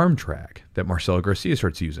called an arm track that Marcelo Garcia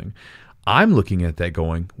starts using. I'm looking at that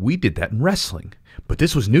going, we did that in wrestling. But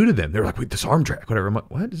this was new to them. They're like, wait, this arm track, whatever. I'm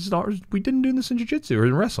like, what? This is ours. We didn't do this in jiu-jitsu or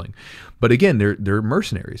in wrestling. But again, they're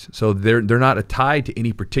mercenaries. So they're not tied to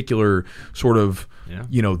any particular sort of,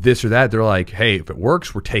 you know, this or that. They're like, hey, if it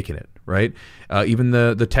works, we're taking it, right? Even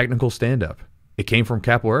the technical stand-up, it came from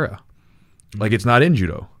capoeira. Like, it's not in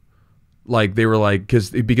judo. Like, they were like,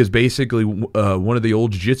 because basically one of the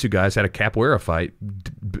old jiu-jitsu guys had a capoeira fight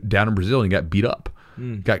down in Brazil, and he got beat up.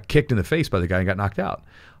 Got kicked in the face by the guy and got knocked out.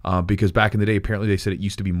 Because back in the day, apparently they said it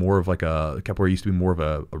used to be more of like capoeira used to be more of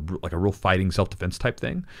a real fighting self-defense type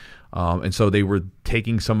thing. And so they were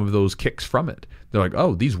taking some of those kicks from it. They're like,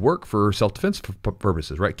 oh, these work for self-defense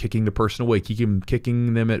purposes, right? Kicking the person away,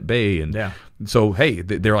 kicking them at bay. And so, hey,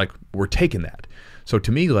 they're like, we're taking that. So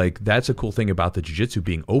to me, like, that's a cool thing about the jiu-jitsu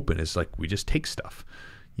being open, is like, we just take stuff.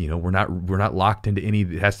 You know, we're not locked into any,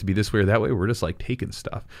 it has to be this way or that way. We're just like taking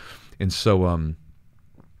stuff. And so,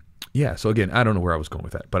 yeah. So again, I don't know where I was going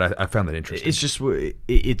with that, but I found that interesting. It's just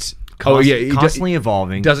it's constantly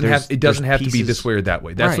evolving. It doesn't have to be this way or that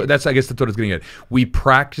way. That's I guess that's what it's getting at. We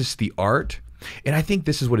practice the art, and I think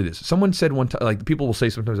this is what it is. Someone said one time, like, people will say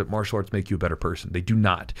sometimes that martial arts make you a better person. They do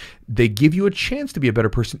not. They give you a chance to be a better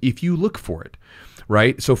person if you look for it.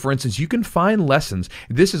 Right. So, for instance, you can find lessons.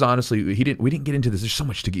 This is honestly, we didn't get into this. There's so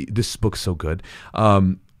much to get. This book's so good.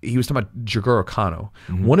 He was talking about Jigoro Kano.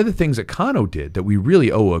 One of the things that Kano did that we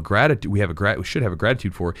really owe a gratitude, we should have a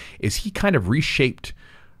gratitude for, is he kind of reshaped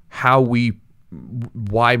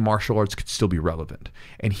why martial arts could still be relevant.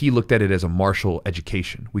 And he looked at it as a martial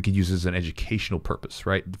education. We could use it as an educational purpose,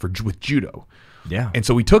 right? With judo. Yeah. And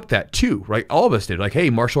so we took that too, right? All of us did. Like, hey,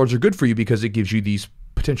 martial arts are good for you because it gives you these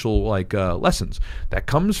potential like lessons. That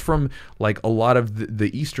comes from like a lot of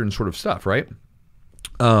the Eastern sort of stuff, right?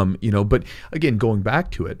 But again, going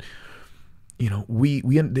back to it,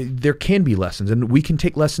 there can be lessons, and we can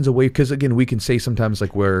take lessons away because again, we can say sometimes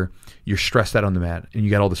like where you're stressed out on the mat and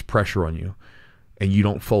you got all this pressure on you and you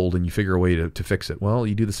don't fold and you figure a way to fix it. Well,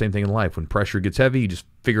 you do the same thing in life. When pressure gets heavy, you just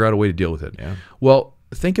figure out a way to deal with it. Yeah. Well,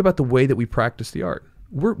 think about the way that we practice the art.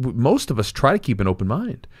 Most of us try to keep an open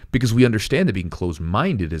mind because we understand that being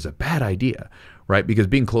closed-minded is a bad idea, right? Because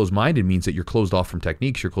being closed-minded means that you're closed off from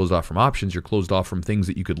techniques, you're closed off from options, you're closed off from things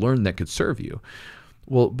that you could learn that could serve you.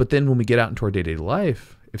 Well, but then when we get out into our day-to-day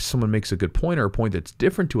life, if someone makes a good point or a point that's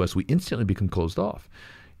different to us, we instantly become closed off.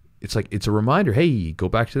 It's like, it's a reminder, hey, go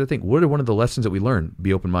back to the thing. What are one of the lessons that we learn?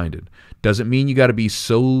 Be open-minded. Doesn't mean you got to be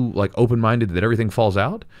so like open-minded that everything falls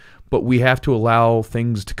out, but we have to allow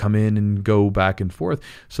things to come in and go back and forth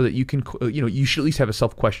so that you can, you should at least have a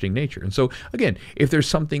self-questioning nature. And so again, if there's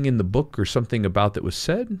something in the book or something about that was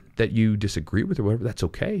said that you disagree with or whatever, that's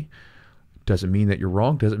okay. Doesn't mean that you're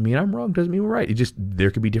wrong. Doesn't mean I'm wrong. Doesn't mean we're right. It just, there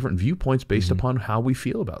could be different viewpoints based upon how we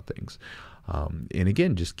feel about things. And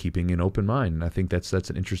again, just keeping an open mind. And I think that's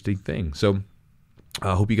an interesting thing. So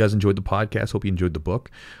I hope you guys enjoyed the podcast. Hope you enjoyed the book.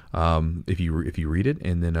 If you read it,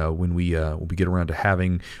 and then when we get around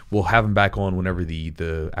to we'll have them back on whenever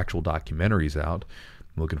the actual documentary's out.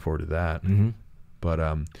 I'm looking forward to that.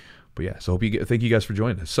 But yeah, so thank you guys for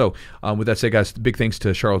joining us. So with that said, guys, big thanks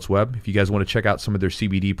to Charlotte's Web. If you guys want to check out some of their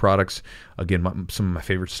CBD products, again, some of my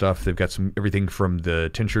favorite stuff. They've got everything from the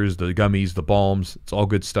tinctures, the gummies, the balms. It's all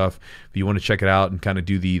good stuff. If you want to check it out and kind of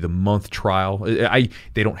do the month trial, they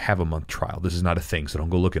don't have a month trial. This is not a thing, so don't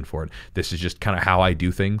go looking for it. This is just kind of how I do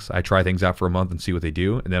things. I try things out for a month and see what they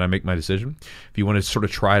do, and then I make my decision. If you want to sort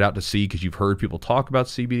of try it out to see, because you've heard people talk about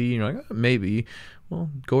CBD, and you're like, maybe. Well,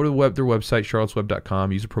 go to their website,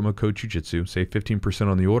 charlottesweb.com, use a promo code Jiu-Jitsu, save 15%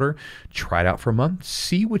 on the order, try it out for a month,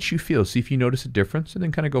 see what you feel, see if you notice a difference, and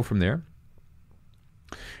then kind of go from there.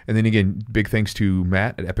 And then again, big thanks to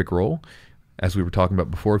Matt at Epic Roll. As we were talking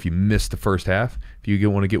about before, if you missed the first half, if you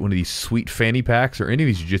want to get one of these sweet fanny packs or any of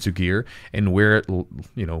these Jiu-Jitsu gear and wear it,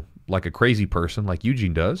 like a crazy person like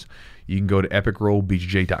Eugene does, you can go to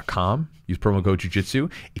epicrollbjj.com, use promo code Jiu-Jitsu.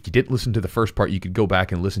 If you didn't listen to the first part, you could go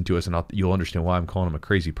back and listen to us, and you'll understand why I'm calling him a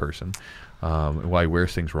crazy person, and why he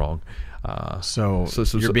wears things wrong. So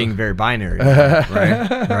you're being very binary,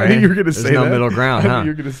 right? You're going to say that. There's no middle ground, huh?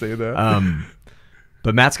 You're going to say that.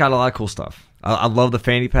 But Matt's got a lot of cool stuff. I love the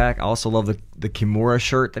fanny pack. I also love the Kimura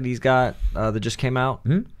shirt that he's got that just came out.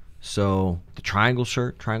 Mm-hmm. So the triangle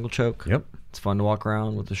shirt, triangle choke. Yep. It's fun to walk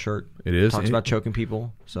around with the shirt. It is. Talks about choking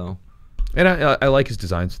people. So, and I like his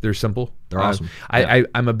designs. They're simple. They're awesome.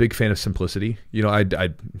 I'm a big fan of simplicity. I'm a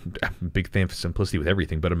big fan of simplicity with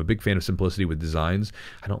everything, but I'm a big fan of simplicity with designs.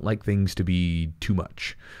 I don't like things to be too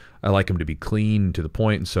much. I like them to be clean, to the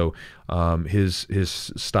point, and so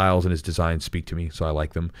his styles and his designs speak to me, so I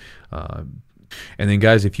like them. And then,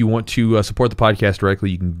 guys, if you want to support the podcast directly,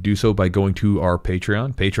 you can do so by going to our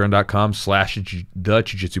Patreon, patreon.com/the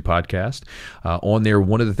Jiu-Jitsu podcast. On there,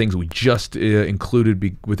 one of the things we just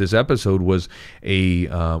included with this episode was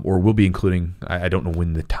or will be including, I don't know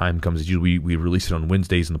when the time comes. Usually we release it on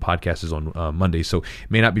Wednesdays and the podcast is on Mondays, so it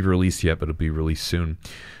may not be released yet, but it'll be released soon.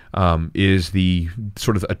 Is the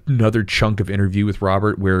sort of another chunk of interview with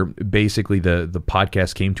Robert, where basically the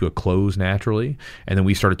podcast came to a close naturally, and then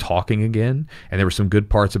we started talking again, and there were some good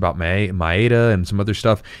parts about Maeda and some other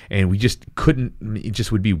stuff, and we just couldn't, it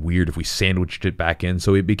just would be weird if we sandwiched it back in,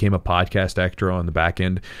 so it became a podcast extra on the back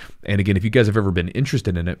end. And again, if you guys have ever been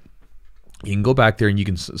interested in it, you can go back there and you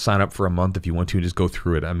can sign up for a month if you want to and just go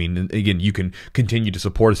through it. I mean, again, you can continue to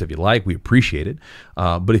support us if you like. We appreciate it.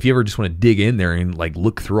 But if you ever just want to dig in there and like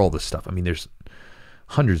look through all this stuff, I mean, there's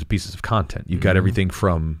hundreds of pieces of content. You've got everything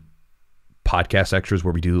from podcast extras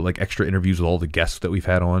where we do like extra interviews with all the guests that we've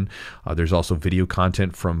had on. There's also video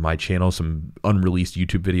content from my channel, some unreleased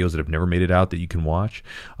YouTube videos that have never made it out that you can watch.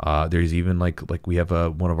 There's even like we have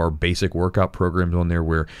one of our basic workout programs on there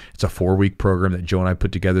where it's a 4-week program that Joe and I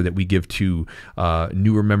put together that we give to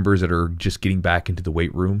newer members that are just getting back into the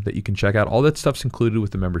weight room that you can check out. All that stuff's included with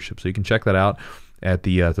the membership, so you can check that out at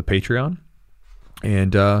the Patreon.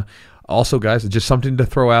 And also, guys, just something to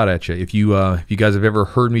throw out at you. If you guys have ever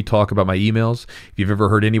heard me talk about my emails, if you've ever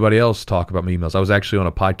heard anybody else talk about my emails, I was actually on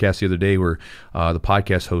a podcast the other day where the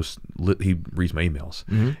podcast host, he reads my emails,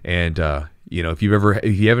 and if you've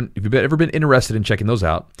ever been interested in checking those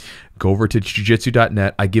out, go over to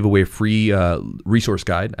jiu-jitsu.net. I give away a free resource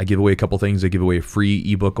guide. I give away a couple things. I give away a free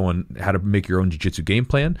ebook on how to make your own jiu-jitsu game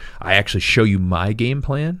plan. I actually show you my game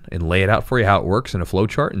plan and lay it out for you, how it works in a flow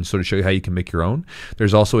chart, and sort of show you how you can make your own.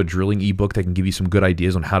 There's also a drilling ebook that can give you some good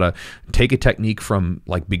ideas on how to take a technique from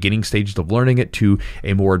like beginning stages of learning it to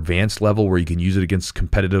a more advanced level where you can use it against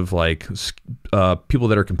competitive, like people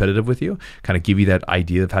that are competitive with you, kind of give you that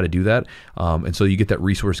idea of how to do that. And so you get that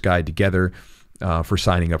resource guide together for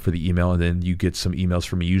signing up for the email, and then you get some emails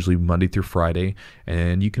from me usually Monday through Friday,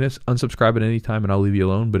 and you can unsubscribe at any time and I'll leave you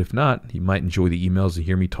alone. But if not, you might enjoy the emails and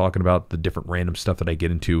hear me talking about the different random stuff that I get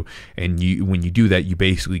into. And when you do that, you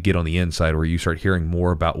basically get on the inside where you start hearing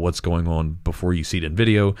more about what's going on before you see it in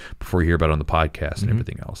video, before you hear about it on the podcast and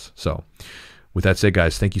everything else. So with that said,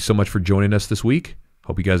 guys, thank you so much for joining us this week.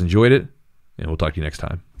 Hope you guys enjoyed it, and we'll talk to you next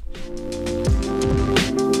time.